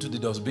ever been to the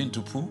dustbin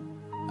to poo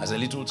as a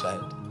little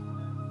child?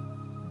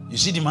 You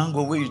see the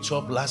mango where you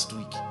chopped last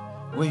week,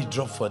 where you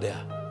dropped for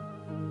there.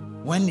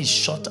 When it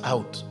shot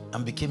out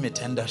and became a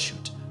tender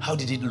shoot, how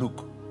did it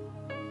look?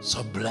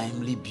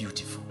 Sublimely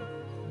beautiful.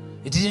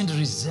 It didn't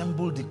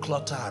resemble the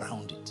clutter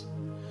around it.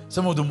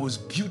 Some of the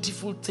most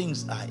beautiful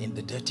things are in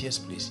the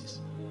dirtiest places.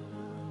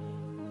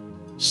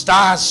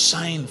 Stars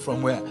shine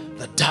from where?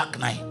 The dark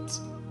night.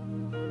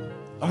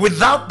 And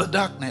without the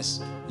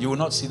darkness, you will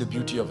not see the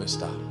beauty of a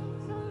star.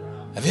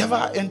 Have you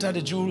ever entered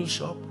a jewel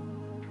shop?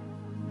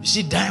 You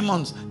see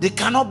diamonds, they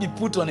cannot be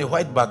put on a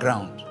white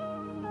background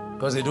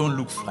because they don't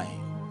look fine.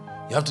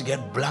 You have to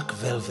get black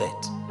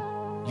velvet.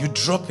 You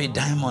drop a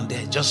diamond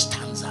there, it just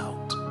stands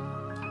out.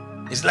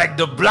 It's like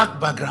the black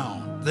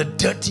background, the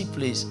dirty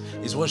place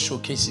is what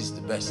showcases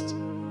the best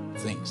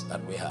things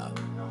that we have.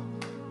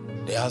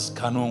 They ask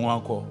Kanu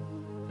Nwankwo,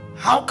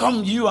 how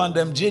come you and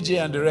them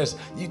JJ and the rest,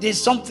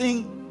 there's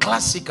something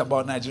classic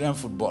about Nigerian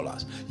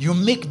footballers. You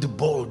make the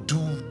ball do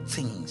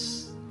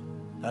things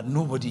that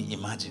nobody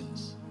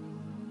imagines.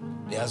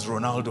 They ask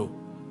Ronaldo,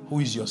 who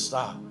is your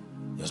star?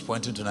 He was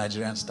pointing to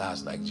Nigerian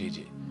stars like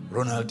JJ.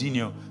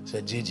 Ronaldinho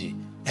said JJ.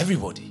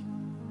 Everybody.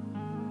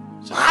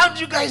 So how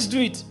do you guys do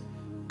it?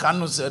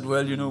 Kanu said,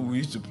 well, you know, we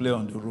used to play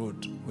on the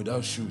road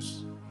without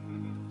shoes.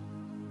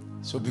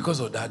 So because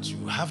of that,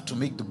 you have to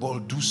make the ball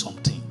do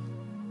something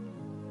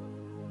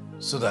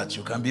so that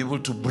you can be able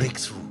to break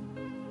through.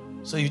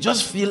 So you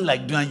just feel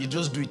like doing, you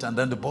just do it, and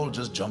then the ball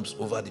just jumps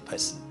over the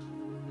person.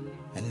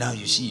 And now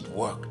you see it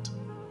worked.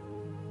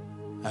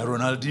 And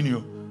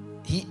Ronaldinho,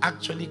 he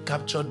actually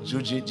captured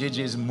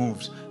JJ's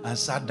moves and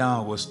sat down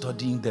and was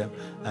studying them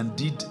and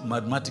did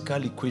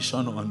mathematical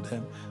equation on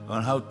them,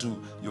 on how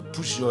to, you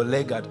push your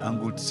leg at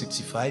angle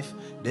 65,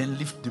 then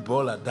lift the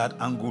ball at that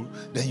angle,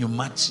 then you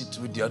match it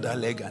with the other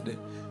leg. And then,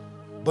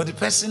 but the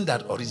person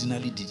that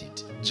originally did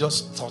it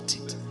just thought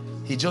it.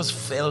 He just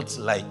felt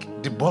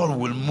like the ball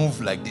will move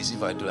like this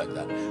if I do like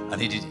that.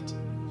 And he did it.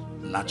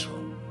 Natural.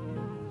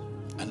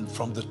 And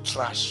from the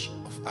trash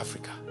of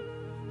Africa.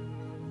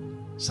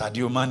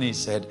 Sadio Mane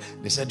said,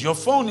 they said, your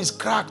phone is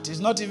cracked. It's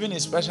not even a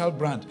special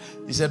brand.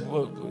 He said,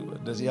 well,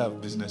 does he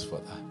have business for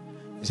that?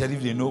 He said,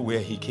 if they know where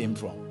he came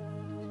from.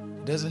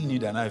 He doesn't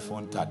need an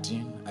iPhone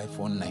 13,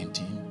 iPhone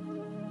 19.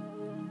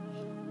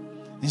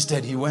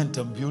 Instead, he went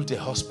and built a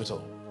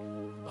hospital.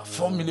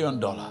 $4 million.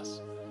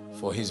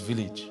 for his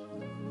village.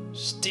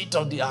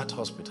 State-of-the-art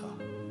hospital.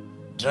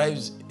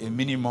 Drives a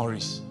mini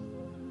Morris.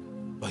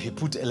 But he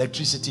put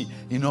electricity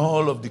in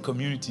all of the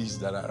communities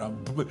that are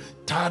around.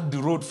 Tarred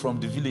the road from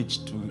the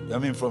village to,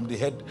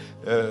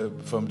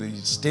 from the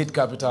state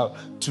capital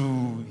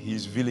to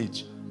his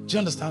village. Do you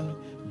understand me?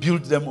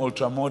 Built them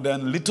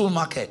ultra-modern little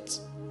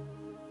markets.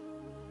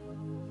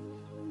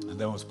 And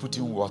then was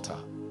putting water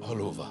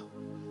all over.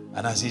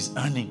 And as he's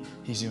earning,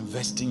 he's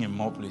investing in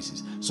more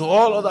places. So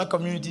all other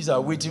communities are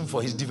waiting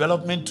for his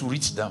development to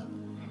reach them.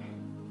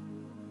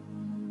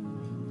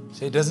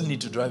 So he doesn't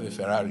need to drive a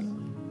Ferrari.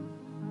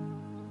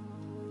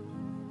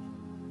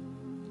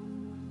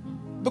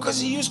 Because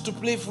he used to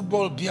play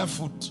football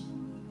barefoot.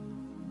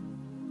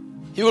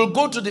 He will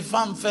go to the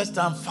farm first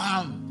and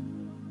farm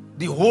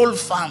the whole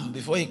farm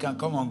before he can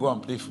come and go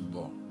and play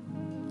football.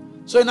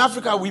 So in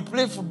Africa, we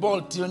play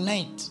football till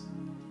night.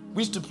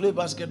 We used to play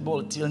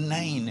basketball till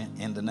 9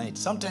 in the night,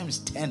 sometimes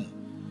 10,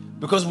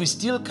 because we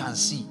still can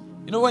see.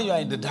 You know, when you are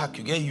in the dark,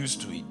 you get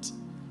used to it.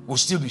 We'll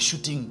still be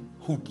shooting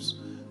hoops,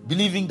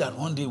 believing that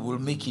one day we'll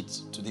make it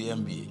to the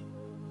NBA.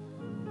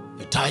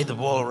 You tie the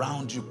ball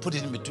around, you put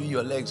it in between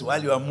your legs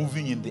while you are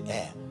moving in the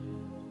air.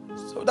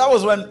 So that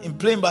was when, in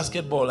playing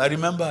basketball, I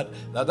remembered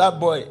that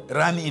boy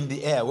ran in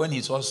the air when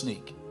he saw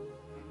snake.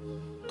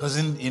 Because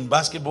in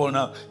basketball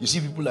now, you see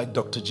people like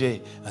Dr.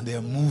 J, and they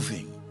are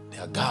moving. They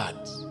are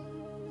guards.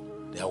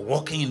 They are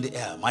walking in the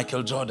air.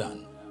 Michael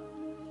Jordan.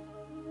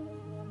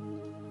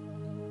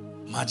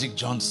 Magic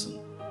Johnson.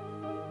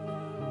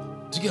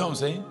 Do you get what I'm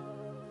saying?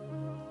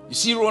 You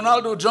see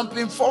Ronaldo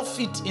jumping 4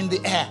 feet in the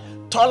air,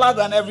 taller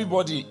than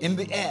everybody in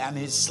the air, and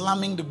he's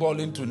slamming the ball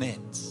into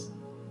nets.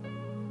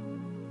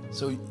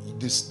 So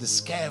the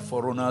scare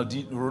for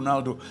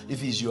Ronaldo,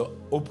 if he's your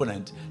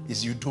opponent,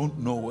 is you don't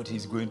know what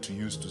he's going to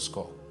use to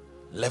score.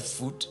 Left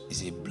foot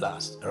is a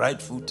blast.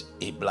 Right foot,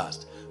 a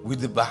blast. With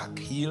the back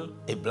heel,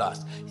 a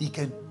blast. He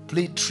can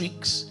play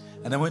tricks.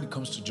 And then when it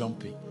comes to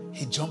jumping,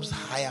 he jumps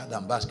higher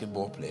than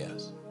basketball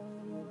players.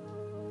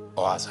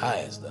 Or as high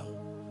as them.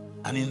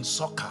 And in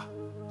soccer,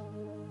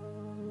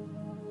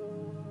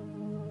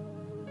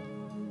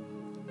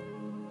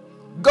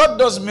 God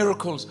does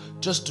miracles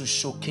just to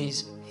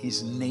showcase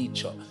his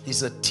nature.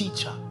 He's a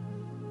teacher.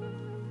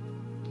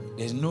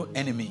 There's no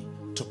enemy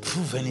to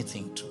prove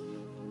anything to.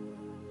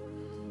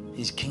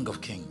 He's King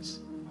of Kings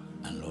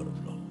and Lord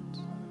of Lords.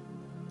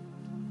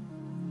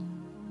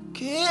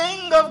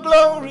 King of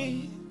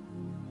glory.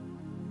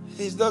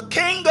 He's the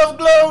King of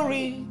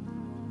glory.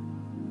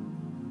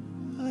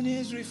 And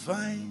he's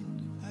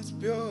refined as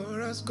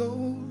pure as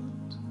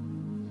gold.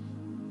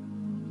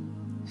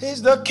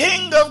 He's the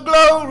King of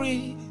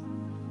glory.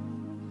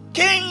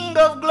 King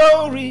of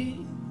glory.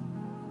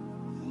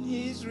 And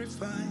he's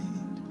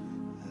refined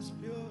as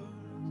pure.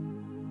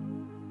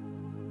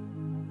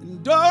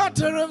 And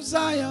daughter of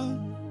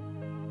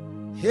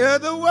Zion, hear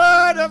the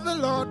word of the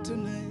Lord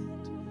tonight.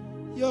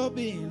 You're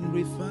being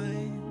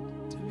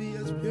refined to be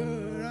as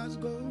pure as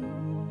gold.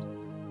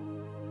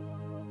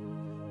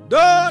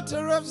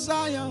 Daughter of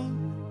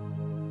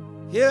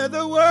Zion, hear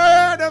the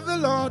word of the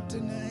Lord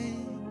tonight.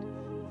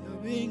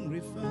 You're being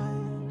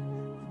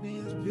refined to be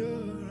as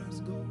pure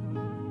as gold.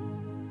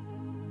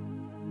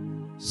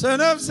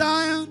 Son of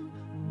Zion,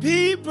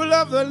 people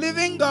of the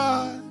living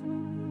God,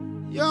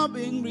 you're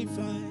being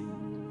refined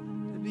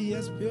to be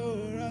as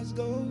pure as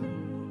gold.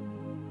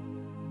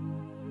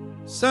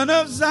 Son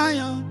of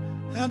Zion,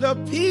 and the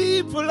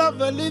people of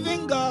the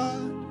living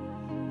God,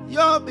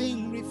 you're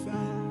being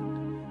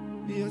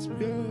refined to be as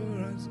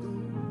pure as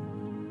gold.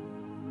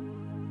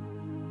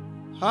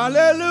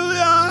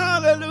 Hallelujah,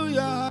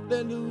 hallelujah,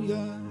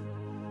 hallelujah.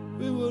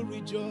 We will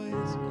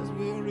rejoice because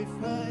we are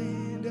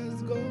refined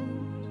as gold.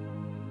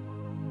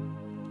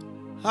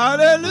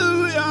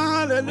 Hallelujah,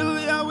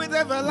 hallelujah, with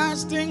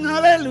everlasting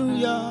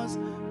hallelujahs.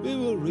 We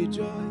will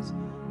rejoice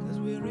because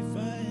we are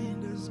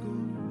refined as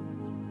gold.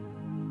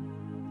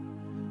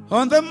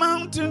 On the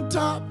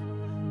mountaintop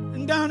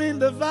and down in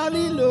the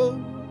valley low,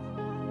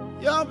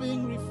 you're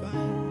being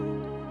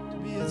refined to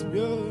be as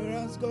pure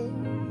as gold.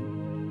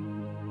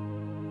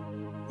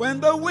 When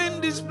the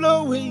wind is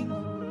blowing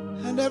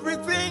and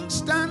everything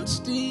stands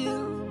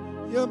still,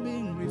 you're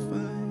being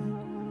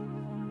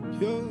refined,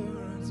 pure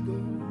as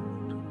gold.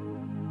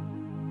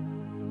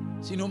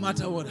 See, no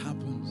matter what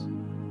happens,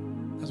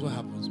 that's what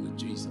happens with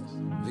Jesus.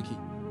 Vicky,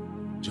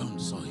 John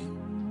saw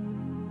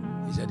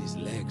him. He said his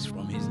legs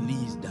from his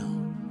knees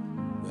down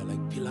were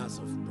like pillars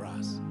of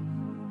brass,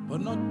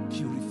 but not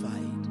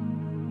purified.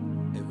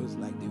 It was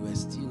like they were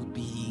still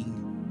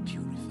being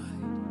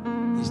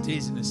purified. He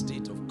stays in a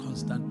state of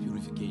constant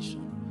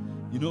purification.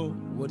 You know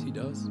what he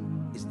does?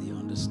 Is the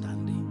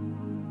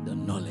understanding, the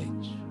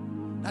knowledge.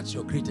 That's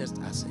your greatest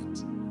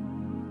asset.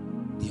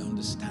 The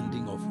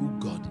understanding of who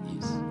God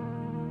is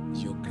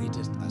your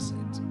greatest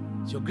asset.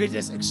 It's your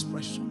greatest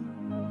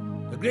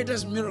expression. The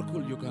greatest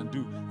miracle you can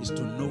do is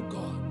to know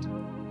God.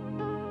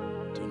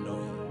 To know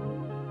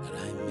him. That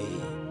I may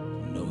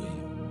know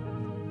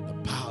him. The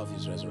power of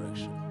his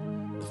resurrection.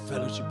 The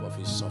fellowship of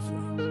his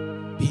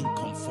suffering. Being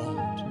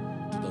conformed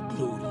to the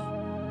glory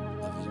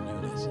of his new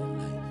goodness in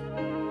life.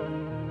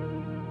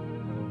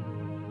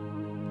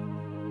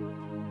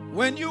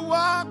 When you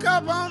walk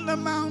up on the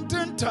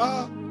mountain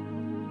top,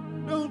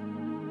 don't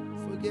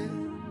forget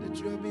that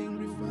you are being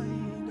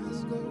refined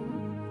as gold.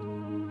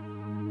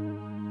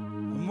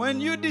 And when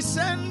you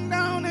descend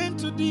down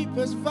into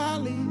deepest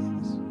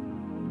valleys,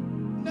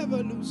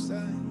 never lose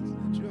sight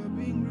that you are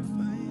being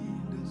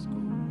refined as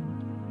gold.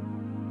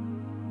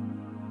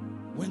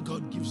 When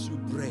God gives you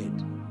bread,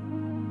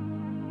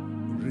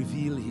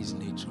 reveal his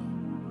nature.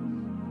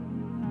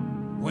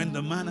 When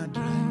the manna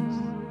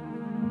dries,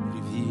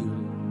 reveal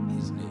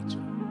his nature.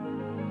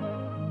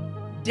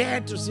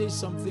 Dare to say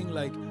something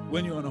like,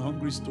 when you're on a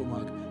hungry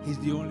stomach, he's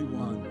the only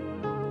one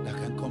that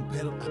can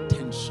compel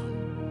attention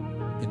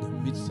in the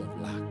midst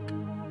of lack.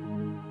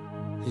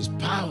 His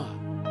power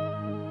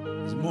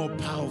is more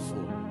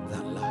powerful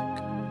than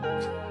lack.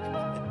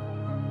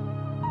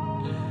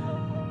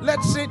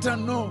 Let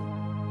Satan know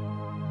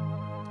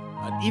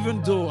that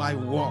even though I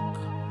walk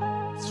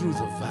through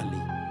the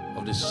valley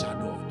of the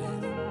shadow of death,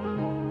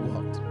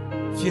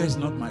 what? Fear is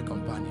not my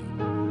companion.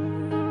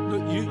 No,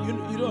 you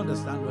don't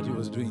understand what he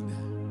was doing there.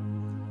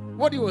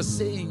 What he was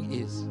saying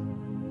is,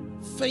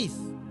 faith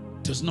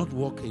does not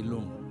walk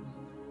alone.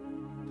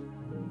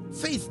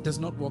 Faith does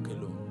not walk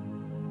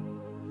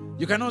alone.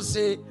 You cannot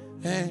say,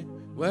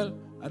 well,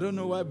 I don't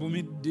know why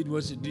Bumi did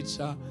what she did,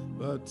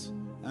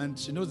 and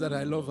she knows that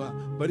I love her,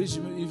 but if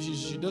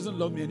she doesn't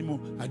love me anymore,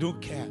 I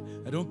don't care.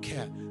 I don't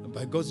care. And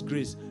by God's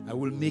grace, I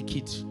will make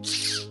it.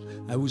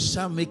 I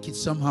shall make it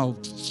somehow.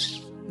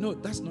 No,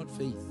 that's not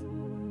faith.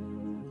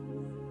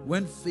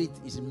 When faith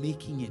is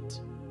making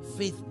it,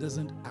 faith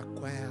doesn't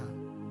acquire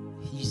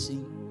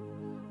hissing,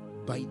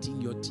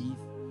 biting your teeth,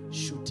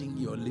 shooting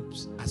your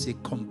lips as a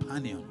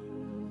companion.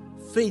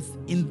 Faith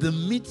in the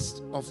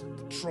midst of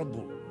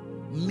trouble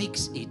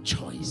makes a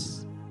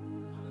choice.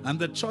 And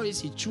the choice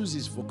he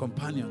chooses for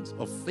companions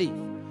of faith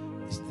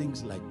is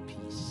things like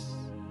peace.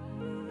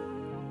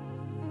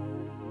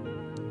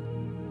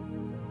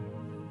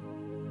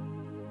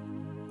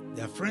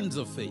 They are friends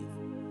of faith,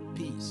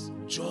 peace,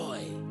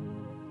 joy.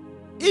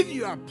 If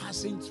you are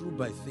passing through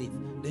by faith,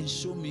 then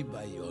show me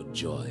by your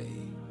joy.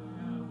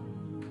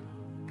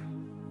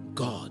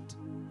 God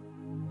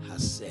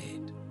has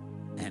said,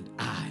 and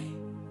I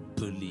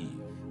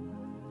believe.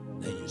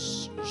 Then you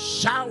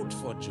shout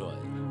for joy.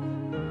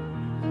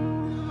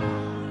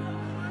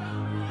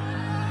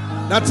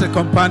 That's a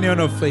companion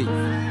of faith.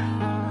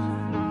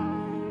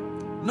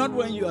 Not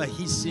when you are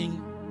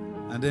hissing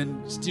and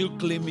then still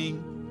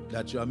claiming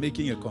that you are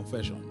making a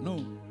confession.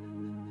 No.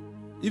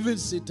 Even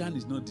Satan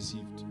is not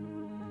deceived.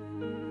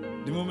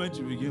 The moment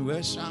you begin,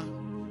 well, Sha,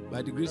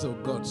 by the grace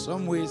of God,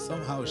 some way,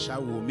 somehow, Sha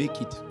will make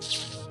it.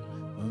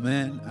 Oh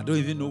man, I don't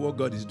even know what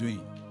God is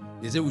doing.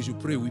 They say we should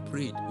pray. We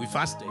prayed. We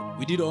fasted.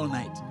 We did all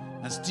night.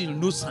 And still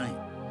no sign.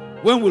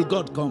 When will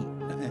God come?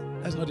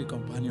 That's not a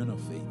companion of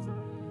faith.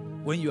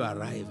 When you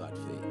arrive at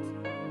faith,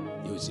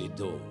 you will say,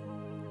 though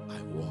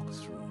I walk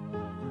through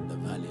the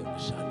valley of the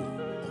shadow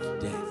of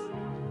death,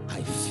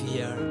 I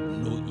fear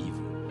no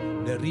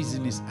evil. The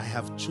reason is I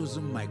have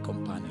chosen my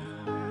companion.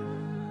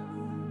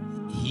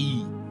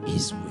 He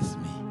is with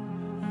me.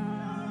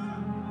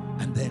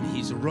 And then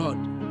his rod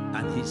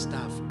and his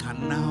staff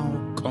can now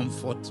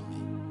comfort me.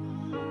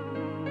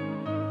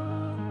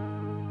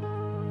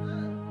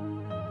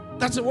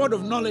 That's a word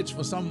of knowledge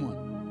for someone.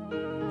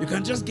 You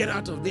can just get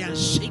out of there and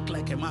shake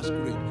like a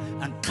masquerade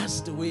and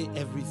cast away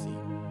everything.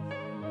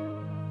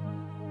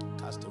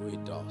 Cast away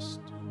dust.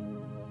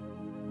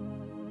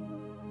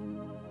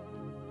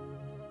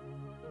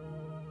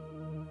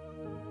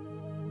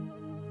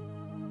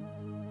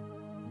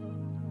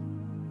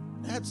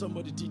 I had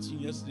somebody teaching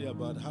yesterday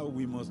about how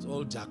we must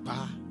all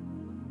japa,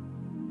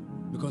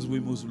 because we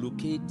must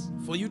locate.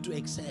 For you to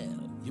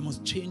excel, you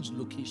must change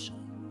location.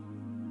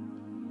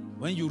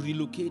 When you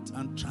relocate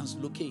and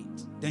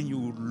translocate, then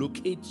you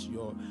locate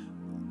your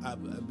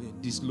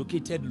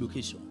dislocated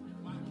location.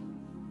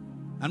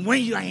 And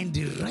when you are in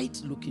the right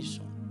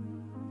location,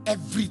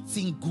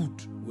 everything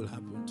good will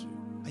happen to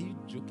you. Are you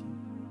joking?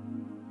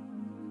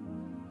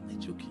 Are you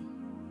joking?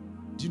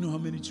 Do you know how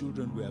many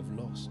children we have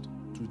lost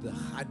to the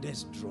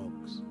hardest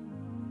drugs?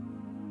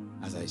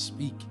 As I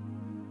speak,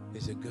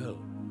 there's a girl.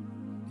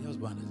 The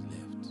husband has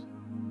left.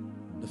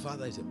 The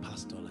father is a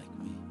pastor like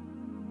me,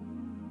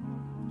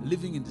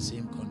 living in the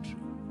same country.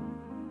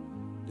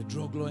 The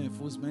drug law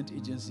enforcement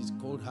agencies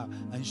called her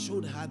and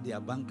showed her their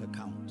bank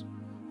account.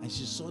 And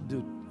she saw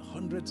the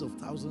hundreds of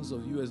thousands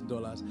of US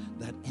dollars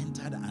that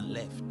entered and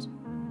left.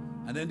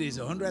 And then there's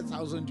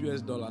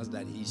 $100,000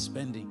 that he's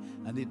spending.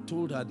 And they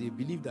told her they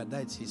believe that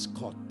that's his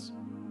cut.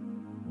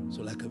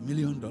 So like $1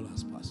 million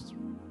passed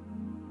through.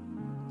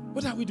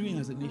 What are we doing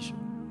as a nation?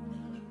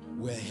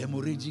 We're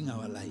hemorrhaging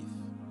our life.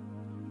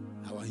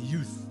 Our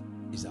youth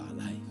is our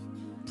life.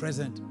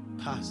 Present,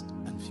 past,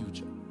 and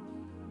future.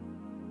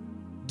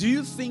 Do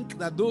you think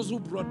that those who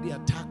brought the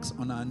attacks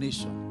on our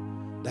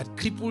nation, that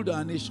crippled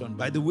our nation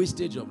by the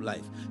wastage of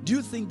life, do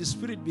you think the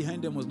spirit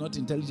behind them was not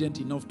intelligent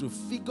enough to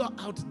figure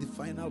out the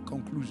final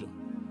conclusion?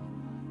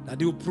 That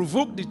they will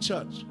provoke the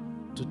church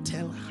to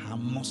tell her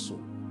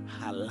muscle,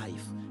 her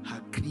life,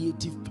 her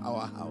creative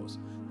powerhouse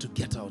to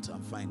get out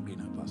and find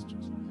greener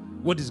pastures.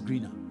 What is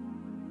greener?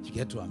 If you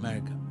get to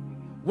America,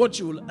 what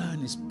you will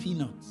earn is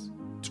peanuts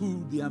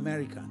to the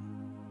American.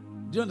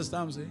 Do you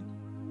understand what I'm saying?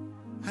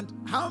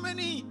 And how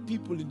many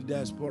people in the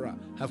diaspora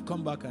have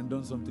come back and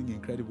done something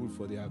incredible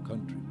for their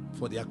country,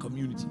 for their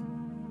community?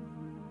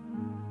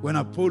 When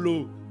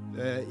Apollo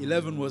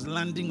 11 was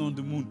landing on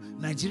the moon,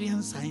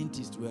 Nigerian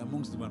scientists were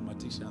amongst the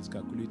mathematicians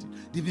calculating.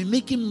 They've been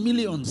making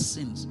millions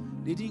since.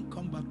 They didn't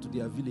come back to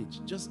their village,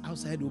 just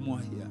outside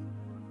Omoa here.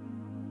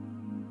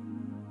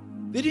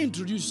 They didn't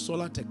introduce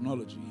solar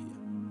technology here.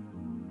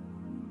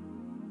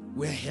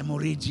 We're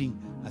hemorrhaging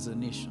as a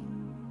nation.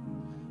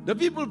 The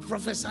people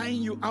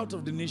prophesying you out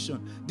of the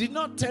nation did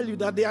not tell you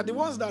that they are the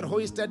ones that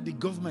hoisted the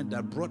government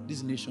that brought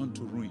this nation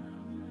to ruin.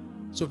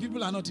 So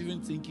people are not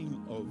even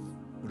thinking of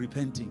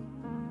repenting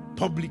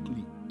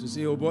publicly to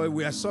say, oh boy,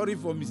 we are sorry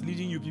for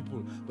misleading you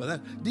people.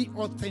 But the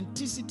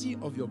authenticity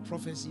of your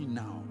prophecy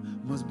now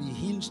must be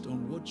hinged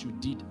on what you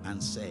did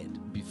and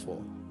said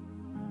before.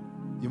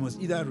 You must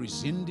either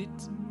rescind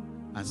it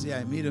and say,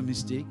 I made a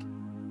mistake,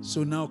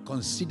 so now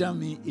consider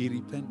me a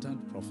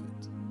repentant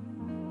prophet.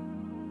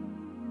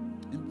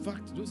 In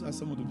fact, those are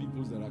some of the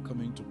people that are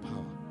coming to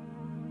power.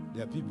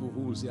 There are people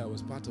who will say, I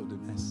was part of the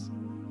mess,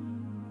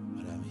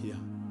 but I'm here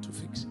to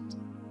fix it.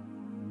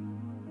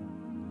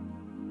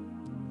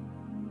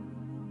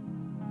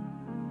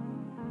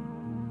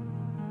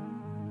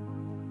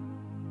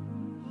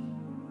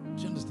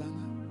 Do you understand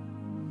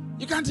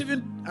that? You can't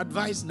even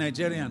advise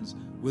Nigerians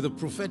with a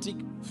prophetic,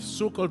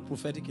 so-called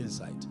prophetic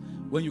insight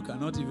when you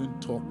cannot even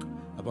talk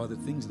about the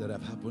things that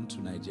have happened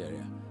to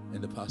Nigeria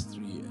in the past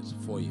 3 years,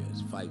 4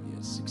 years, 5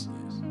 years, 6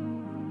 years.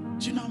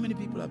 Do you know how many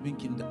people have been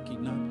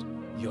kidnapped?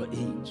 Your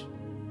age.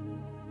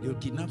 They will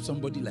kidnap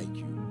somebody like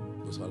you,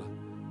 Bosola.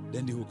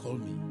 Then they will call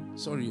me.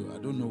 Sorry, I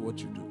don't know what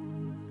you do.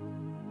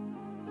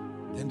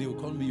 Then they will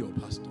call me your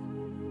pastor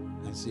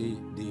and say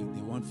they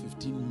want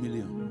 15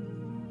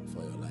 million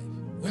for your life.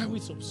 Where are we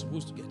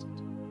supposed to get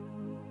it?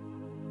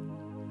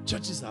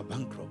 Churches are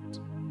bankrupt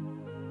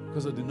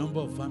because of the number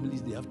of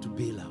families they have to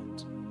bail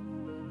out.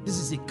 This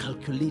is a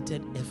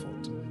calculated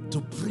effort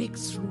to break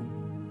through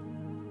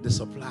the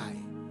supply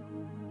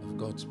of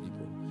God's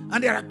people.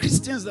 And there are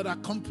Christians that are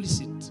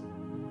complicit.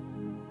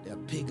 They are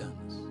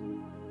pagans.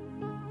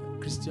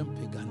 Christian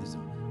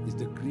paganism is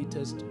the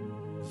greatest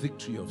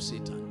victory of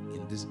Satan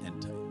in this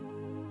end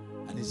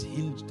time. And is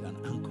hinged and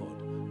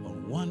anchored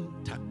on one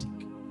tactic,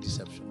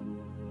 deception.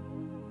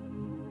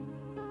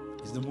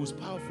 It's the most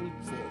powerful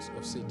force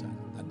of Satan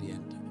at the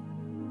end time.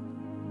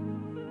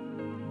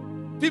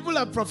 People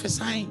are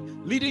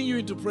prophesying, leading you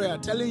into prayer,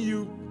 telling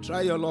you,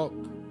 try your luck,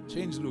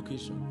 change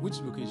location. Which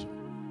location?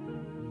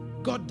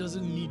 God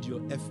doesn't need your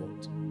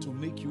effort to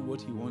make you what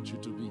He wants you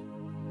to be.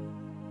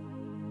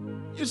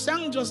 You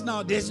sang just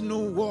now, there's no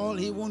wall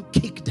He won't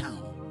kick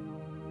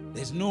down.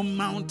 There's no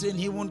mountain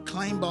He won't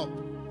climb up.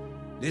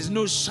 There's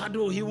no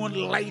shadow He won't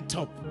light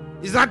up.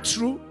 Is that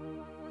true?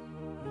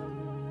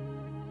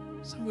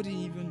 Somebody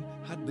even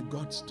had the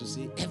guts to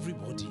say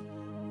everybody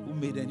who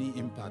made any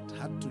impact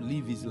had to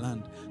leave his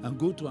land and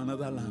go to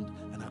another land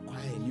and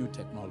acquire a new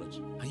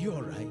technology. Are you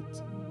all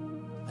right?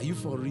 Are you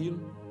for real?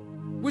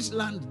 Which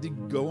land did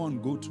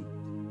Gwamna go to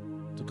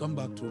come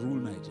back to rule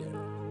Nigeria?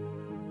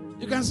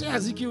 You can say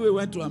Ezekiel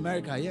went to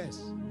America,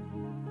 yes.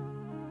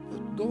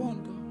 But go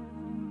on, go.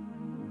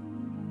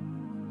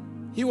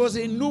 He was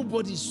a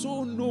nobody,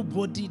 so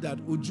nobody that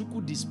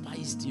Ojukwu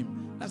despised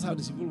him. That's how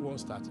the Civil War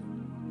started.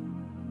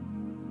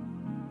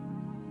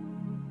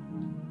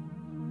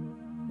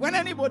 When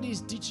anybody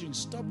is teaching,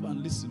 stop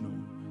and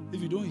listen.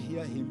 If you don't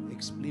hear him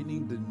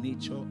explaining the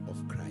nature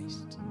of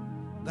Christ,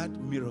 that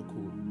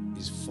miracle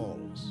is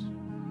false.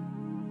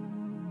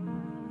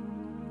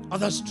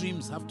 Other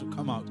streams have to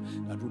come out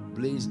that would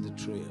blaze the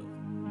trail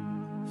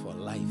for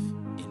life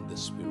in the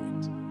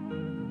Spirit.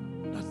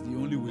 That's the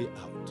only way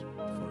out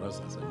for us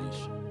as a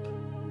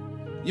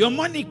nation. Your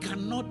money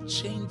cannot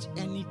change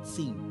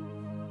anything.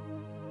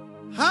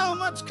 How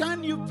much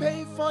can you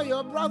pay for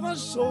your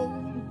brother's soul?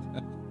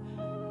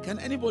 Can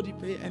anybody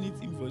pay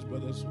anything for his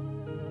brother's soul?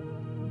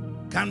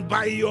 Can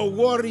by your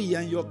worry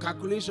and your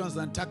calculations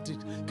and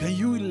tactics, can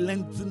you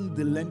lengthen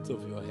the length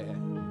of your hair?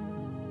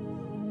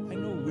 I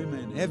know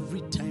women,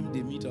 every time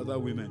they meet other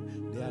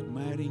women, they're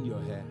admiring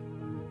your hair.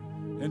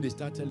 Then they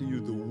start telling you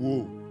the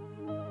woe.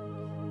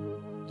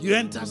 You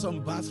enter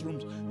some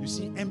bathrooms, you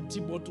see empty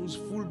bottles,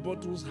 full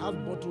bottles, half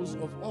bottles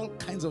of all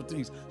kinds of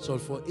things.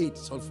 Sulfur 8,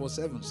 sulfur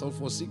 7,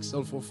 sulfur 6,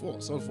 sulfur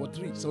 4, sulfur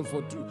 3,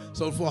 sulfur 2,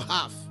 sulfur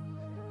half.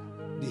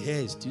 The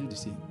hair is still the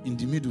same. In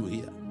the middle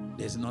here,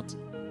 there's nothing.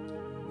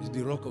 It's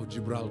the rock of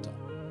Gibraltar.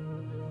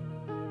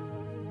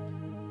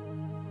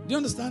 Do you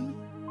understand me?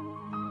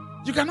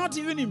 You cannot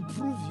even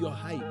improve your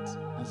height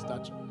and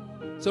stature.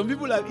 Some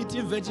people have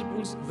eaten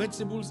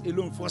vegetables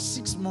alone for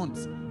 6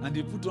 months and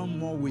they put on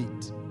more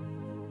weight.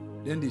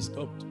 Then they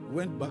stopped,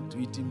 went back to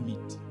eating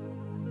meat.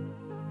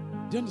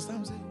 Do you understand what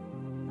I'm saying?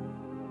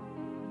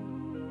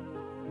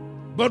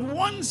 But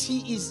once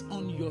He is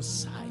on your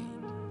side,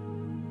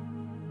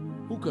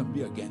 can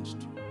be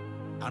against you?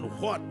 And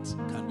what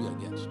can be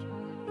against you?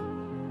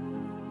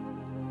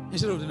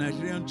 Instead of the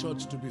Nigerian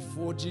church to be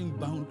forging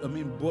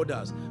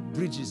borders,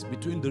 bridges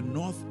between the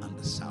north and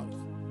the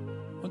south,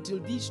 until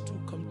these two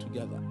come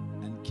together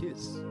and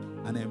kiss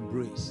and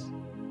embrace,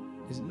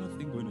 there's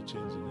nothing going to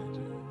change in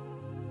Nigeria.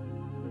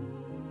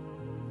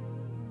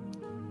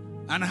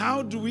 And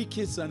how do we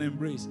kiss and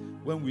embrace?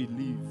 When we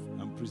live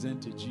and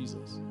present a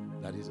Jesus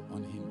that is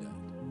unhindered,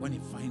 when he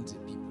finds a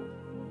people.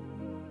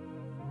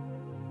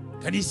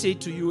 Can he say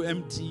to you,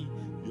 empty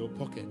your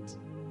pocket,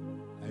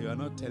 and you are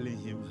not telling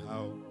him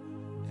how?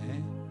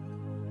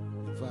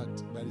 In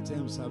fact, by the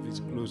time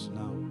service closed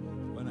now,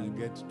 when I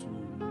get to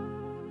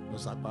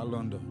Osaka,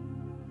 London,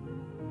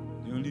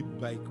 the only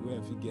bike where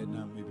if you get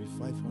now maybe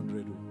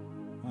 500 or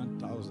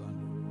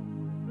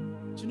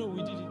 1,000. Do you know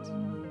we did it?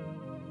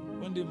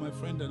 One day my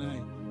friend and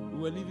I, we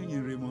were living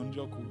in Raymond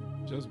Joku,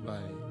 just by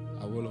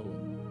Awolowo.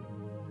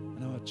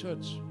 And our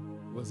church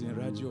was in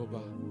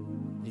Rajioba,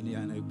 in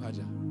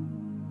Ipaja.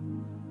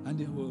 And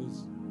there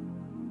was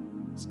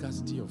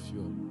scarcity of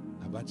fuel,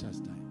 Abacha's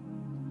time.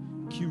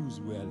 Queues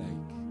were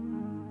like,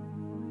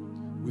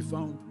 we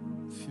found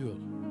fuel,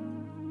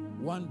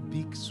 one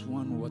big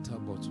Swan water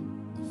bottle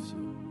of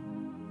fuel.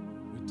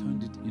 We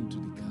turned it into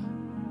the car.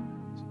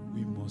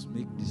 We must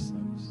make this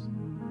service.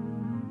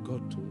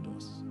 God told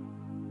us.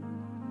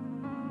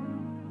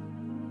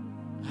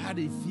 I had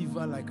a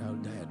fever like I'll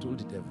die. I told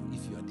the devil,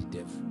 if you are the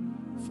devil,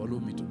 follow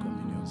me to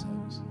communion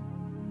service.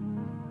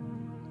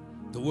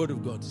 The word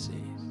of God says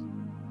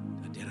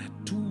that there are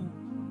two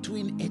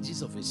twin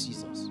edges of a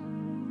scissors,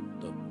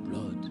 the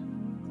blood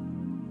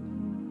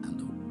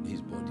and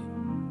his body.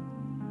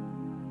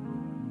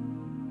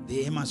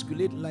 They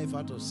emasculate life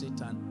out of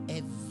Satan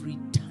every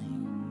time.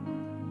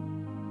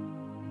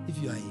 If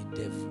you are a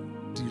devil,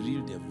 the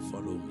real devil,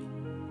 follow me.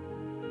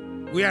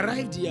 We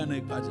arrived here in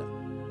Ipaja.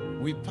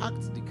 We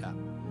parked the car.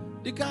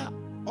 The car,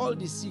 all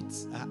the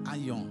seats are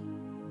iron.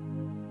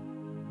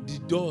 The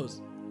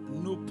doors,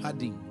 no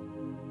padding.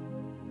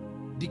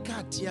 The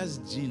car tears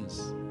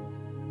jeans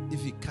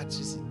if he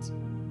catches it.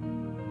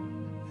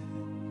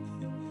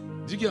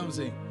 Do you get what I'm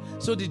saying?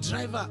 So the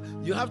driver,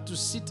 you have to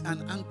sit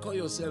and anchor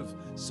yourself.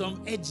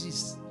 Some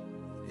edges,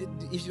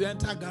 if you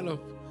enter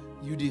gallop,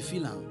 you dey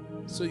feel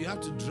am. So you have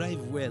to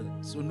drive well,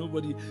 so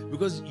nobody,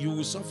 because you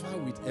will suffer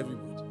with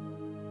everybody.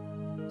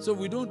 So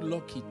we don't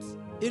lock it.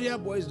 Area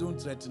boys don't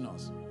threaten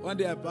us. One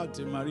day I parked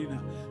in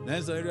Marina.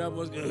 Then some area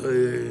boys go,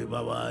 hey,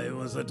 Baba, you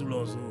want to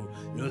settle us?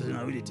 You know,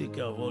 I really take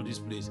care of all this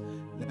place.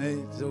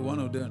 So one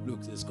of them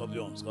looks,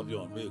 Scorpion,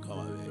 may you come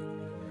away.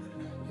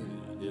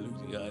 They look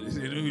at the guy, they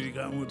say, look at the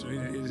guy,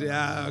 they say,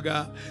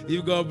 God,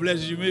 if God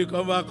bless you, may you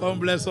come back, come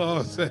bless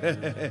us.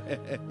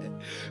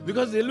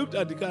 Because they looked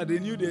at the car, they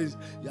knew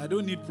I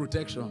don't need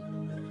protection.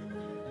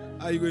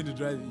 How are you going to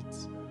drive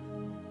it?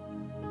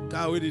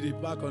 Car, where did they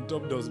park on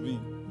top dustbin?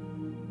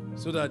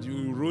 So that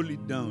you roll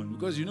it down.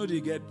 Because you know they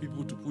get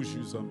people to push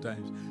you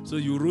sometimes. So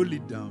you roll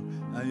it down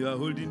and you are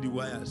holding the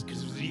wires. And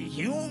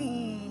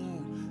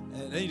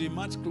then you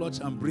match clutch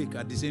and brake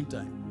at the same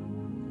time.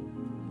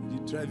 You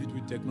drive it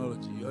with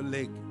technology. Your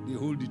leg, they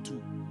hold the two.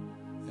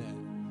 Yeah.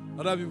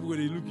 Other people, when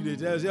they look at it,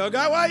 they say,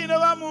 okay, why you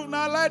never move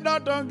now? Light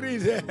not on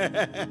green.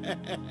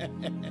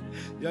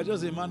 You are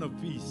just a man of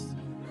peace.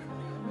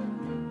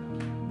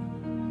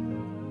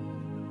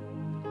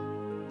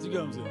 Do you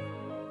get what I'm saying?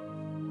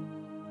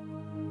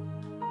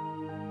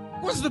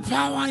 What's the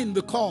power in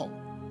the call?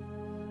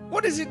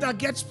 What is it that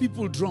gets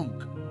people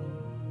drunk?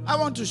 I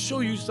want to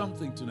show you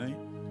something tonight.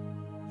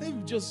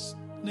 Maybe just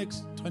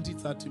next 20,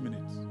 30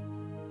 minutes.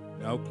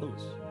 I'll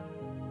close.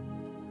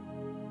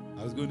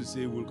 I was going to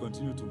say we'll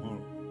continue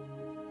tomorrow.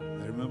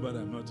 I remember that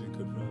I'm not in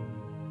Kaduna.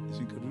 If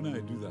in Kaduna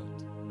I do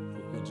that.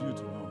 We'll continue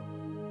tomorrow.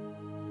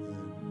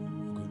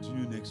 And we'll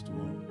continue next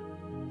tomorrow.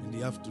 In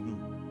the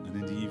afternoon and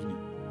in the evening.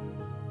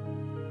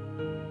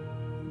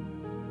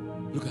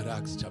 Look at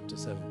Acts chapter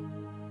 7.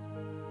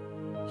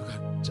 Look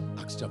at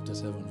Acts chapter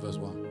 7, verse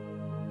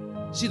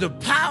 1. See the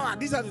power.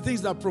 These are the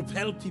things that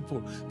propel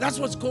people. That's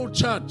what's called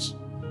church.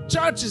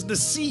 Church is the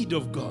seed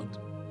of God.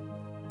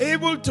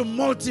 Able to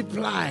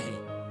multiply.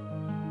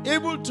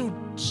 Able to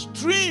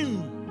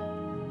stream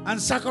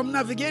and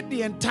circumnavigate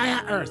the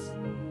entire earth.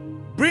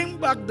 Bring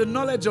back the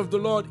knowledge of the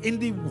Lord in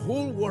the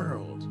whole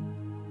world.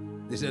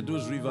 They said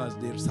those rivers,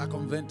 they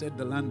circumvented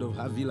the land of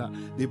Havilah.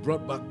 They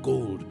brought back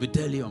gold,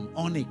 bdellium,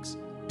 onyx,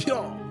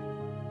 pure.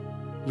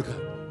 Look at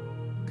it.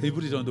 Can you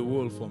put it on the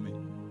wall for me?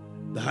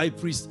 The high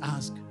priest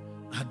asked,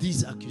 are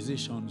these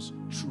accusations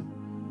true?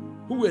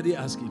 Who were they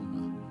asking?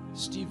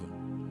 Stephen.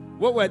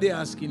 What were they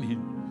asking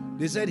him?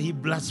 They said he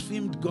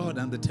blasphemed God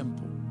and the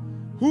temple.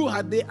 Who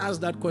had they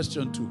asked that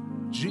question to?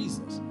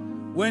 Jesus.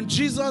 When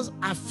Jesus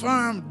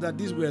affirmed that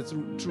these were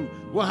true,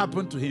 what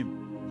happened to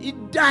him? He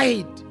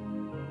died.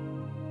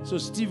 So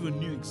Stephen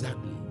knew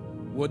exactly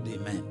what they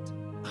meant.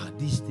 Are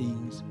these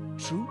things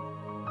true?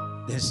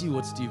 Then see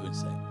what Stephen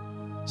said.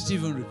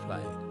 Stephen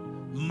replied,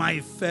 my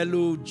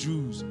fellow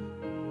Jews.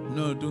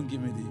 No, don't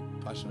give me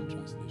the Passion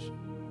Translation.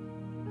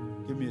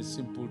 Give me a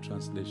simple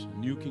translation.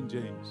 New King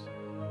James.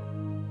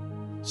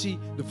 See,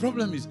 the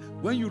problem is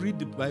when you read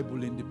the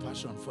Bible in the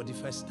Passion for the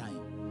first time,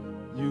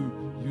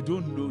 you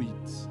don't know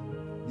it.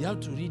 You have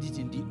to read it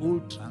in the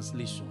old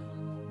translation,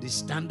 the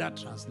standard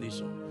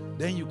translation.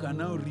 Then you can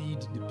now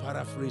read the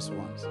paraphrase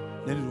ones.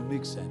 Then it will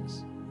make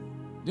sense.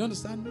 Do you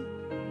understand me?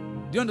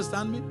 Do you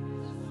understand me?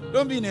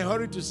 Don't be in a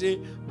hurry to say,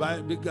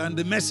 and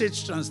the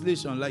Message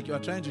translation, like you are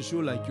trying to show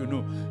like you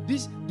know.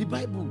 The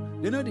Bible,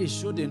 they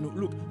show they know.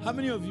 Look, how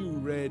many of you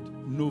read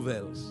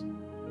novels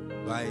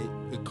by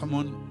a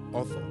common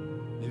author?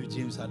 Maybe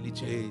James Hadley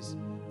Chase,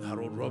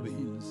 Harold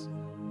Robbins,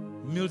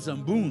 Mills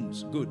and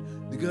Boons. Good.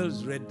 The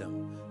girls read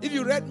them. If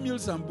you read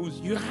Mills and Boons,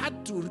 you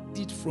had to read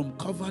it from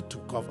cover to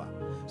cover,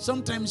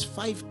 sometimes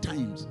 5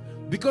 times,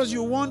 because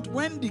you want,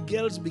 when the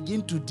girls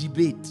begin to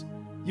debate,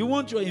 you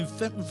want your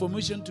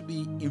information to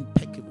be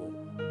impeccable.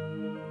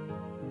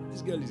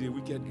 This girl is a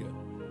wicked girl.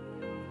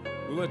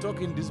 We were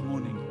talking this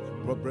morning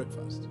for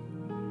breakfast.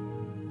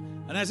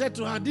 And I said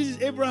to her, this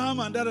is Abraham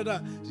and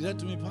da-da-da. She said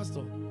to me,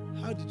 Pastor,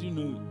 how did you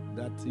know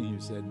that thing you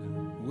said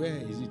now? Where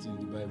is it in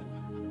the Bible?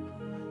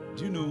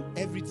 Do you know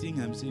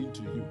everything I'm saying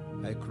to you?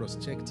 I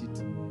cross-checked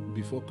it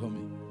before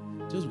coming.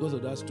 Just because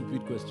of that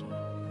stupid question.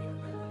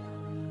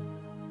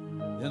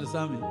 You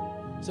understand me?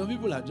 Some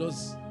people are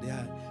just, they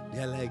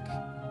are like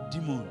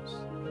demons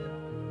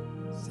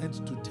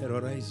sent to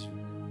terrorize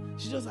you.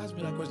 She just asked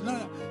me that question.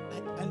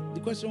 And the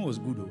question was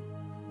good though.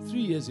 3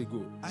 years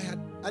ago,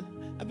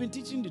 I've been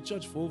teaching the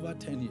church for over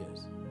 10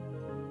 years.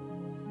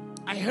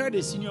 I heard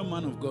a senior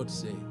man of God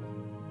say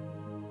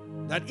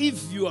that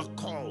if you are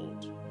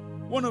called,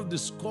 one of the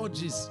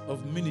scourges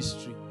of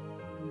ministry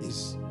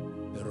is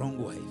the wrong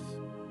wife.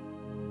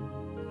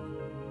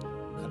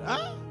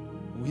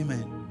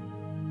 Women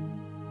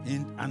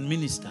and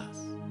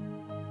ministers.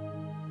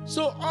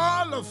 So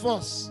all of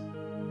us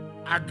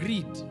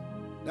agreed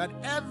that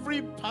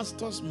every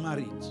pastor's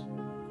marriage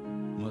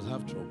must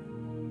have trouble.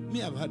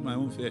 Me, I've had my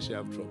own fair share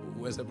of trouble.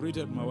 We were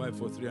separated with my wife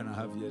for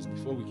 3.5 years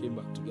before we came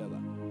back together.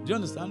 Do you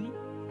understand me?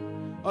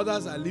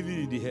 Others are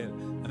living in the hell.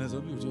 And then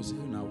some people just say,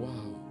 now,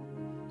 wow.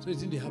 So it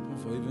didn't happen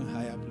for even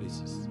higher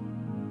places.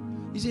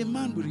 He's a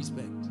man with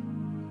respect.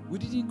 We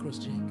didn't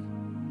cross-check.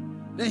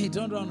 Then he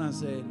turned around and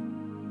said,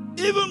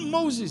 even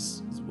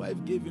Moses, his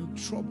wife gave him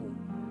trouble.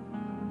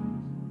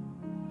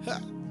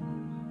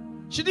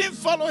 She didn't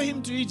follow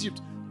him to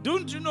Egypt.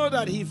 Don't you know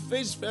that he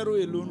faced Pharaoh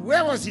alone?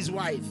 Where was his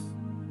wife?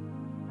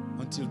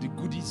 Until the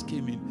goodies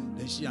came in,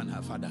 then she and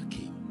her father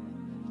came.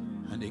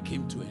 And they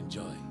came to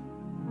enjoy.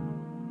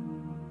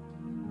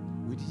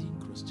 We didn't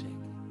cross-check.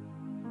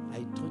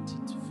 I taught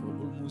it for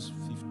almost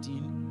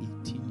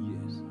 15, 18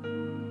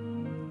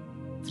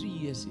 years. 3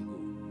 years ago,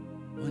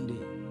 one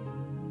day,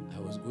 I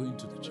was going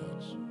to the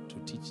church to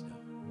teach them.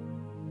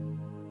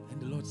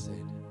 And the Lord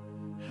said,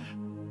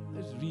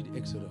 let's read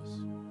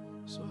Exodus.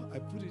 So I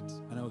put it,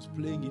 and I was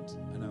playing it,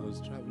 and I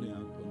was traveling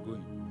and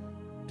going.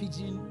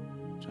 Pidgin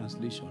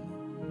translation.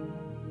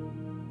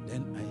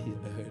 Then I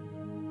heard,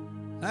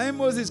 now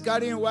Moses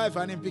carrying wife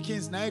and in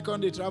Pekins, now he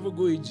can't travel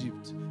go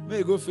Egypt.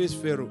 May go face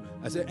Pharaoh.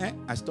 I said,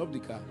 I stopped the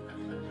car.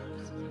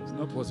 It's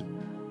not possible.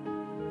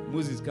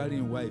 Moses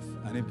carrying wife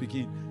and in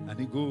Pekin, and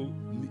he go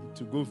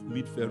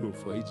meet Pharaoh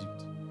for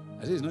Egypt.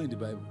 I said, it's not in the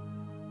Bible.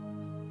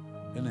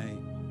 Then I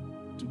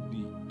took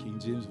the King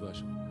James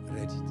Version,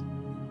 read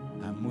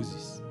it, and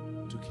Moses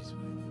took his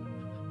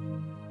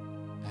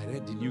wife. I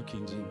read the New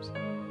King James,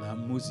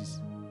 and Moses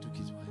took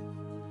his wife.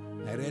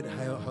 I read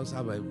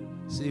Hausa Bible.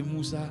 Say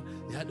Musa,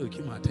 he had to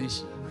keep my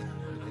attention.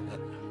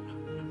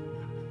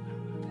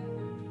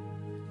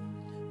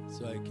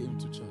 So I came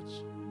to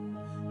church.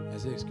 I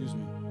said, excuse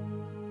me,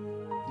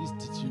 this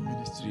teaching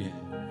ministry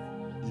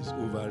is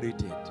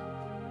overrated.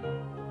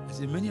 I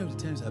said, many of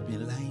the times I've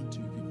been lying to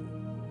you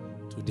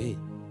people. Today,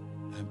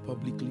 I'm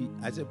publicly,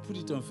 I said, put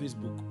it on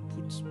Facebook.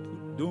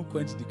 Don't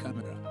quench the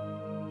camera.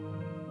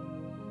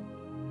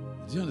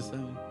 Do you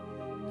understand me?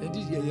 Then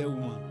this yeah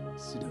woman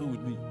sit down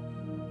with me.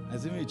 I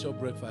said, may chop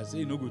breakfast. I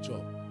say, no go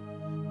chop.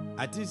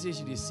 I didn't say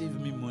she did save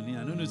me money.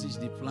 I don't know if she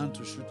did plan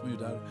to shoot me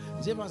with that.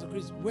 He said, Pastor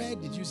Chris, where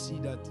did you see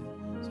that?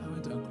 So I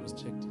went and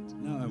cross-checked it.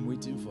 Now I'm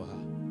waiting for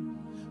her.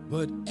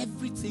 But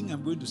everything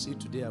I'm going to say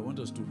today, I want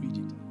us to read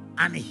it.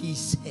 And he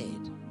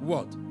said,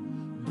 what?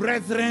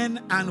 Brethren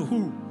and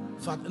who?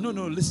 Father. No,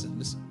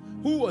 listen.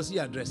 Who was he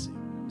addressing?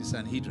 The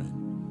Sanhedrin.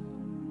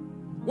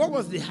 What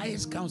was the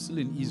highest council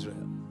in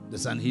Israel? The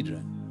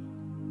Sanhedrin.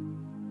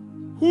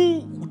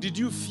 Who did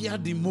you fear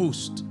the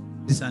most?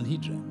 The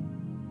Sanhedrin.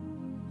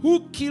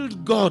 Who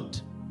killed God?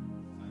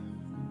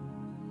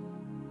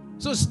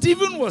 So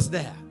Stephen was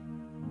there.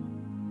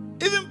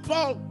 Even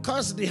Paul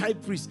cursed the high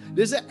priest.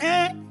 They said,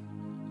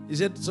 He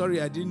said,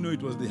 sorry, I didn't know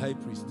it was the high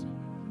priest.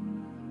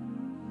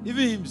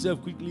 Even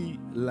himself quickly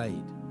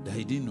lied that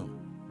he didn't know.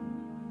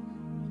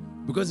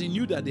 Because he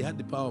knew that they had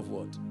the power of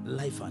what?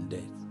 Life and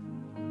death.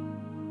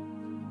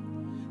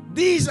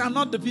 These are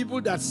not the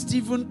people that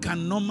Stephen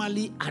can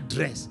normally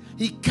address.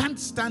 He can't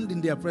stand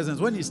in their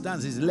presence. When he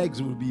stands, his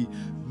legs will be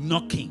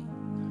knocking.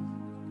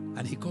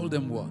 And he called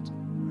them what?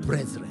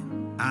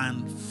 Brethren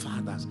and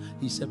fathers.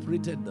 He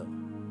separated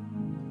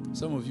them.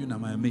 Some of you now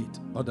my mate,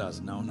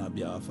 others now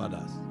be our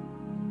fathers.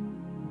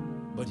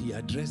 But he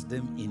addressed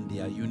them in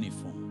their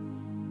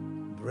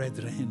uniform,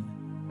 brethren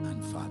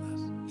and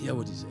fathers. Hear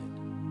what he said.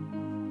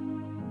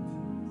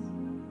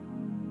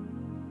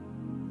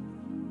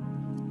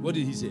 What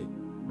did he say?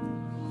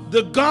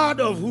 The God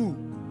of who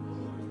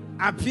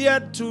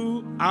appeared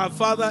to our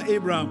father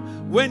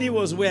Abraham when he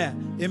was where?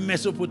 In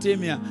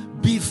Mesopotamia,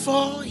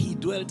 before he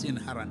dwelt in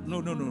Haran.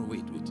 No,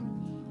 wait.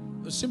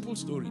 A simple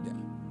story there.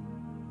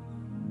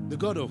 The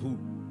God of who?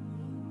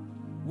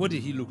 What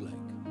did he look like?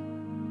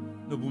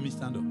 No, Bumi,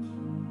 stand up.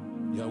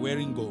 You are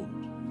wearing gold.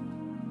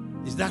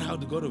 Is that how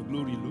the God of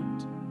glory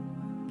looked?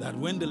 That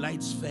when the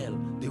lights fell,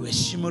 they were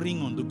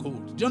shimmering on the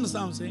gold. Do you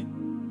understand what I'm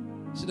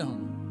saying? Sit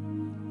down.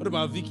 What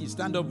about Vicky?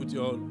 Stand up with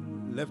your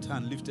left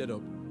hand lifted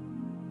up.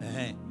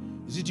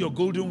 Is it your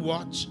golden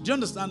watch? Do you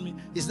understand me?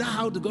 Is that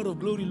how the God of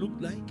glory looked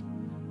like?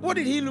 What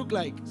did he look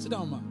like? Sit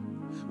down, man.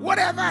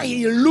 Whatever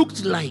he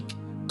looked like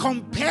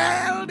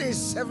compelled a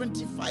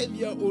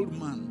 75-year-old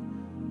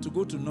man to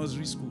go to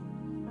nursery school.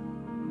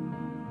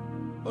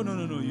 Oh,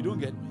 no, you don't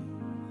get me.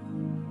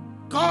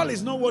 Call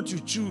is not what you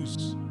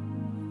choose.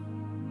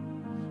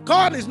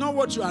 Call is not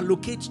what you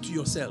allocate to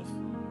yourself.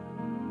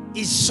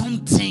 It's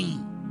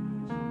something.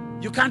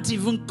 You can't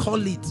even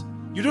call it.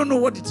 You don't know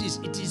what it is.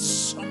 It is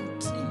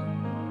something.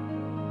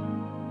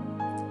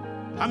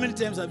 How many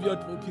times have you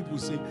heard people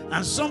say,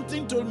 and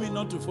something told me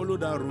not to follow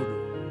that road?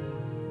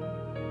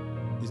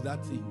 It's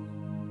that thing.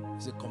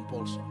 It's a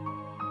compulsion.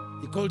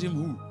 He called him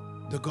who?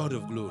 The God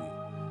of glory.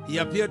 He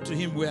appeared to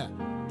him where?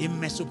 In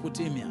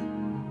Mesopotamia.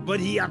 But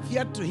he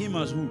appeared to him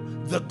as who?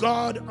 The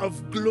God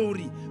of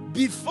glory.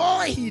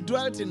 Before he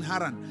dwelt in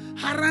Haran.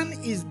 Haran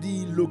is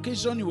the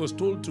location he was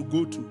told to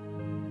go to.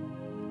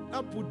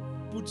 Now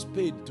put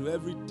spade to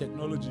every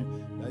technology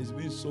that is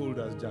being sold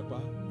as Japa.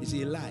 It's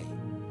a lie.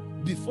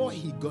 Before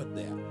he got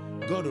there,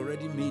 God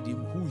already made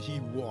him who he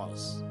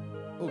was.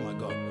 Oh my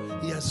God.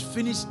 He has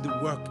finished the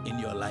work in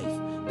your life.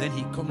 Then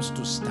he comes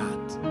to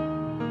start.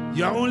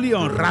 You are only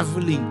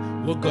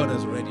unraveling what God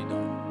has already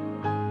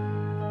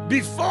done.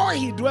 Before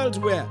he dwelt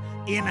where?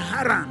 In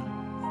Haran,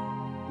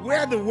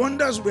 where the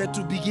wonders were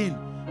to begin.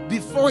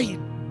 Before he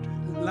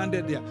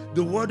landed there,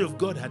 the word of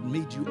God had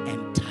made you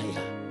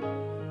entire.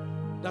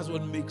 That's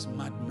what makes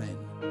madmen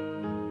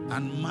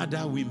and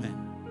madder women.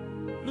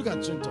 Look at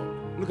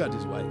Chintok. Look at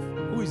his wife.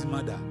 Who is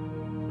madder?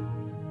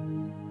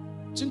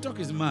 Chintok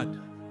is mad.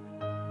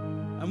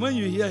 And when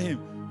you hear him,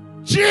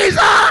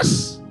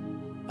 Jesus!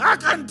 I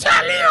can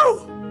tell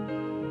you!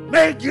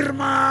 May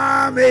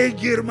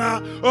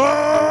Girma,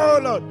 oh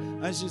Lord.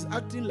 And she's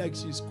acting like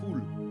she's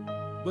cool.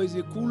 But it's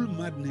a cool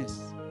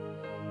madness.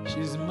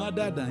 She's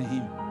madder than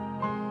him.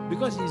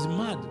 Because he's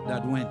mad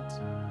that went.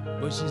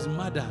 But she's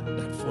madder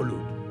that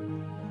followed.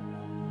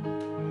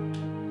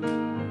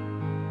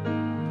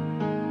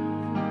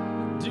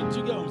 Do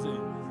you get what I'm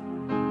saying?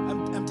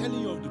 I'm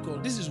telling you of the call.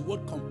 This is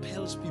what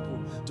compels people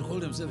to call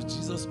themselves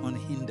Jesus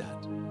unhindered.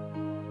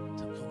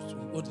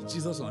 What is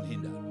Jesus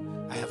unhindered?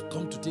 I have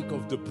come to take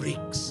off the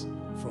brakes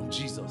from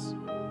Jesus.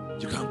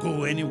 You can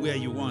go anywhere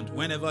you want,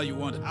 whenever you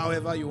want,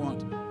 however you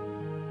want.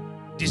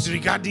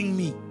 Disregarding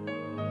me.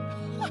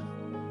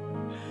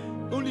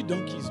 Only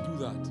donkeys do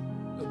that.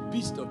 A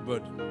beast of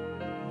burden.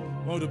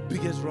 One of the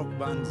biggest rock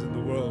bands in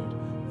the world,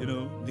 you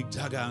know, Mick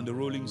Jagger and the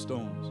Rolling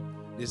Stones.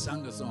 They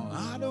sang a song,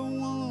 I don't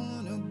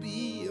want to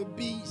be a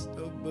beast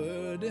of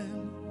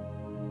burden.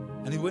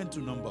 And he went to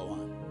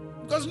 #1.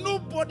 Because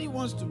nobody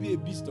wants to be a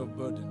beast of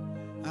burden.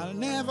 I'll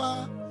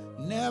never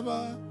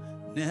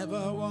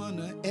want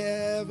to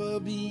ever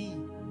be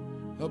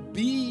a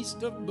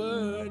beast of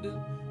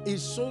burden.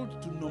 Is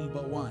sold to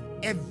 #1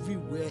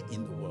 everywhere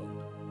in the world.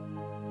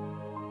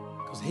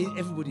 Because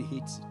everybody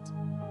hates it.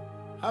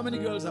 How many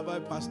girls have I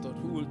pastored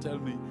who will tell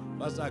me,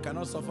 Pastor, I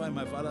cannot suffer in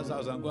my father's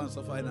house and go and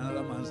suffer in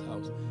another man's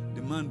house.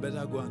 The man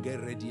better go and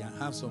get ready and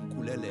have some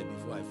kulele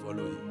before I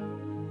follow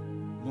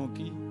him.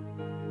 Monkey.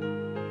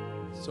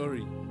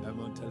 Sorry, I'm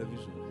on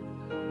television.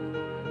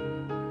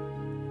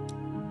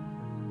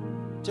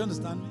 Do you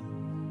understand me?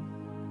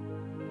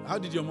 How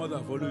did your mother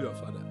follow your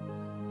father?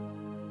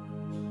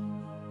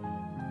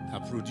 I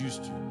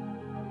produced you.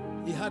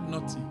 He had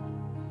nothing.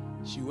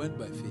 She went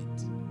by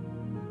faith.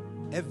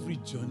 Every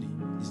journey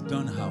is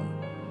done how?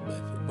 By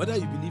faith. Whether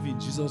you believe in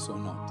Jesus or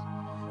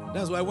not.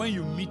 That's why when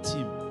you meet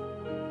him,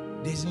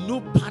 there's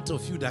no part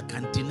of you that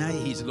can deny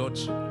his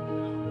lordship.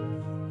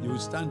 You will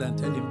stand and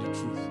tell him the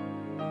truth.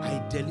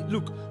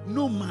 Look,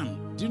 no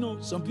man. Do you know,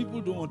 some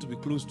people don't want to be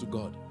close to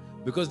God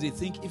because they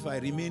think if I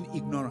remain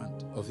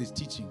ignorant of his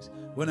teachings,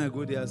 when I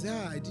go there, I say,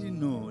 I didn't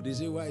know. They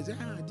say, why? I say,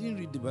 I didn't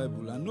read the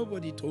Bible and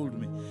nobody told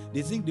me.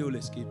 They think they will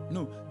escape.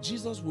 No,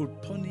 Jesus will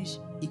punish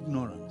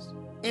ignorance.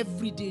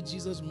 Every day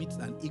Jesus meets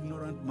an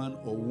ignorant man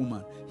or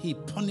woman, he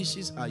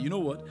punishes her. You know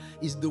what?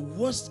 It's the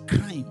worst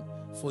crime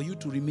for you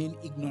to remain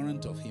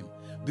ignorant of him,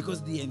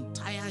 because the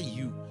entire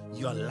you,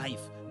 your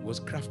life, was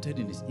crafted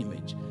in his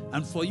image.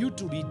 And for you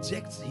to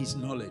reject his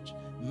knowledge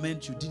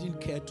meant you didn't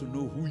care to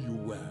know who you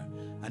were.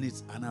 And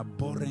it's an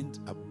abhorrent,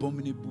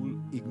 abominable,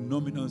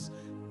 ignominious,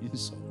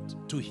 insult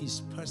to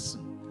his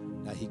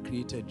person that he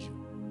created you.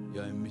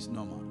 You're a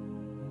misnomer.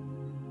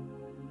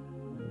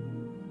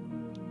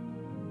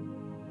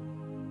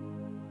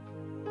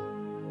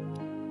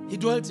 He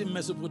dwelt in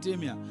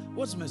Mesopotamia.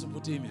 What's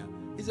Mesopotamia?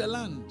 It's a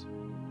land,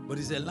 but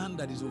it's a land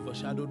that is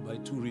overshadowed by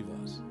two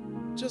rivers.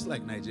 Just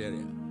like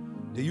Nigeria,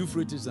 the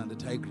Euphrates and the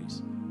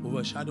Tigris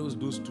overshadows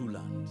those two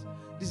lands.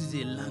 This is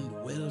a land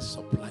well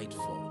supplied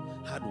for,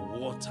 had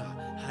water,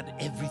 had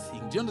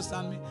everything. Do you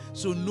understand me?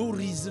 So no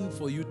reason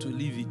for you to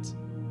leave it.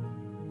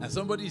 And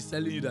somebody is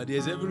telling you that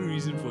there's every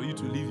reason for you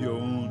to leave your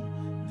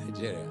own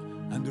Nigeria.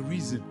 And the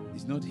reason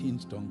is not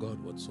hinged on God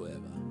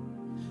whatsoever.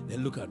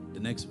 Then look at the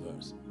next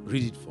verse.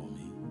 Read it for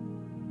me.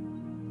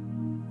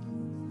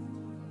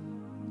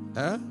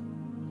 Huh?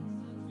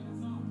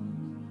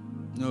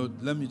 No,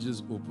 let me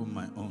just open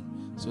my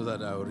own so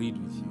that I'll read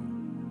with you.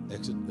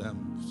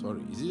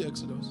 Sorry, is it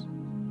Exodus?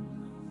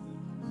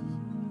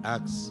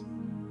 Acts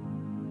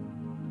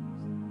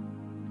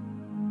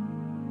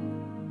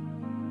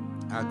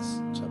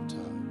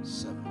chapter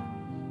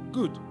 7.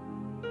 Good.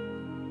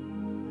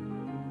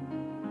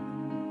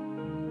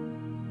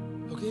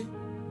 Okay?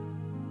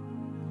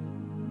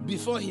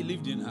 Before he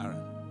lived in Haran.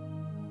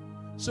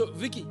 So,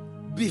 Vicky,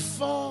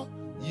 before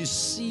you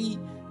see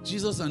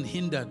Jesus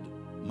unhindered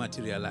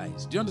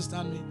materialize, do you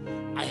understand me?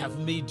 I have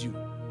made you.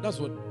 That's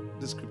what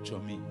the scripture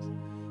means.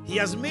 He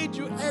has made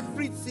you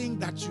everything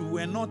that you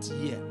were not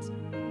yet.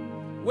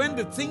 When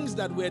the things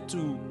that were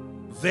to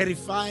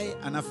verify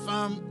and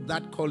affirm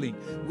that calling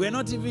were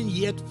not even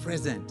yet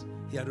present,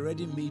 he had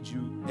already made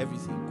you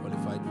everything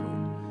qualified for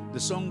it. The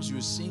songs you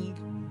sing,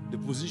 the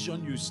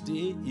position you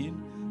stay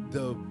in,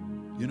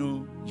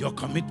 your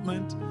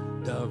commitment,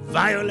 the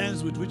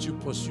violence with which you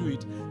pursue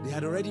it, they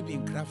had already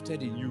been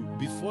crafted in you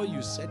before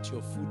you set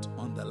your foot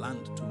on the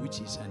land to which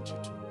he sent you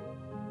to.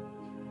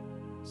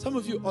 Some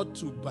of you ought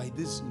to, by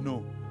this,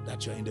 know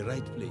that you're in the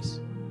right place.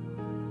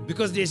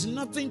 Because there's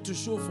nothing to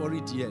show for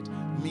it yet,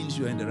 means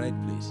you're in the right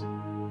place.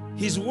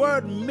 His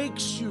word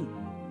makes you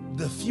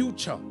the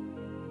future,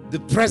 the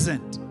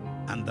present,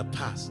 and the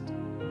past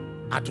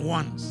at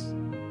once.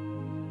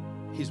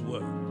 His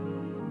word.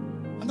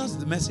 And that's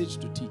the message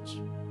to teach.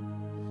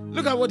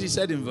 Look at what he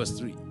said in verse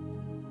 3.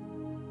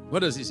 What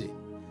does he say?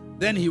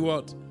 Then he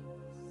what?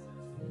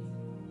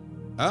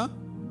 Huh?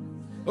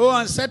 Oh,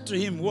 and said to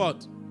him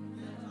what?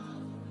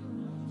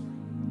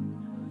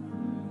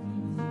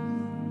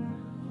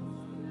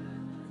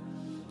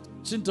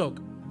 Chintok,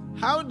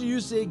 how do you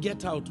say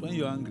get out when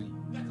you're angry?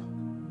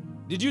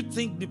 Did you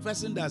think the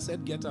person that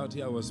said get out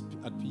here was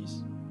at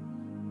peace?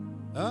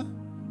 Huh?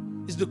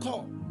 It's the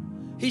call.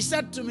 He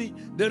said to me,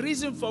 the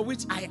reason for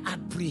which I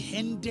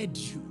apprehended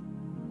you.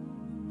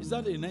 Is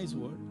that a nice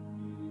word?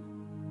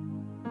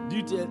 Do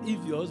you tell,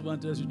 if your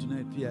husband tells you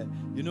tonight, PI,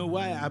 you know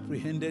why I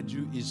apprehended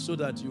you is so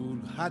that you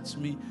will hatch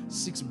me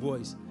 6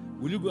 boys.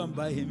 Will you go and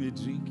buy him a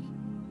drink?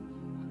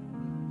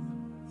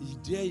 He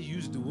dare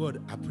use the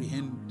word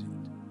apprehended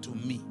to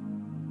me.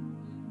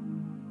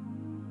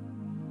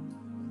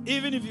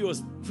 Even if he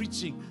was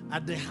preaching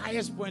at the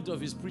highest point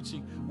of his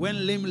preaching,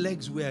 when lame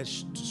legs were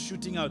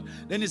shooting out,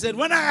 then he said,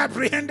 when I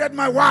apprehended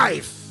my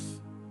wife.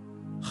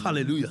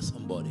 Hallelujah,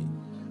 somebody.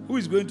 Who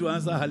is going to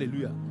answer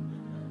hallelujah?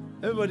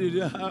 Everybody,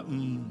 you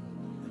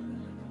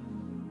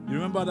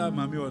remember that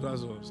Mami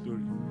Otazo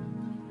story?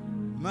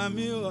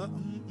 Mami,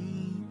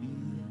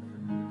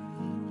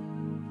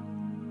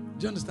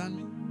 do you understand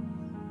me?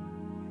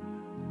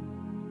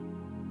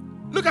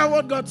 Look at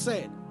what God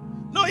said.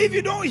 No, if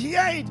you don't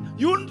hear it,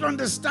 you won't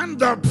understand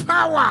the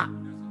power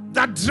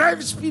that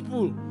drives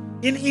people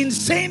in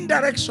insane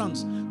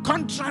directions,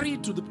 contrary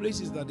to the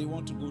places that they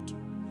want to go to.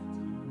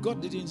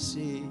 God didn't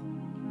say,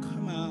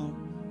 come out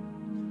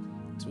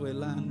to a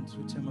land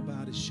which I'm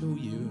about to show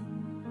you,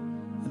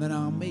 and then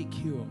I'll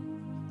make you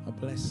a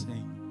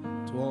blessing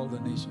to all the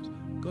nations.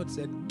 God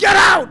said, get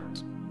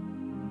out!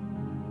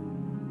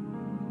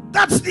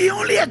 That's the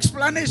only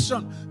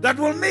explanation that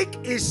will make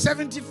a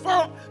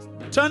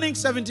turning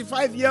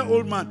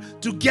 75-year-old man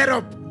to get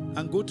up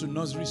and go to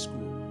nursery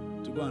school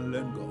to go and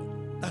learn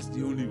God. That's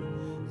the only way.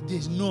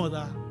 There's no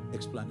other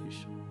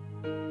explanation.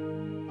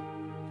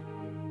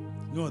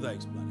 No other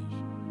explanation.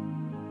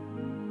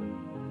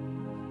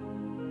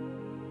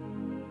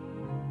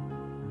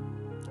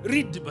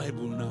 Read the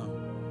Bible now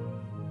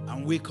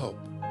and wake up.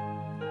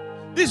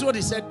 This is what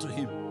he said to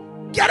him.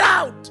 Get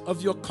out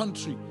of your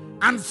country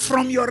and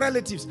from your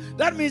relatives.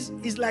 That means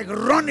it's like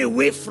run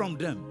away from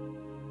them.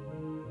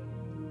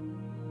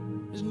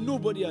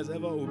 Nobody has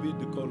ever obeyed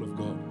the call of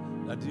God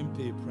that didn't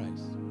pay a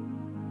price.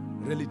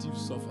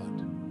 Relatives suffered.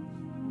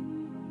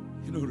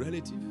 You know,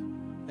 relative,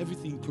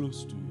 everything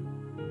close to you.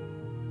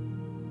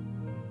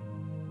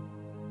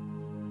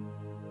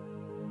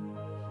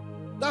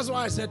 That's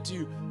why I said to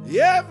you,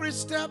 every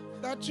step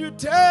that you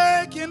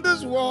take in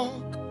this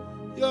walk,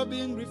 you're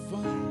being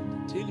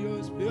refined till you're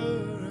as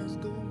pure as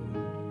gold.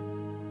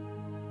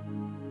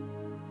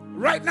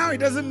 Right now, it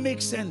doesn't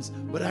make sense,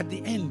 but at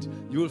the end,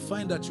 you will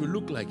find that you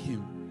look like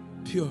him,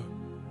 pure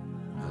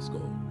as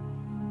gold.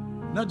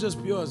 Not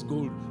just pure as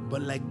gold,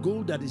 but like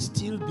gold that is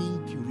still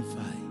being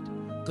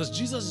purified. Because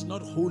Jesus is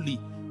not holy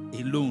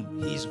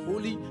alone. He is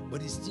holy,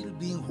 but he's still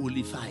being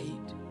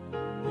holified.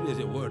 Maybe there's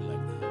a word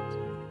like that.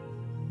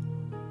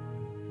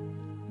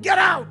 Get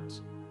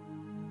out!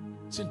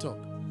 Sin talk.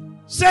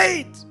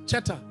 Say it!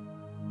 Chatter.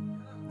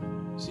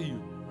 See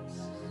you.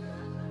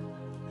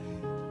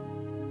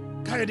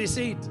 Kayode,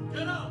 say it.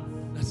 Get out!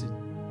 That's it.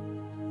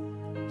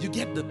 You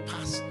get the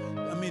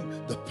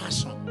the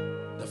passion,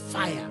 the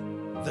fire,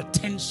 the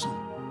tension.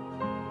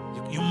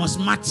 You must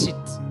match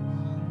it.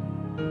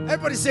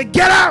 Everybody say,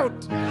 get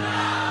out! Get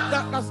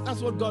out!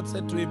 That's what God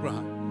said to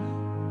Abraham.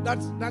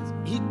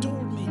 He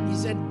told me, he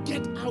said,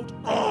 get out.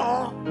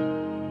 Oh!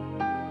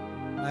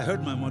 I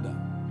heard my mother.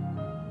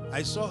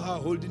 I saw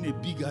her holding a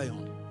big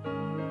iron.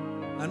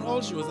 And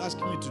all she was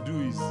asking me to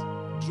do is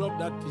drop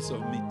that piece of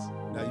meat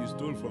that you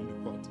stole from the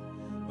pot.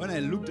 When I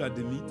looked at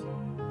the meat,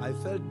 I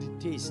felt the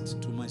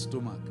taste to my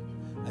stomach.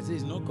 I said,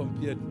 it's not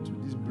compared to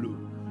this blow.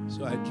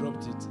 So I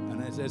dropped it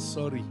and I said,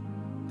 sorry.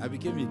 I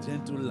became a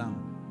gentle lamb.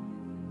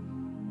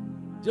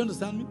 Do you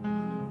understand me?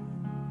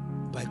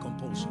 By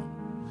compulsion.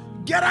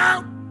 Get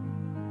out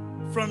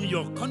from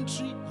your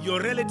country,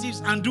 your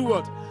relatives, and do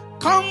what?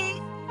 Come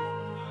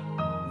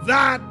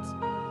that.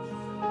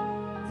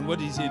 And what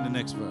did he say in the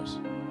next verse?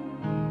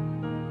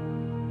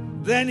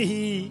 Then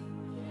he.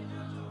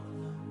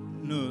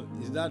 No,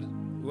 is that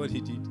what he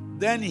did?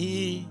 Then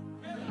he.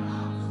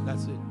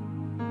 That's it.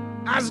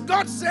 As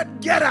God said,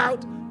 get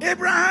out,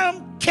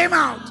 Abraham came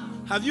out.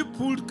 Have you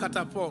pulled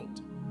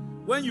catapult?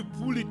 When you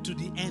pull it to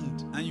the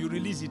end and you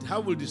release it, how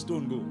will the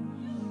stone go?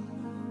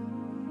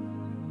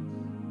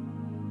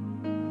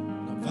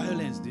 Now,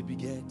 violence, they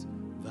beget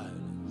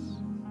violence.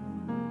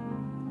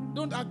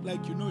 Don't act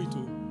like you know it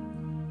all.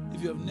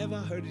 If you have never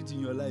heard it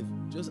in your life,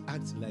 just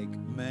act like,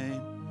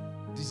 man,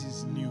 this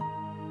is new.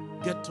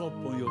 Get up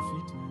on your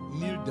feet,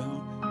 kneel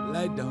down,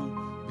 lie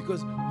down,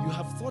 because you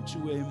have thought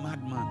you were a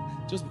madman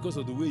just because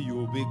of the way you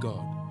obey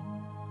God.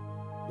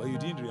 But you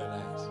didn't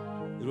realize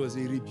it was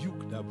a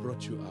rebuke that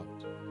brought you out.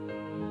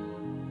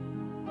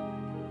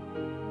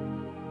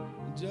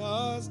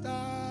 Just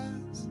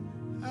as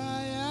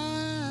I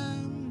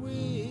am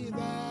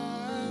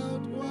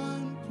without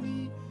one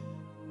plea,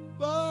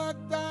 but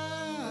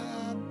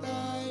that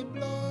thy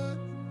blood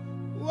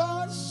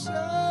was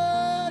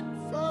shed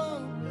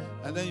for.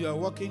 And then you are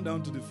walking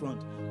down to the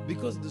front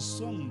because the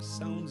song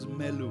sounds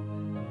mellow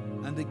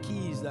and the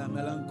keys are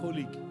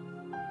melancholic.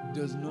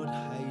 Does not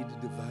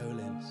hide the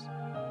violence.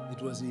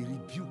 It was a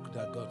rebuke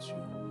that got you.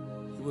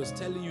 He was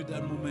telling you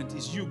that moment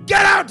is you.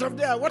 Get out of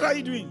there. What are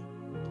you doing?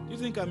 You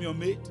think I'm your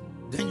mate?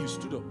 Then you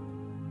stood up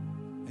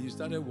and you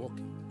started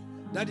walking.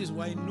 That is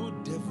why no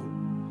devil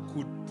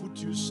could put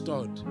you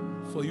stud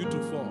for you to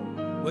fall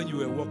when you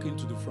were walking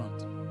to the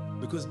front,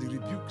 because the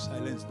rebuke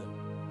silenced them.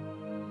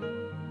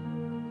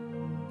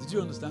 Did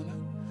you understand that?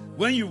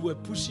 When you were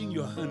pushing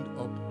your hand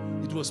up,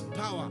 it was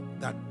power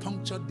that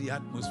punctured the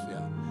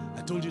atmosphere.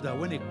 I told you that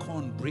when a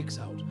corn breaks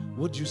out,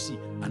 what do you see?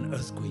 An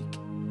earthquake.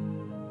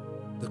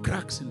 The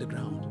cracks in the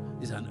ground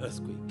is an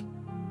earthquake.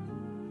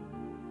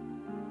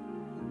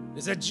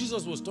 They said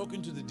Jesus was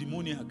talking to the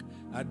demoniac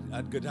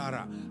at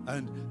Gadara,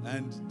 and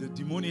the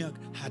demoniac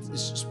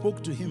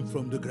spoke to him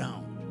from the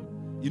ground.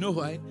 You know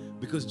why?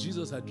 Because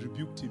Jesus had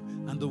rebuked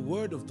him, and the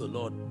word of the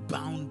Lord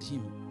bound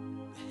him,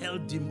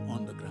 held him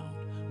on the ground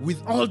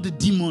with all the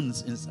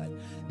demons inside.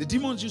 The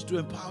demons used to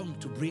empower him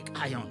to break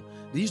iron.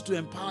 They used to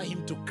empower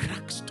him to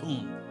crack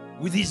stone.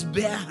 With his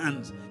bare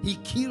hands, he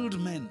killed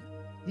men.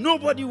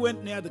 Nobody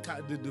went near the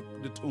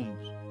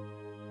tombs.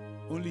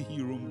 Only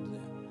he roamed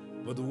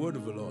there. But the word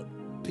of the Lord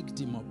picked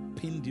him up,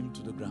 pinned him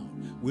to the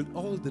ground with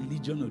all the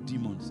legion of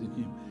demons in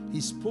him. He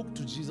spoke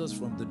to Jesus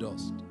from the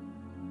dust.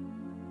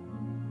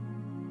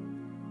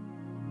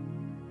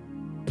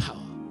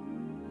 Power.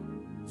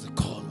 The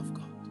call of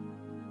God.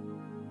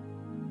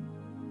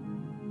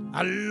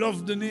 I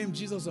love the name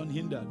Jesus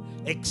Unhindered.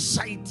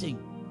 Exciting.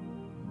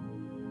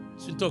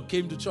 Shinto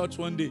came to church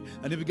one day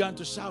and he began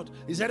to shout.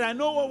 He said, I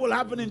know what will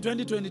happen in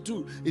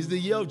 2022. It's the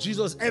year of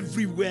Jesus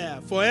everywhere,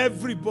 for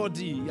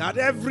everybody, at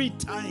every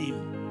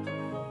time.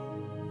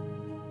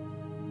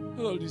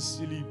 All this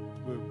silly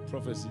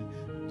prophecy.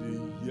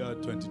 The year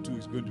 22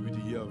 is going to be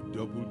the year of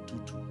double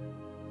tutu.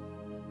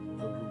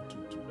 Double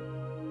tutu.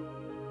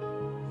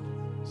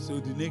 So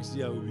the next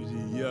year will be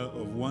the year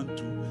of 1-2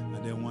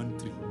 and then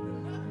 1-3.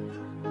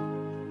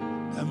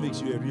 That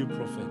makes you a real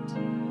prophet.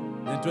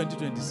 Then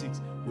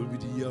 2026 will be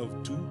the year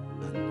of 2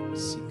 and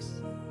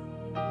 6.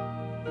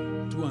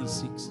 2 and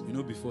 6. You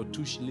know, before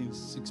 2 shillings,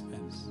 6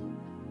 pence.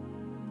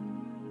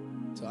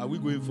 So are we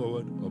going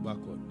forward or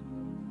backward?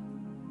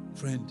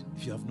 Friend,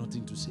 if you have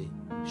nothing to say,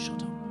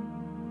 shut up.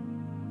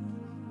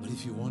 But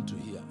if you want to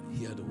hear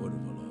the word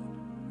of the Lord.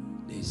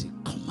 There is a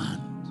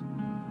command.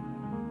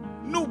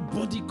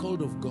 Nobody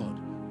called of God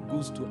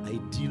goes to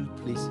ideal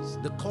places.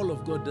 The call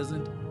of God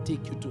doesn't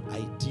take you to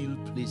ideal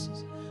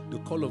places. the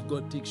call of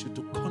God takes you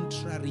to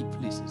contrary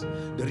places.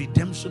 The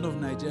redemption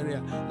of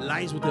Nigeria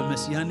lies with a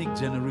messianic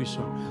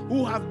generation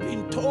who have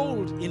been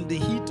told in the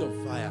heat of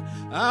fire,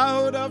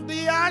 out of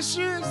the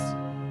ashes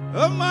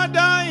of my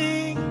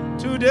dying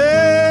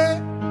today,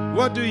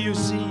 what do you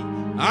see?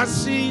 I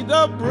see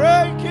the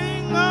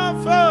breaking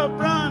of a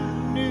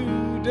brand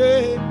new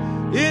day,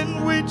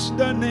 in which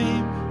the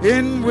name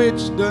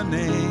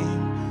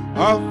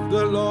of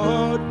the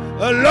Lord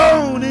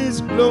alone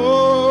is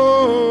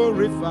glorified.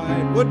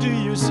 What do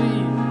you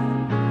see?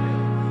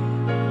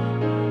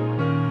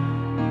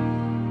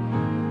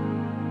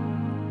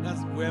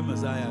 That's where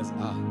messiahs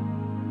are.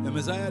 The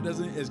Messiah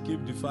doesn't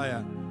escape the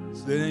fire,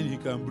 so then he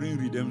can bring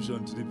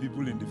redemption to the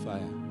people in the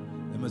fire.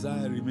 The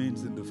Messiah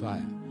remains in the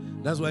fire.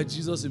 That's why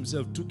Jesus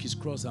himself took his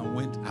cross and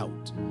went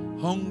out,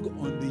 hung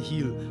on the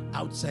hill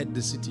outside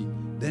the city.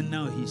 Then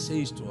now he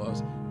says to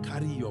us,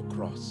 carry your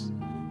cross,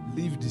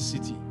 leave the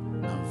city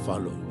and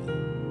follow me.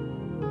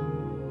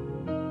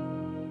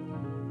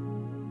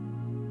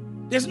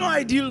 There's no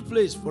ideal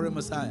place for a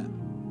Messiah.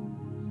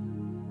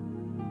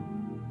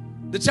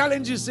 The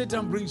challenges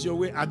Satan brings your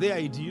way, are they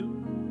ideal?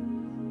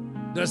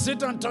 Does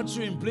Satan touch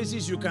you in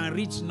places you can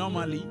reach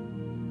normally?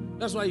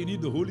 That's why you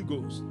need the Holy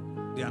Ghost,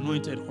 the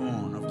anointed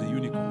horn of the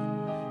unicorn.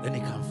 Then he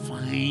can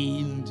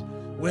find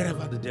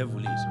wherever the devil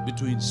is,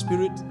 between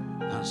spirit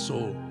and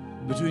soul,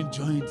 between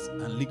joints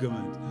and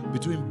ligament,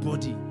 between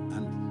body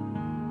and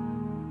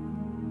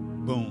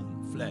bone,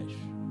 flesh.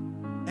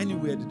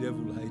 Anywhere the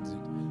devil hides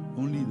it,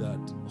 only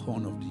that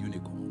horn of the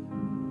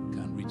unicorn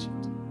can reach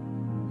it.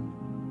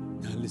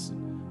 Now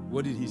listen,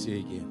 what did he say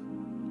again?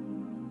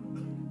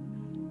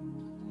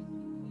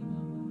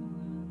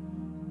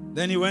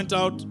 Then he went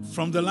out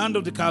from the land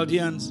of the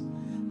Chaldeans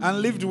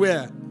and lived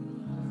where?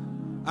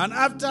 And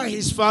after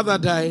his father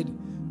died,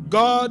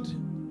 God,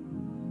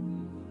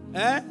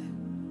 I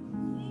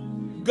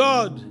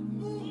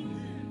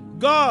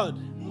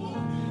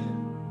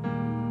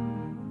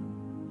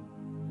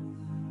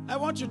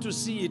want you to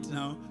see it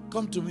now.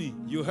 Come to me.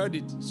 You heard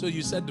it, so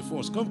you said the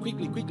force. Come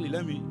quickly.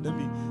 Let me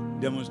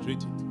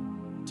demonstrate it.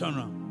 Turn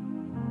around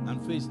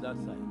and face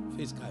that side.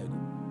 Face Coyote.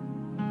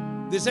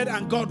 They said,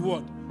 and God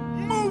what?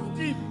 Moved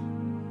him.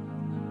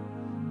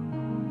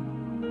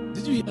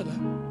 Did you hear that?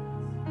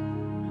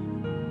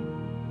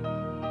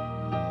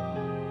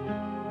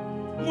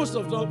 Most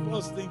of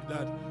us think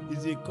that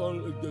is a call.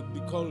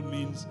 The call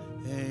means,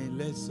 hey,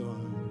 let's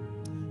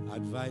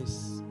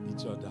advise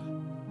each other.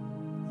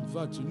 In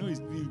fact, you know it's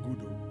being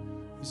good.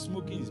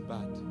 Smoking is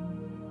bad.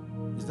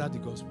 Is that the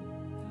gospel?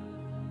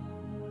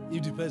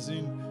 If the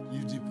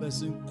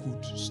person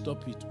could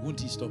stop it, won't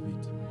he stop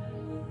it?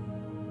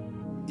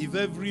 If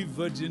every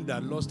virgin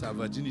that lost her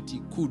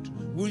virginity could,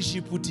 won't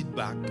she put it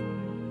back?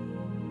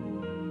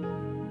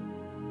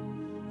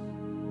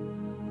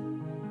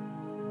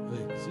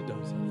 Hey, sit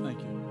down, sir. Thank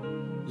you.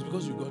 It's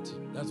because you got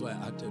it. That's why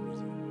I acted with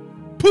you.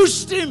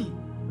 Pushed him.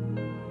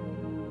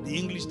 The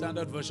English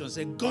Standard Version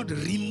said God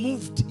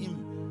removed him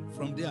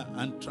from there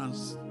and put him.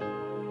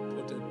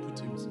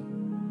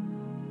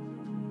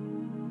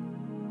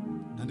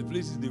 And the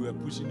places they were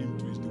pushing him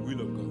to is the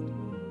will of God.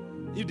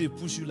 If they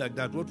push you like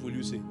that, what will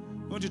you say?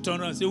 Won't you turn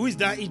around and say, who is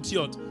that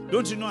idiot?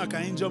 Don't you know I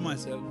can injure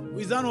myself?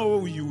 Is that not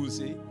what you will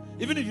say?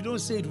 Even if you don't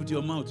say it with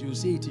your mouth, you will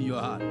say it in your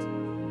heart.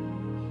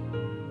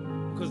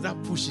 Because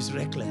that push is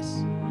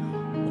reckless.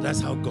 But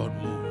that's how God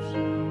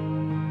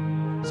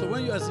moves. So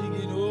when you are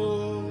singing,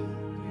 oh,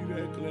 the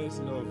reckless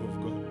love of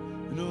God,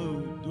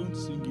 don't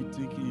sing it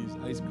thinking it's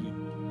ice cream.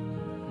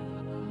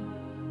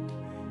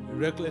 The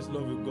reckless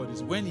love of God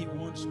is when he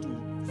wants to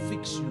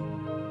fix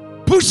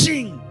you.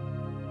 Pushing,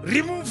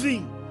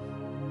 removing,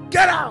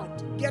 get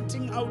out,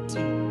 getting out,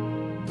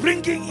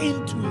 bringing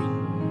into it.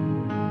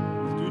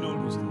 He's doing all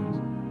those things.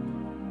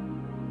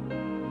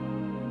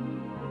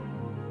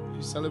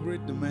 You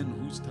celebrate the men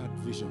who start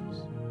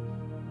visions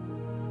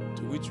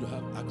to which you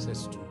have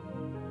access to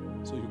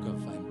so you can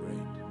find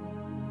bread.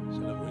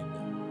 Celebrate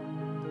them.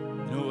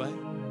 You know why?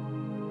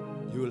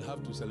 You will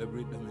have to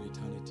celebrate them in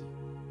eternity.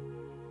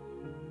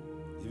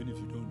 Even if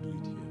you don't do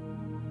it here.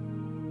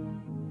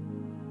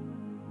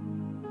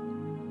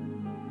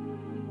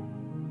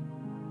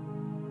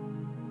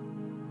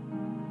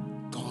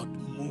 God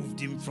moved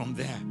him from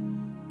there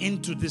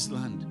into this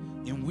land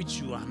in which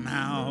you are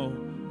now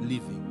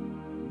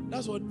living.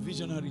 That's what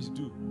visionaries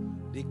do.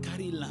 They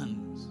carry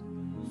lands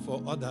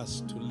for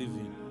others to live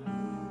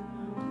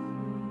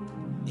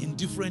in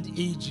different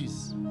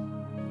ages.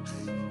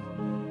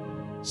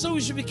 So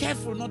we should be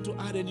careful not to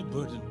add any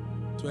burden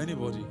to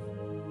anybody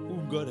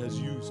whom God has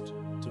used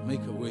to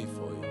make a way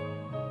for you.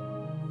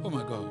 Oh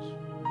my gosh.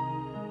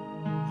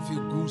 I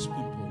feel goose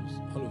pimples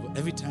all over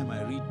every time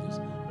I read this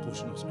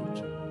portion of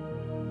scripture.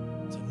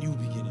 It's a new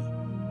beginning.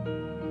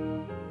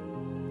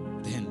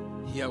 Then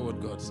hear what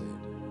God said.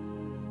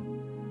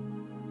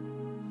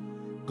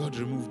 God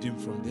removed him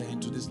from there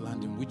into this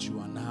land in which you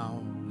are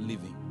now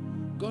living.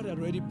 God had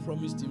already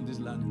promised him this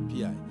land in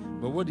PI.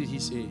 But what did he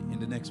say in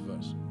the next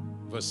verse?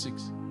 Verse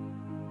 6.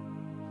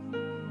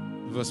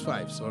 Verse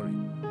 5, sorry.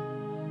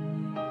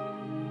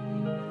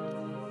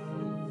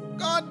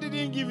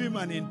 didn't give him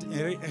an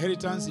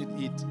inheritance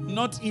in it.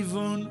 Not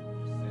even.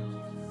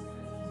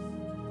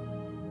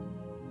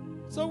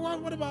 So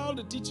what about all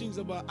the teachings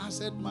about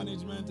asset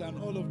management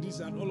and all of this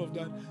and all of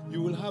that?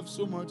 You will have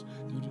so much.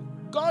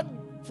 God,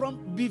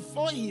 from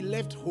before he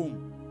left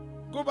home,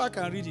 go back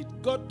and read it.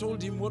 God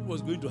told him what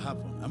was going to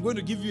happen. I'm going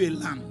to give you a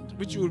land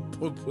which you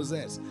will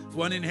possess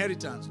for an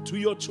inheritance to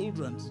your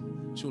children's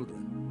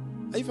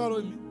children. Are you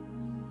following me?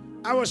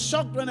 I was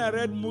shocked when I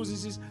read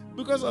Moses'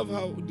 because of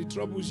how the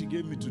trouble she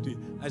gave me today.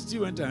 I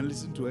still went and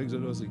listened to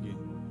Exodus again.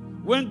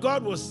 When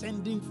God was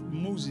sending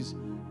Moses,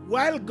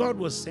 while God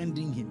was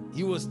sending him,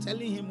 he was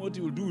telling him what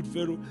he will do with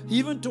Pharaoh. He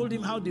even told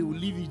him how they will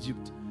leave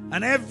Egypt.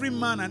 And every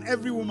man and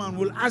every woman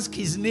will ask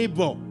his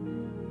neighbor.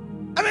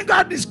 I mean,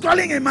 God is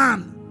calling a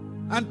man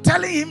and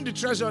telling him the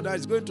treasure that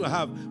he's going to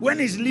have when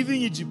he's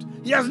leaving Egypt.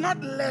 He has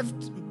not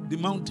left the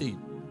mountain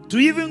to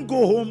even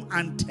go home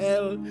and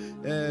tell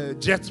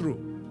Jethro.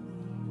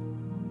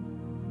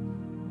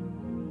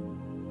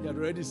 He had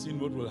already seen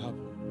what will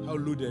happen, how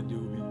loaded they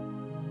will be.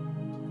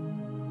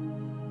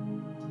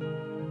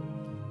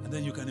 And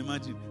then you can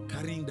imagine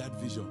carrying that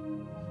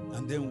vision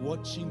and then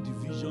watching the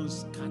vision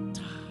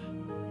scatter.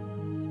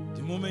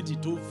 The moment he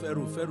told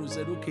Pharaoh, Pharaoh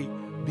said, okay,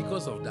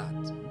 because of that,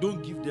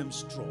 don't give them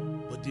straw,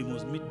 but they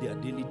must meet their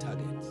daily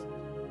targets.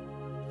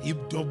 He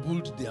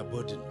doubled their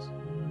burdens.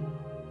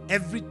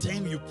 Every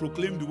time you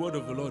proclaim the word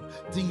of the Lord,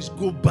 things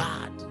go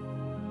bad.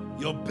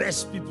 Your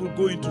best people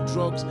go into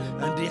drugs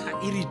and they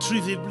are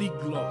irretrievably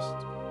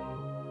lost.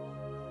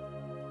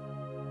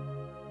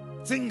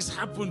 Things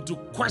happen to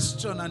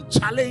question and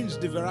challenge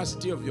the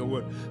veracity of your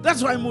word.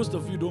 That's why most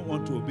of you don't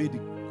want to obey the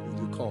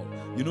call.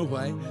 You know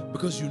why?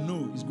 Because you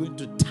know it's going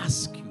to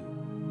task you.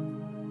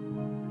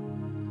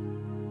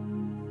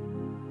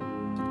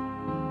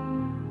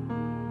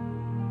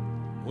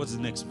 What's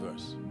the next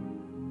verse?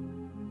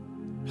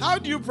 How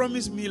do you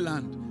promise me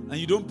land and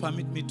you don't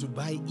permit me to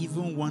buy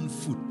even 1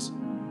 foot?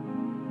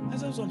 I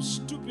said, some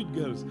stupid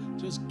girls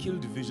just kill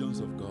the visions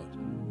of God.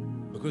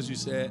 Because you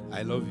say,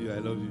 I love you, I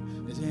love you.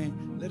 They say, hey,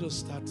 let us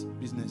start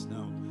business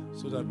now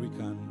so that we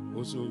can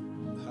also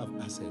have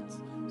assets.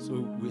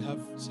 So we have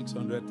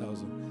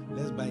 600,000.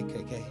 Let's buy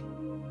keke.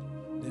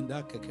 Then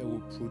that keke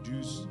will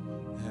produce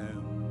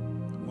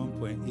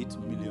 1.8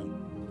 million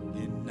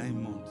in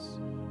 9 months.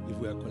 If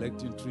we are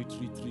collecting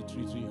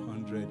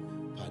 300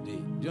 per day.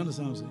 Do you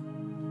understand what I'm saying?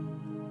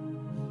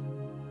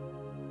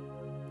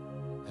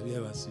 Have you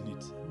ever seen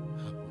it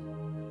happen?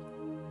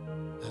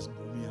 Ask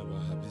Bumi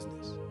about her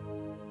business.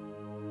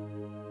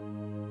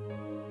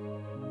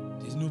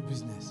 There's no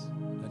business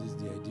that is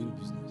the ideal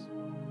business.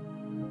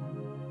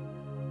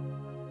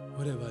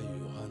 Whatever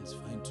your hands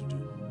find to do,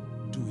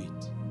 do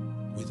it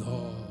with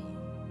all.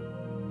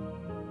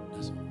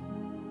 That's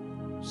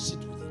all. Sit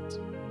with it.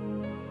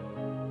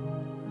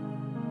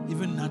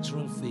 Even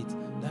natural faith,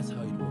 that's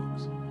how it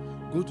works.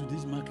 Go to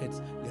these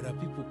markets, there are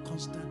people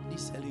constantly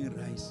selling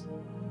rice,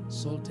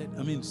 salted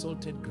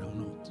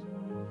groundnut.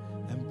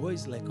 And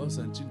boys like us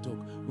and Chintok,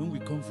 when we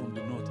come from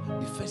the north,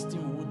 the first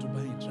thing we want to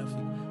buy in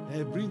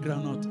traffic, bring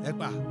groundnut,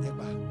 eba.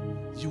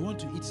 You want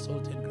to eat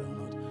salted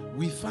groundnut.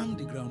 We farm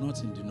the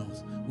groundnuts in the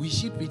north. We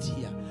ship it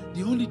here.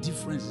 The only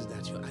difference is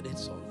that you added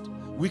salt.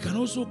 We can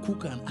also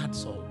cook and add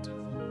salt,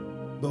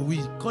 but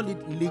we call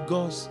it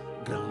Lagos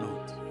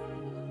groundnut.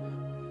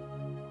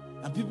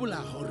 And people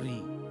are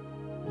hurrying.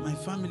 My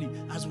family,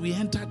 as we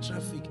enter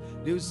traffic,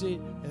 they will say,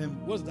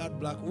 what's that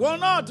black?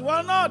 Walnut.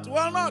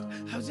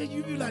 I will say,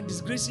 you people are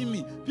disgracing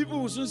me.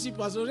 People will soon see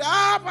Pastor.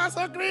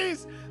 Pastor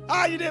Chris,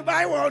 you didn't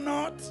buy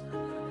walnut?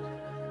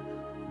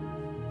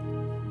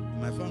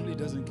 My family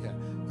doesn't care.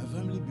 My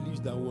family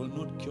believes that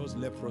walnut cures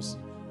leprosy,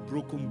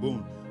 broken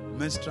bone,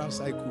 menstrual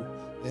cycle,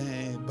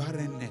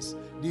 barrenness.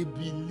 They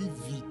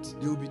believe it.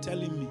 They will be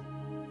telling me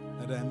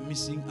that I'm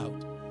missing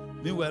out.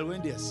 Meanwhile,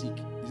 when they are sick,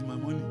 it's my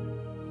money.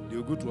 They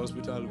will go to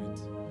hospital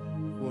with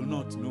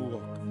walnut, no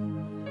work.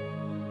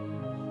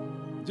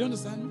 Do you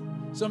understand me?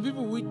 Some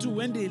people we too,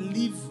 when they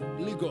leave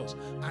Lagos,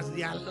 as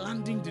they are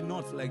landing the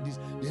north like this,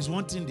 there's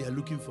one thing they are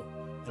looking for,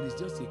 and it's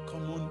just a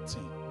common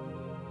thing.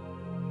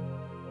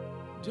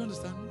 Do you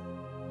understand me?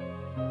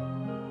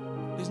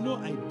 There's no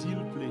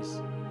ideal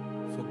place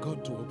for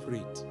God to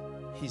operate.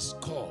 His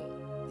call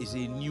is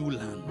a new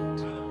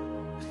land.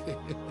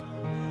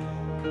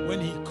 When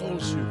he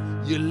calls you,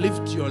 you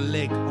lift your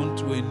leg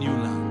onto a new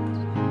land.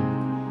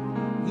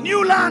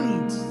 New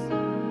land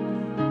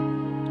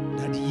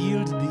that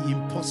yield the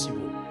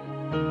impossible.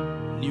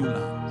 New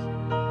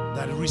land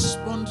that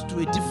responds to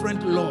a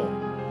different law.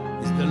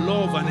 It's the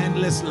law of an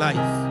endless life.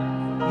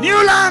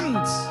 New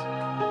lands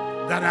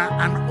that are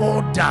an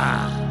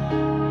order.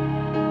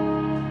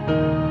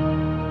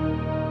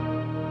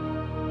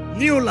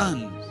 New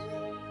lands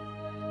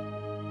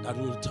that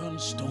will turn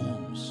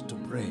stones to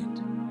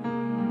bread.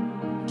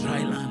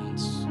 Dry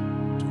lands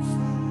to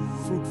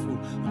fruitful,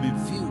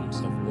 fields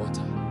of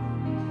water.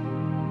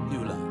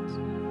 New lands.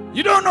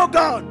 You don't know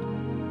God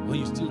when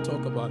you still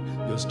talk about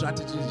your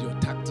strategies, your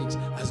tactics,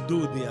 as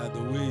though they are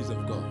the ways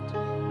of God.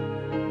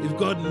 If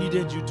God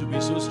needed you to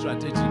be so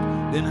strategic,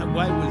 then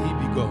why will he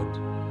be God?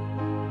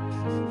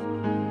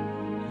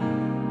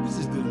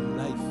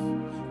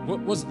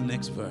 What's the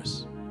next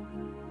verse?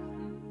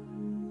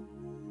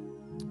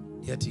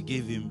 Yet he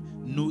gave him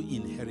no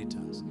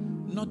inheritance,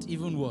 not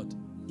even what?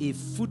 A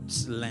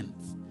foot's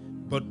length,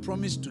 but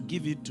promised to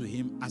give it to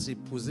him as a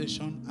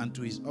possession and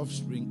to his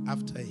offspring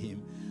after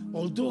him,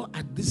 although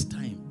at this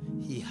time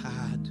he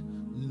had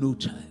no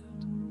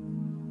child.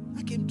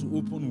 I came to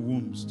open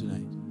wombs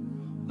tonight.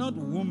 Not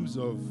wombs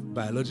of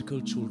biological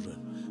children,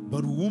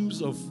 but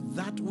wombs of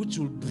that which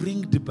will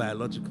bring the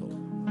biological.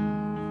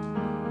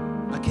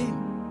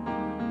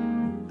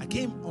 I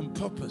came on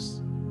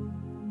purpose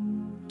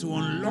to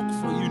unlock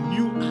for you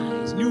new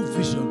eyes, new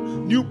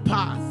vision, new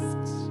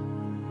paths,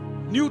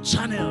 new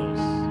channels.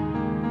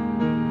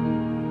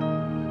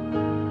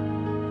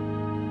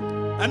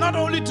 And not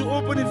only to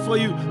open it for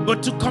you,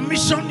 but to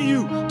commission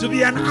you to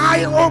be an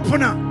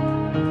eye-opener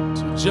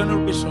to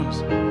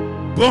generations,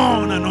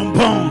 born and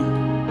unborn.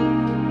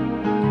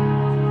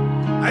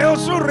 I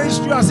also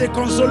raised you as a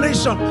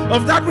consolation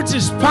of that which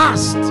is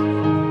past,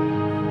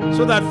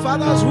 so that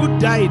fathers who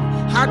died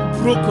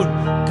heartbroken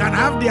can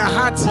have their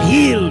hearts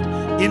healed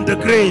in the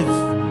grave.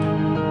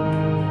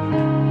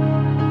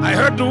 I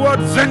heard the word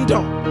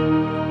vendor.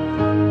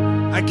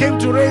 I came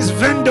to raise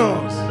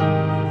vendors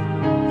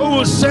who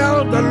will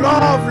sell the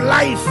law of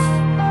life.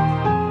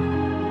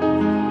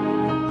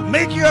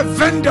 Make you a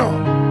vendor.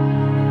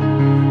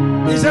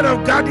 Instead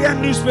of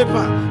Guardian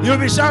newspaper, you'll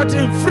be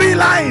shouting free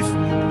life,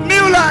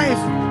 new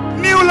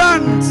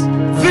lands,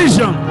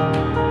 vision.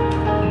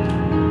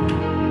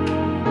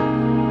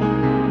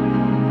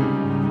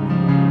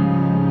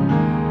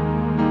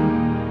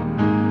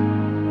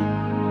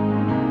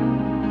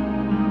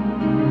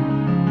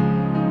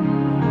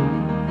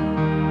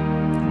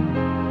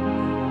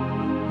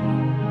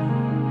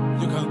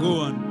 You can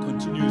go and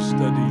continue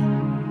studying.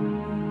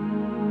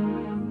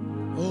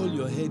 All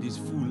your head is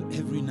full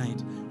every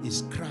night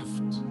is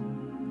craft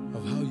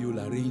of how you'll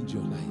arrange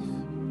your life.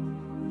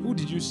 Who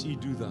did you see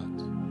do that?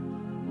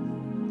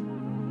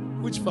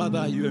 Which father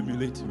are you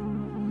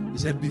emulating? He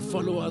said, be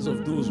followers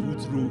of those who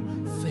through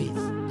faith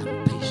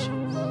and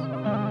patience.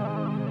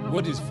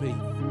 What is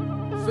faith?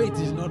 Faith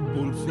is not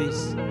bold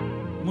face.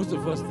 Most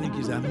of us think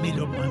I made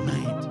up my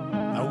mind.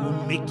 I will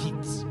make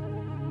it.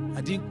 I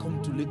didn't come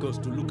to Lagos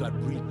to look at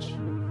bridge.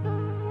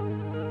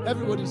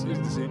 Everybody says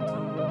the same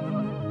thing.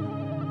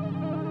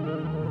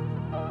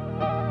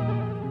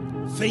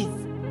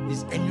 Faith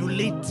is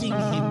emulating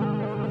him.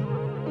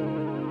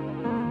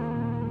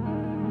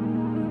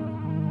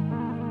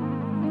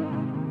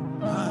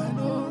 I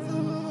know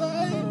the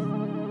way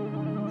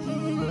he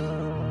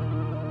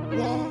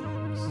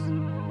walks,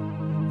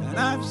 and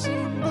I've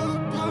seen the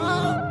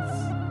paths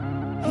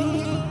he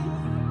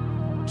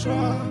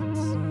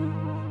trots,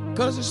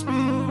 'cause the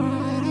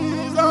Spirit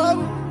is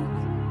over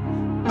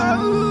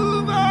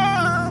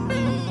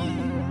me,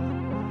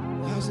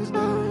 as His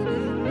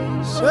guiding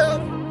me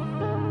safe.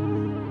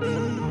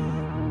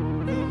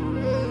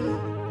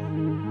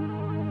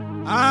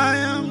 I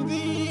am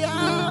the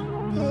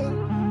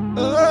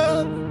apple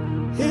of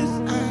His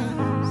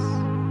eyes.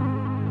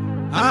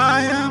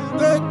 I am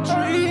the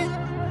dream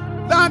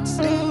that's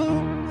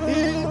in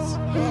His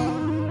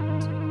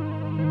heart.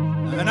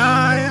 And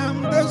I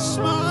am the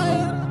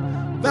smile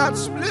that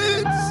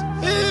splits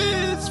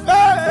His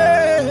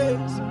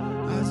face,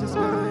 as He's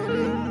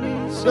guiding me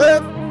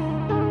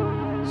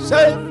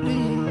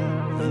safely in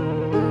the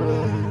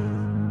way.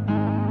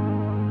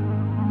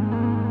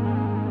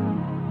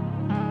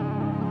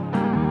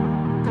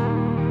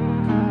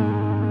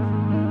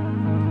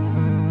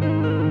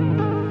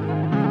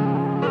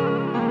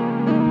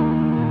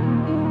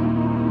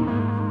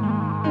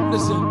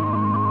 Listen,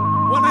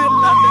 when I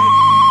landed,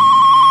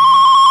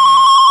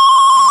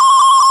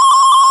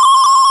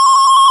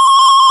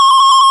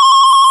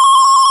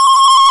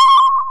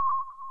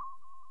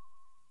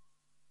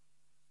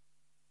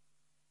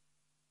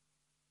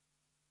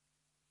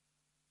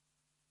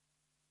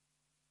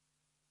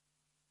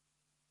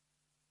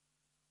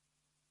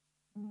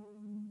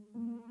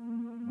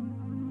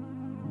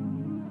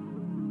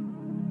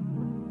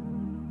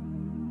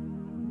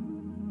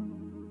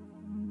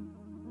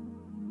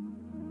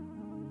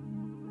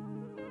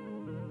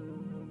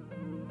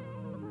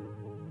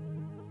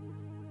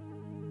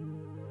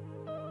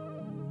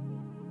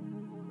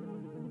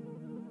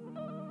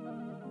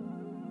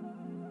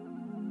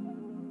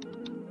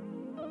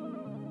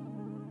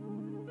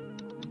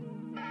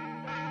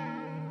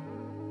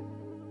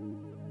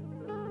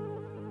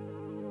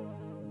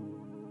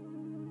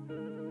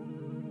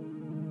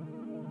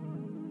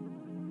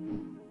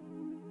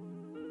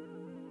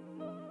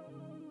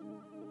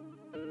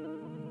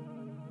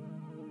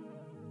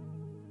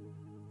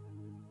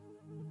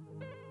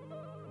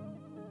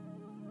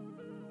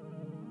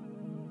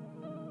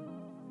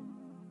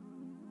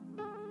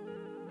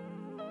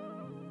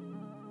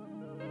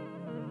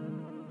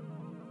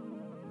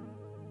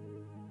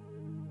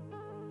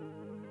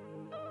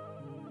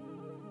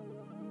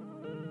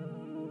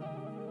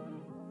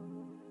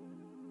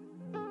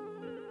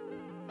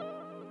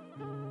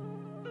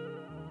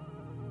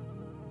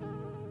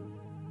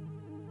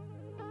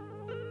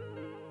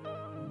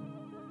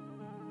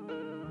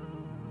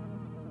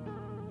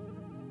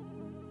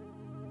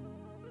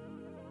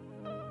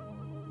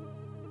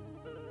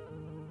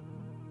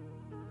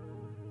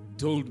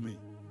 told me,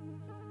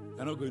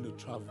 "You're not going to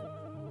travel."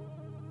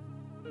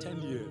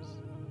 10 years,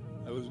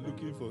 I was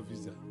looking for a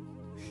visa.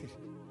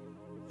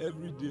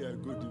 Every day I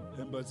go to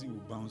embassy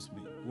will bounce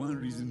me. One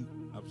reason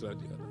after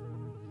the other.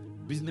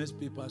 Business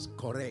papers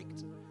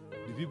correct.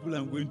 The people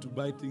I'm going to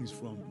buy things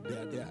from, they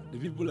are there. The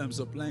people I'm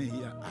supplying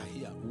here are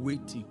here,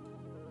 waiting.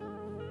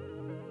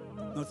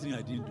 Nothing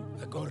I didn't do.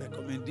 I got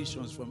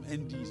recommendations from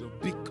NDs of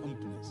big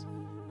companies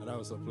that I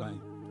was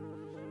supplying.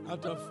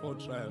 After 4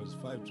 trials,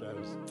 5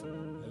 trials,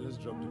 I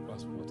just dropped the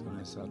passport and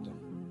I sat down.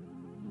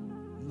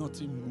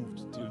 Nothing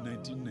moved till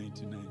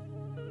 1999.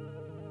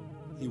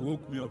 He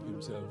woke me up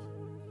himself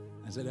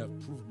and said, "I've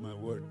proved my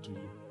word to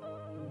you."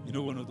 You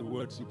know one of the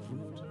words he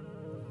proved?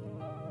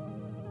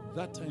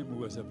 That time we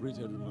were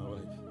separated with my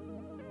wife,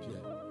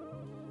 Pierre.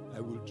 I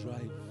will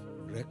drive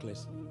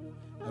recklessly.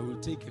 I will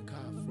take a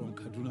car from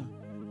Kaduna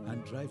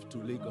and drive to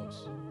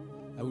Lagos.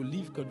 I will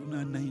leave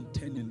Kaduna 9,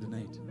 10 in the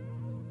night.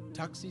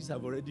 Taxis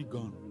have already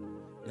gone.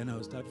 Then I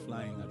will start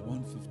flying at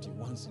 150,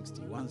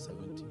 160,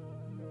 170.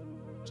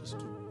 Just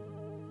to.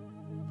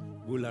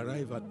 We'll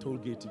arrive at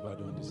Tollgate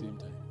Ibadan at the same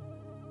time.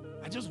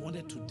 I just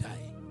wanted to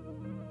die,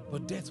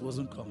 but death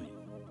wasn't coming.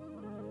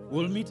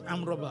 We'll meet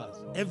armed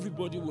robbers.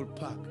 Everybody will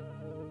park.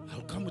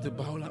 I'll come with a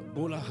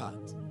bowler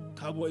hat,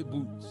 cowboy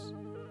boots,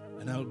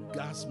 and I'll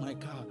gas my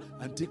car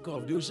and take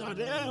off. They'll shout,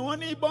 "Hey,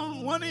 one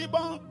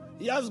Ibon.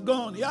 He has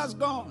gone,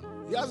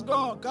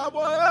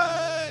 cowboy,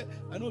 hey!"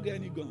 I don't get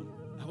any gun.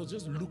 I was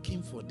just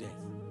looking for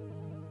death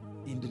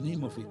in the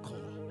name of a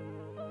call.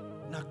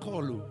 Now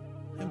call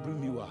and bring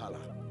me wahala.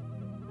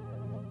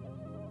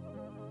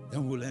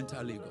 Then we'll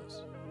enter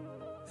Lagos.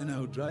 And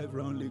I'll drive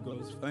around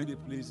Lagos, find a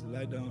place,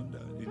 lie down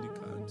in the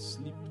car and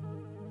sleep.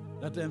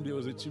 That time there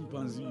was a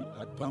chimpanzee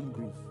at Palm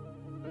Grove,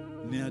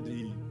 near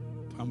the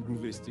Palm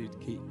Grove Estate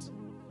gate.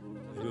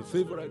 It's a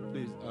favorite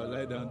place. I'll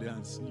lie down there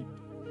and sleep.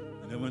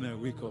 And then when I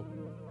wake up,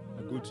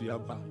 I go to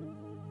Yaba,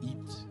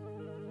 eat,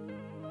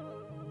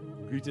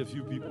 greet a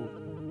few people,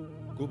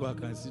 go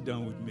back and sit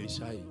down with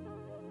Meshai.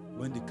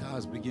 When the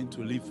cars begin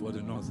to leave for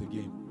the north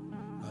again,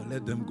 I'll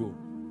let them go.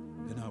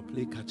 Then I'll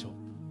play catch up.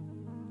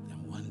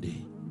 Then one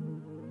day,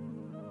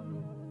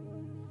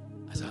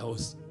 as I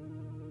was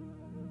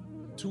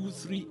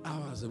 2-3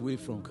 hours away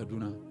from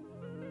Kaduna,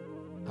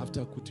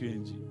 after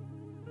Kutuenji,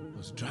 I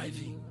was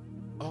driving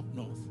up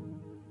north.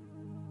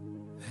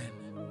 Then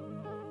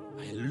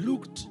I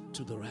looked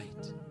to the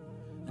right,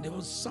 and there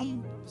was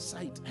some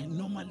sight I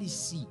normally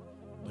see,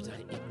 but I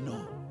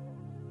ignore.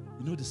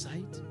 You know the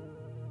sight?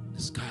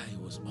 The sky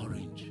was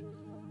orange.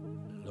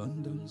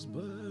 London's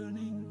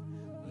burning,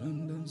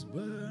 London's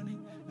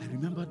burning. I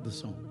remembered the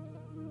song.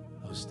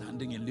 I was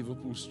standing in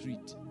Liverpool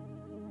Street,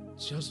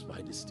 just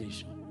by the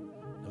station.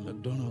 The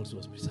McDonald's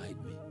was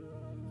beside me,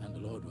 and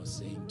the Lord was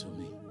saying to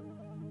me,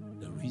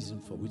 "The reason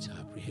for which I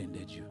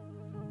apprehended you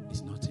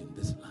is not in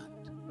this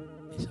land,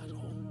 it's at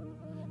home."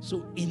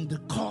 So in the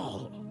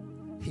call,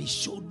 he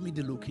showed me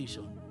the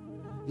location.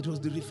 It was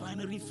the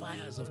refinery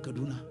fires of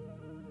Kaduna.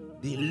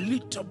 They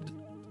lit up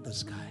the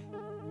sky.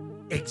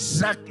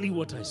 Exactly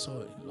what I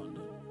saw in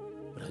London,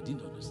 but I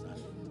didn't understand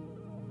it.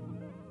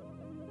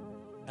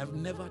 I've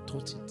never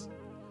taught it.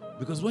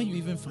 Because when you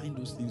even find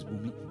those things,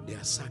 Bumi, they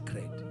are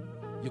sacred.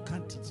 You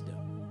can't teach them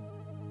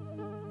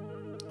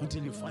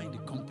until you find a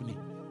company.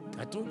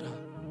 I told her,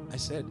 I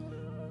said,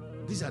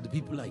 these are the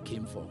people I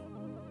came for.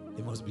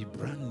 They must be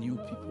brand new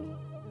people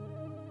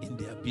in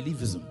their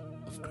believism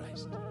of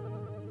Christ.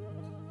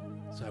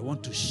 So I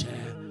want to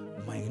share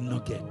my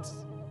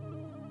nuggets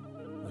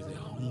with the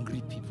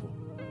hungry people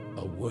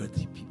or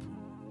worthy people.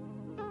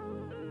 I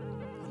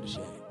want to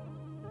share it.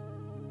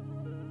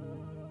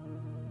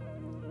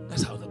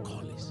 That's how the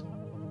call is.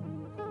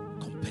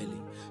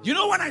 Compelling. You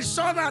know, when I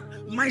saw that,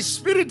 my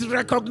spirit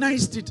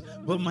recognized it,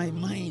 but my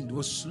mind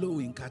was slow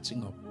in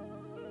catching up.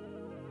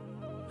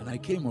 And I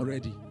came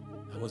already.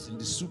 I was in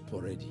the soup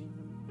already.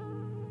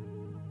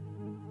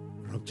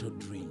 Ruptured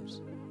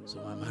dreams.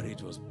 So my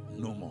marriage was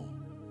no more.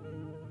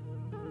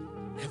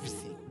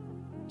 Everything.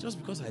 Just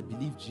because I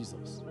believe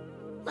Jesus.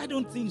 Why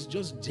don't things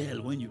just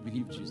gel when you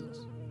believe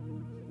Jesus?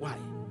 Why?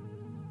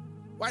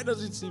 Why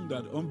does it seem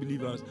that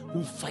unbelievers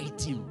who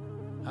fight him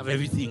have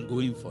everything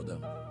going for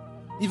them?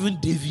 Even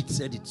David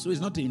said it. So it's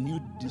not a new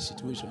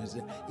situation. It's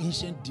an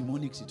ancient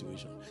demonic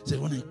situation. He said,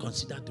 when I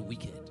consider the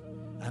wicked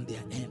and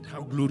their end,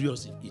 how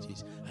glorious it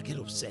is, I get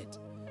upset.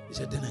 He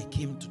said, then I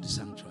came to the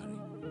sanctuary.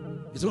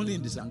 It's only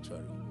in the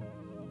sanctuary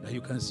that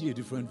you can see a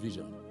different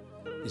vision.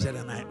 He said,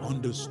 and I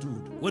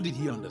understood. What did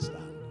he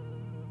understand?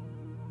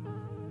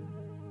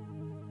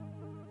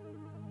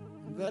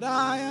 That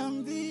I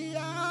am the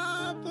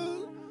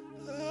apple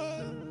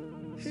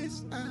of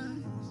his eyes.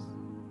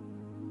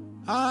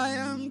 I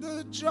am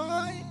the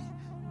joy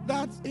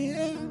that's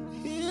in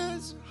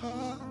his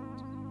heart.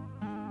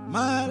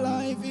 My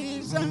life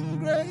is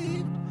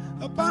engraved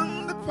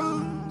upon the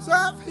palms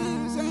of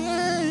his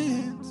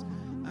hands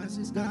as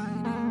he's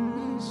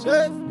guiding me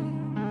safely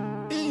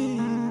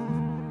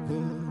in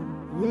the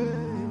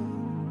way.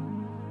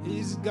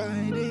 He's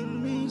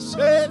guiding me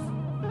safely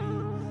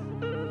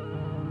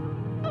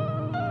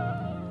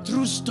through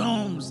through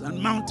storms and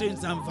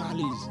mountains and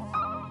valleys,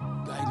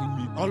 guiding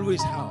me.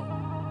 Always how?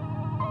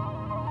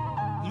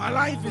 My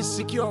life is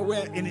secure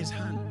where? In his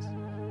hands.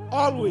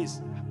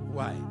 Always.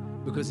 Why?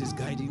 Because he's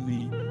guiding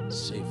me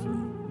safely.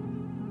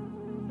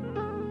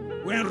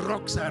 When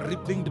rocks are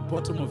ripping the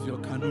bottom of your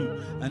canoe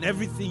and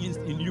everything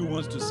in you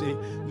wants to say,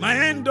 my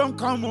end don't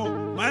come,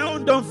 oh, my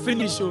own don't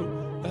finish, oh,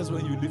 that's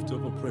when you lift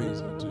up a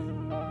praise unto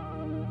him.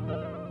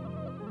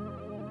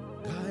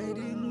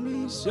 Guiding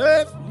me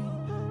safely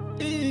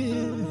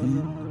in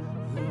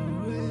the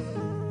way.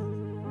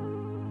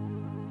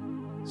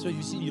 So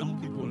you see young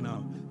people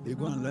now, they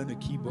go and learn the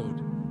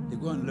keyboard, they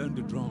go and learn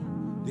the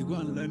drum, they go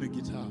and learn the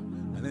guitar,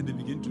 and then they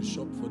begin to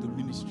shop for the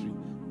ministry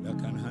that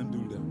can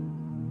handle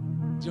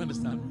them. Do you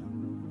understand me?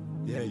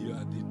 Yeah, you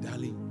are the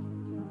darling.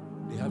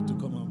 They have to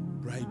come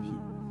and bribe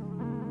you.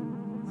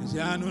 They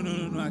say,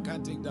 no, I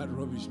can't take that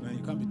rubbish, man.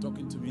 You can't be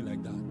talking to me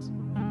like that.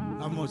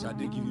 How much are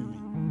they giving me?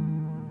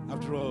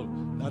 After all,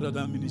 that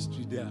other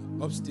ministry there,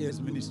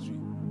 upstairs ministry,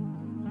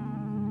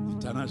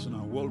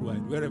 international,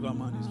 worldwide, wherever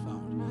man is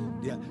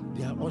found,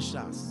 they are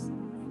ushers.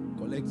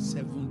 Collect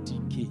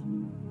 70K.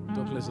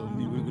 Talk less of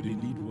me, we're going to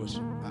lead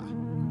worship. I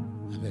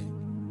beg.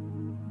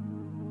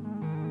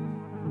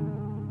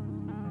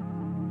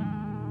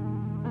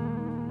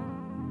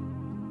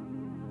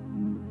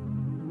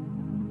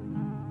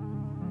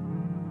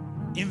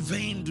 In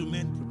vain do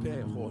men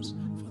prepare a horse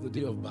for the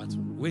day of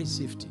battle. Where is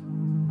safety?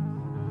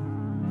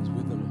 It's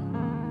with the Lord.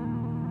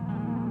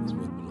 It's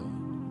with the Lord.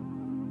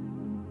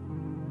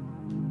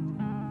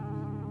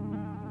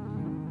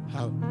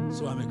 How?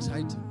 So I'm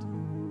excited.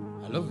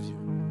 I love you.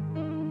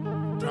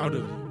 Proud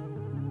of you.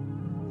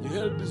 You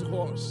held this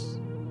horse,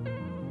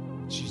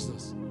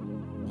 Jesus,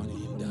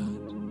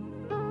 unhindered.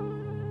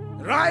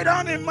 Ride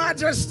on in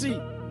majesty.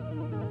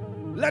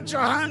 Let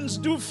your hands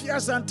do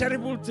fierce and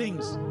terrible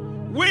things.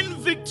 Win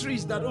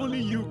victories that only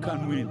you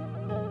can win.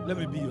 Let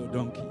me be your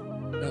donkey.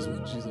 That's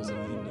what Jesus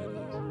unhindered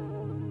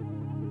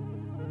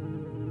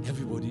is.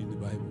 Everybody in the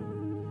Bible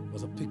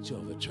was a picture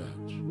of a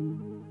church.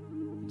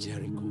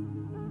 Jericho.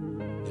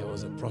 There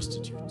was a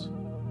prostitute.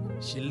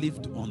 She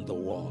lived on the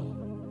wall.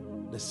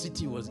 The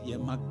city was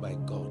earmarked by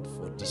God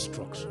for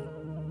destruction.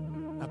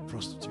 A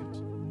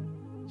prostitute.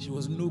 She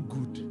was no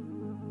good,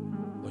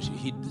 but she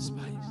hid the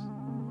spies.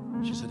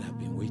 She said, I've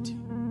been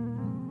waiting.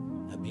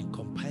 I've been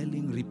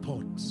compiling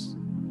reports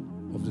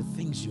of the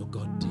things your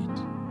God did.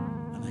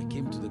 And I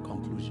came to the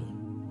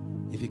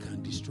conclusion, if he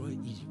can destroy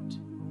Egypt,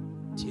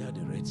 tear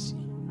the Red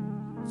Sea,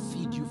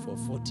 feed you for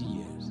 40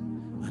 years,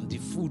 and the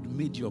food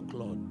made your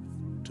cloth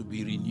to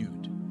be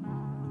renewed.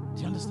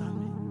 Do you understand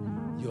me?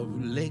 Your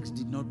legs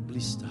did not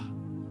blister.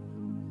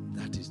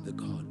 That is the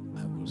God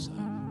I will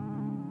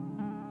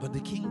serve. But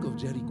the king of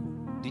Jericho,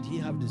 did he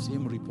have the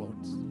same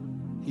reports?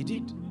 He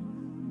did.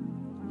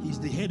 He's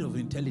the head of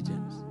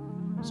intelligence.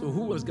 So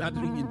who was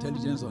gathering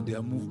intelligence on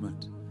their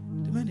movement?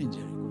 The men in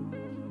Jericho.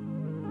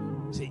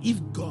 Say,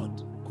 if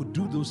God could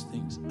do those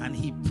things and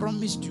he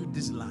promised you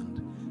this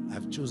land,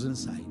 I've chosen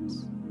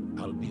sides.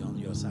 I'll be on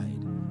your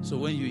side. So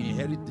when you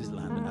inherit this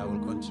land, I will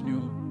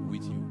continue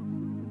with you.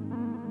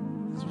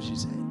 That's what she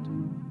said.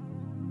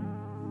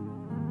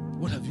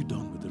 What have you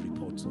done with the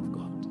reports of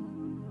God?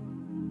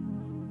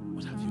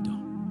 What have you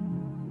done?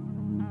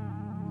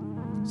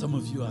 Some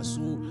of you are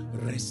so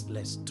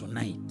restless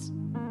tonight,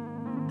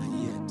 and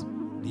yet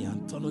the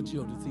anthology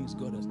of the things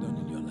God has done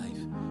in your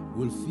life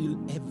will fill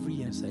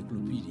every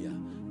encyclopedia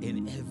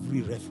in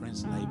every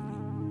reference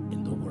library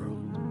in the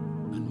world,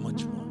 and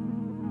much more.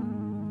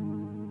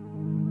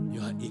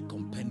 You are a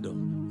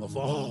compendium of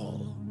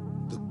all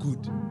the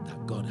good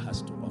that God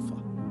has to offer.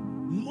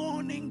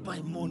 Morning by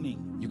morning,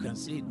 you can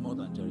say it more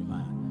than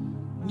Jeremiah.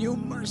 New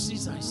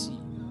mercies I see.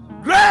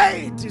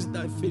 Great is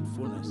thy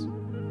faithfulness.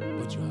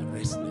 But you are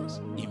restless,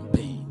 in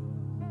pain.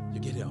 You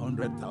get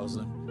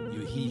 100,000,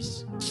 you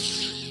hiss.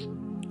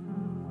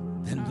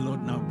 Then the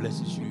Lord now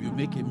blesses you. You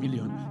make $1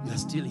 million, you are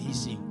still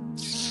hissing.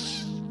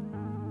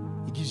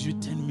 He gives you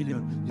 10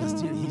 million, you are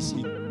still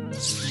hissing.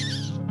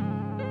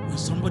 When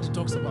somebody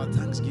talks about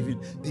Thanksgiving,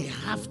 they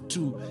have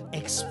to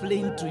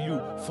explain to you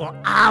for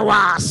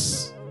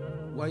hours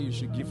why you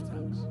should give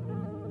thanks.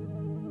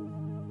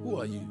 Who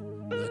are you?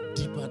 You are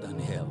deeper than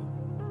hell.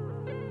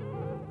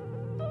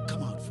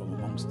 Come out from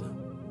amongst them.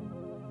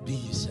 Be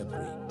ye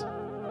separate.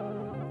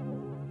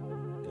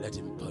 Let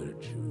him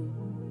purge you.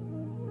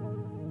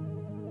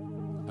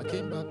 I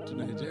came back to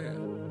Nigeria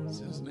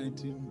since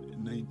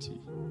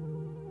 1990.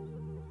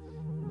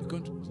 The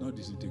country was not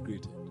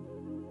disintegrated.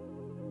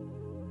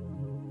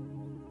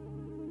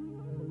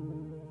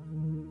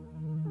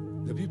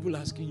 The people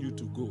asking you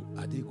to go,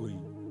 are they going?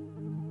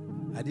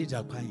 Are they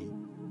Japan?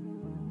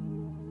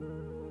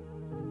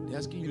 They're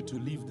asking you to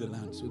leave the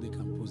land so they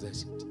can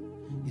possess it.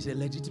 It's a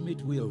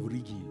legitimate way of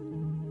rigging.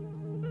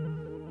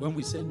 When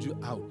we send you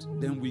out,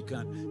 then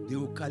they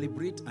will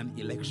calibrate an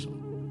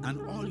election and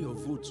all your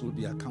votes will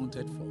be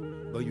accounted for,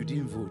 but you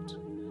didn't vote.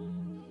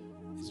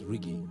 It's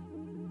rigging.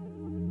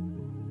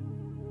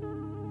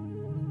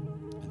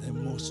 And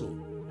then more so,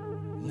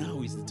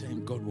 now is the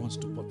time God wants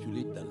to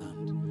populate the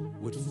land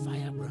with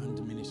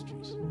Firebrand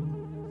Ministries.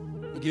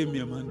 He gave me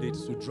a mandate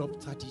to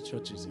drop 30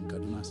 churches in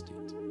Kaduna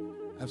State.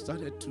 I've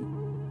started 2.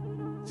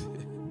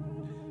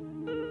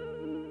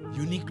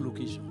 Unique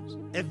locations,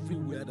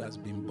 everywhere that's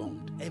been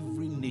bombed,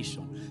 every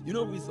nation. You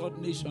know, we thought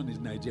nation is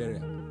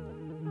Nigeria.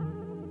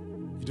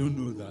 You don't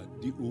know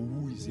that the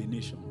Owu is a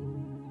nation.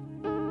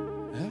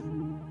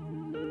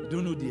 You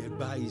don't know the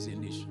Eba is a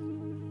nation.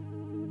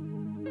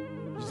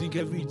 You think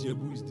every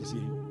Ijebu is the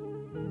same?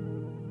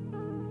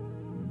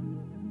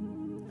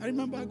 I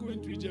remember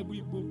going to Ijebu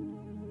Igbo,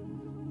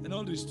 and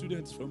all the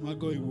students from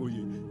Ago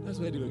Iwoye, that's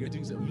why they were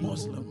getting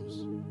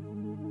Muslims.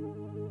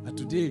 And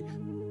today,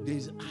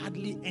 there's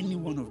hardly any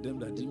one of them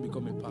that didn't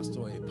become a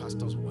pastor or a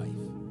pastor's wife.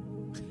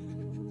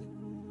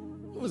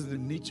 What was the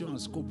nature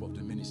and scope of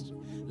the ministry?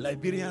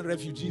 Liberian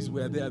refugees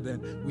were there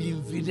then. We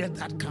invaded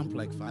that camp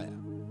like fire.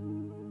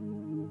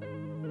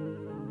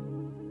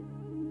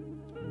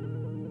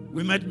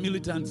 We met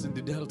militants in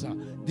the Delta.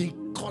 They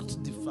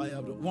caught the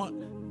fire.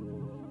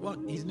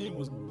 One, his name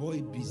was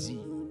Boy Busy.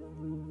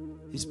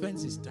 He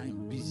spends his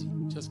time busy,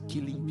 just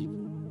killing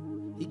people.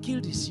 He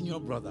killed his senior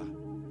brother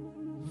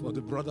for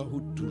the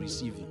brotherhood to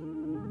receive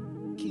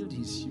him. Killed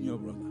his senior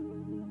brother.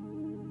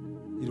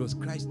 It was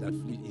Christ that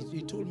fled.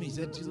 He told me, he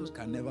said, Jesus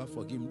can never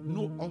forgive him.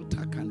 No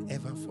altar can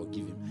ever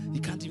forgive him. He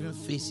can't even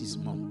face his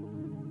mom.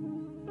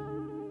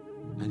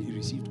 And he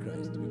received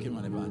Christ. He became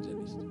an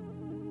evangelist.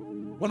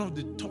 One of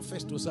the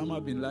toughest, Osama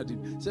bin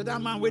Laden, said,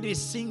 that man, when they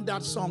sing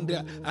that song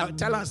there, I'll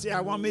tell and say,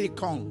 I want me to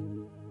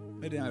come.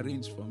 Then they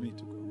arranged for me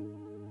to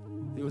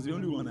come. He was the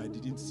only one I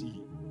didn't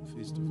see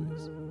face to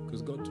face,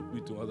 because God took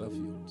me to other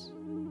fields.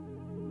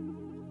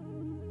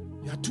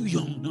 You are too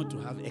young not to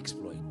have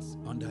exploits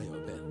under your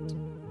belt.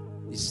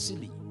 It's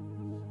silly.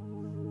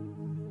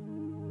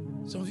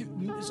 Some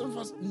of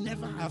us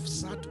never have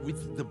sat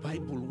with the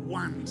Bible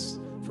once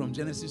from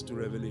Genesis to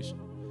Revelation.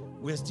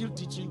 We're still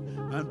teaching,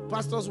 and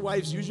pastors'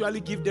 wives usually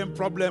give them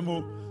problem.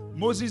 Oh,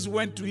 Moses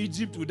went to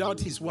Egypt without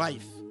his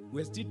wife.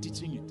 We're still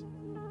teaching it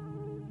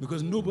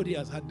because nobody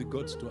has had the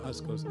guts to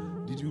ask us,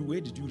 where did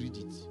you read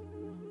it?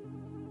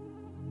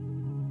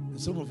 And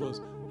some of us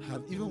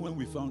have, even when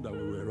we found that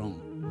we were wrong,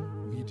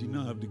 we did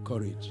not have the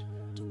courage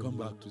to come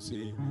back to say,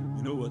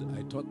 you know what,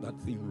 I taught that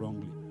thing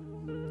wrongly.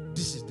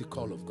 This is the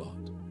call of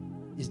God.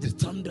 It's the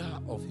thunder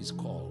of his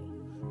call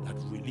that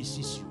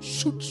releases you,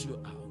 shoots you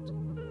out.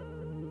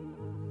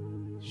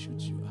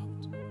 Shoots you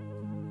out.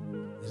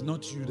 It's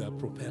not you that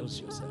propels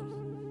yourself.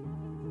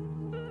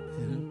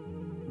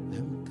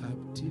 I'm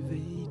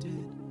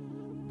captivated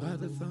by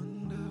the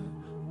thunder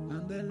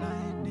and the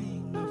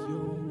lightning of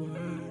your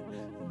word.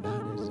 And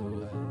that is why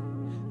I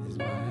walk with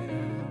you.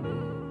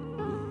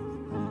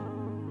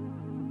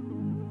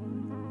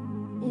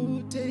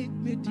 Oh, take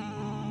me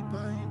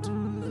deeper into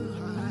the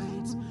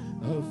heights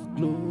of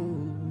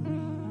glory,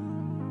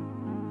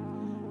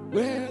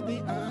 where the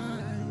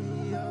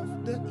eye of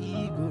the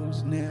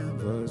eagles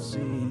never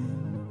seen.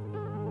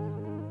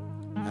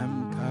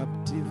 I'm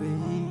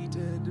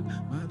captivated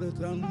by the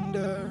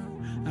thunder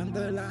and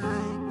the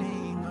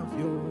lightning of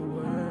your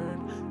word.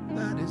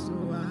 That is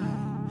why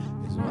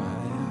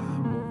I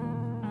walk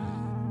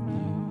with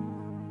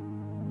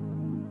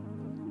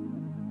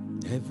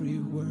you. Every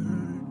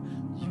word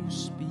you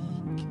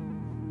speak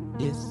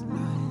is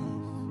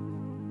life,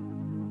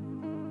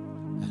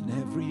 and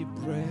every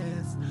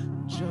breath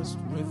just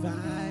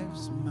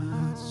revives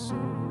my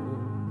soul.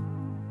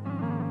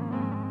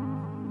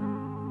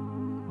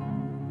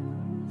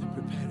 They're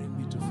preparing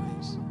me to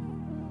face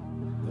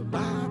the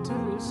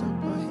battles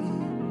up ahead.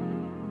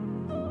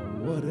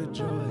 What a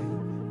joy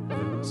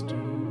it is to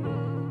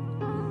walk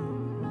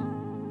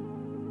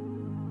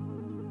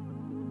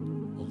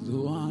with you.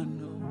 Although I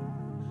know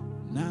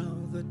now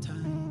the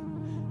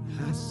time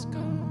has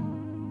come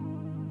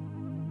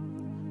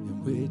in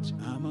which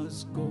I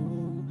must go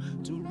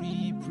to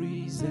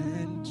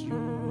represent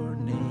your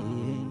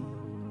name.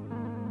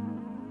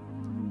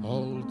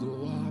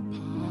 Although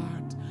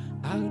apart,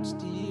 I'll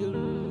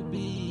still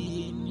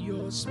be in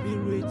your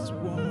spirit's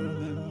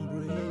warm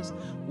embrace.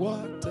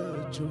 What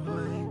a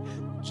joy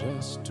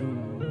just to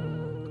walk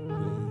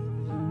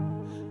with you.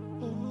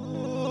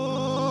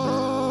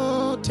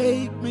 Oh,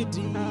 take me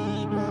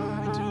deeper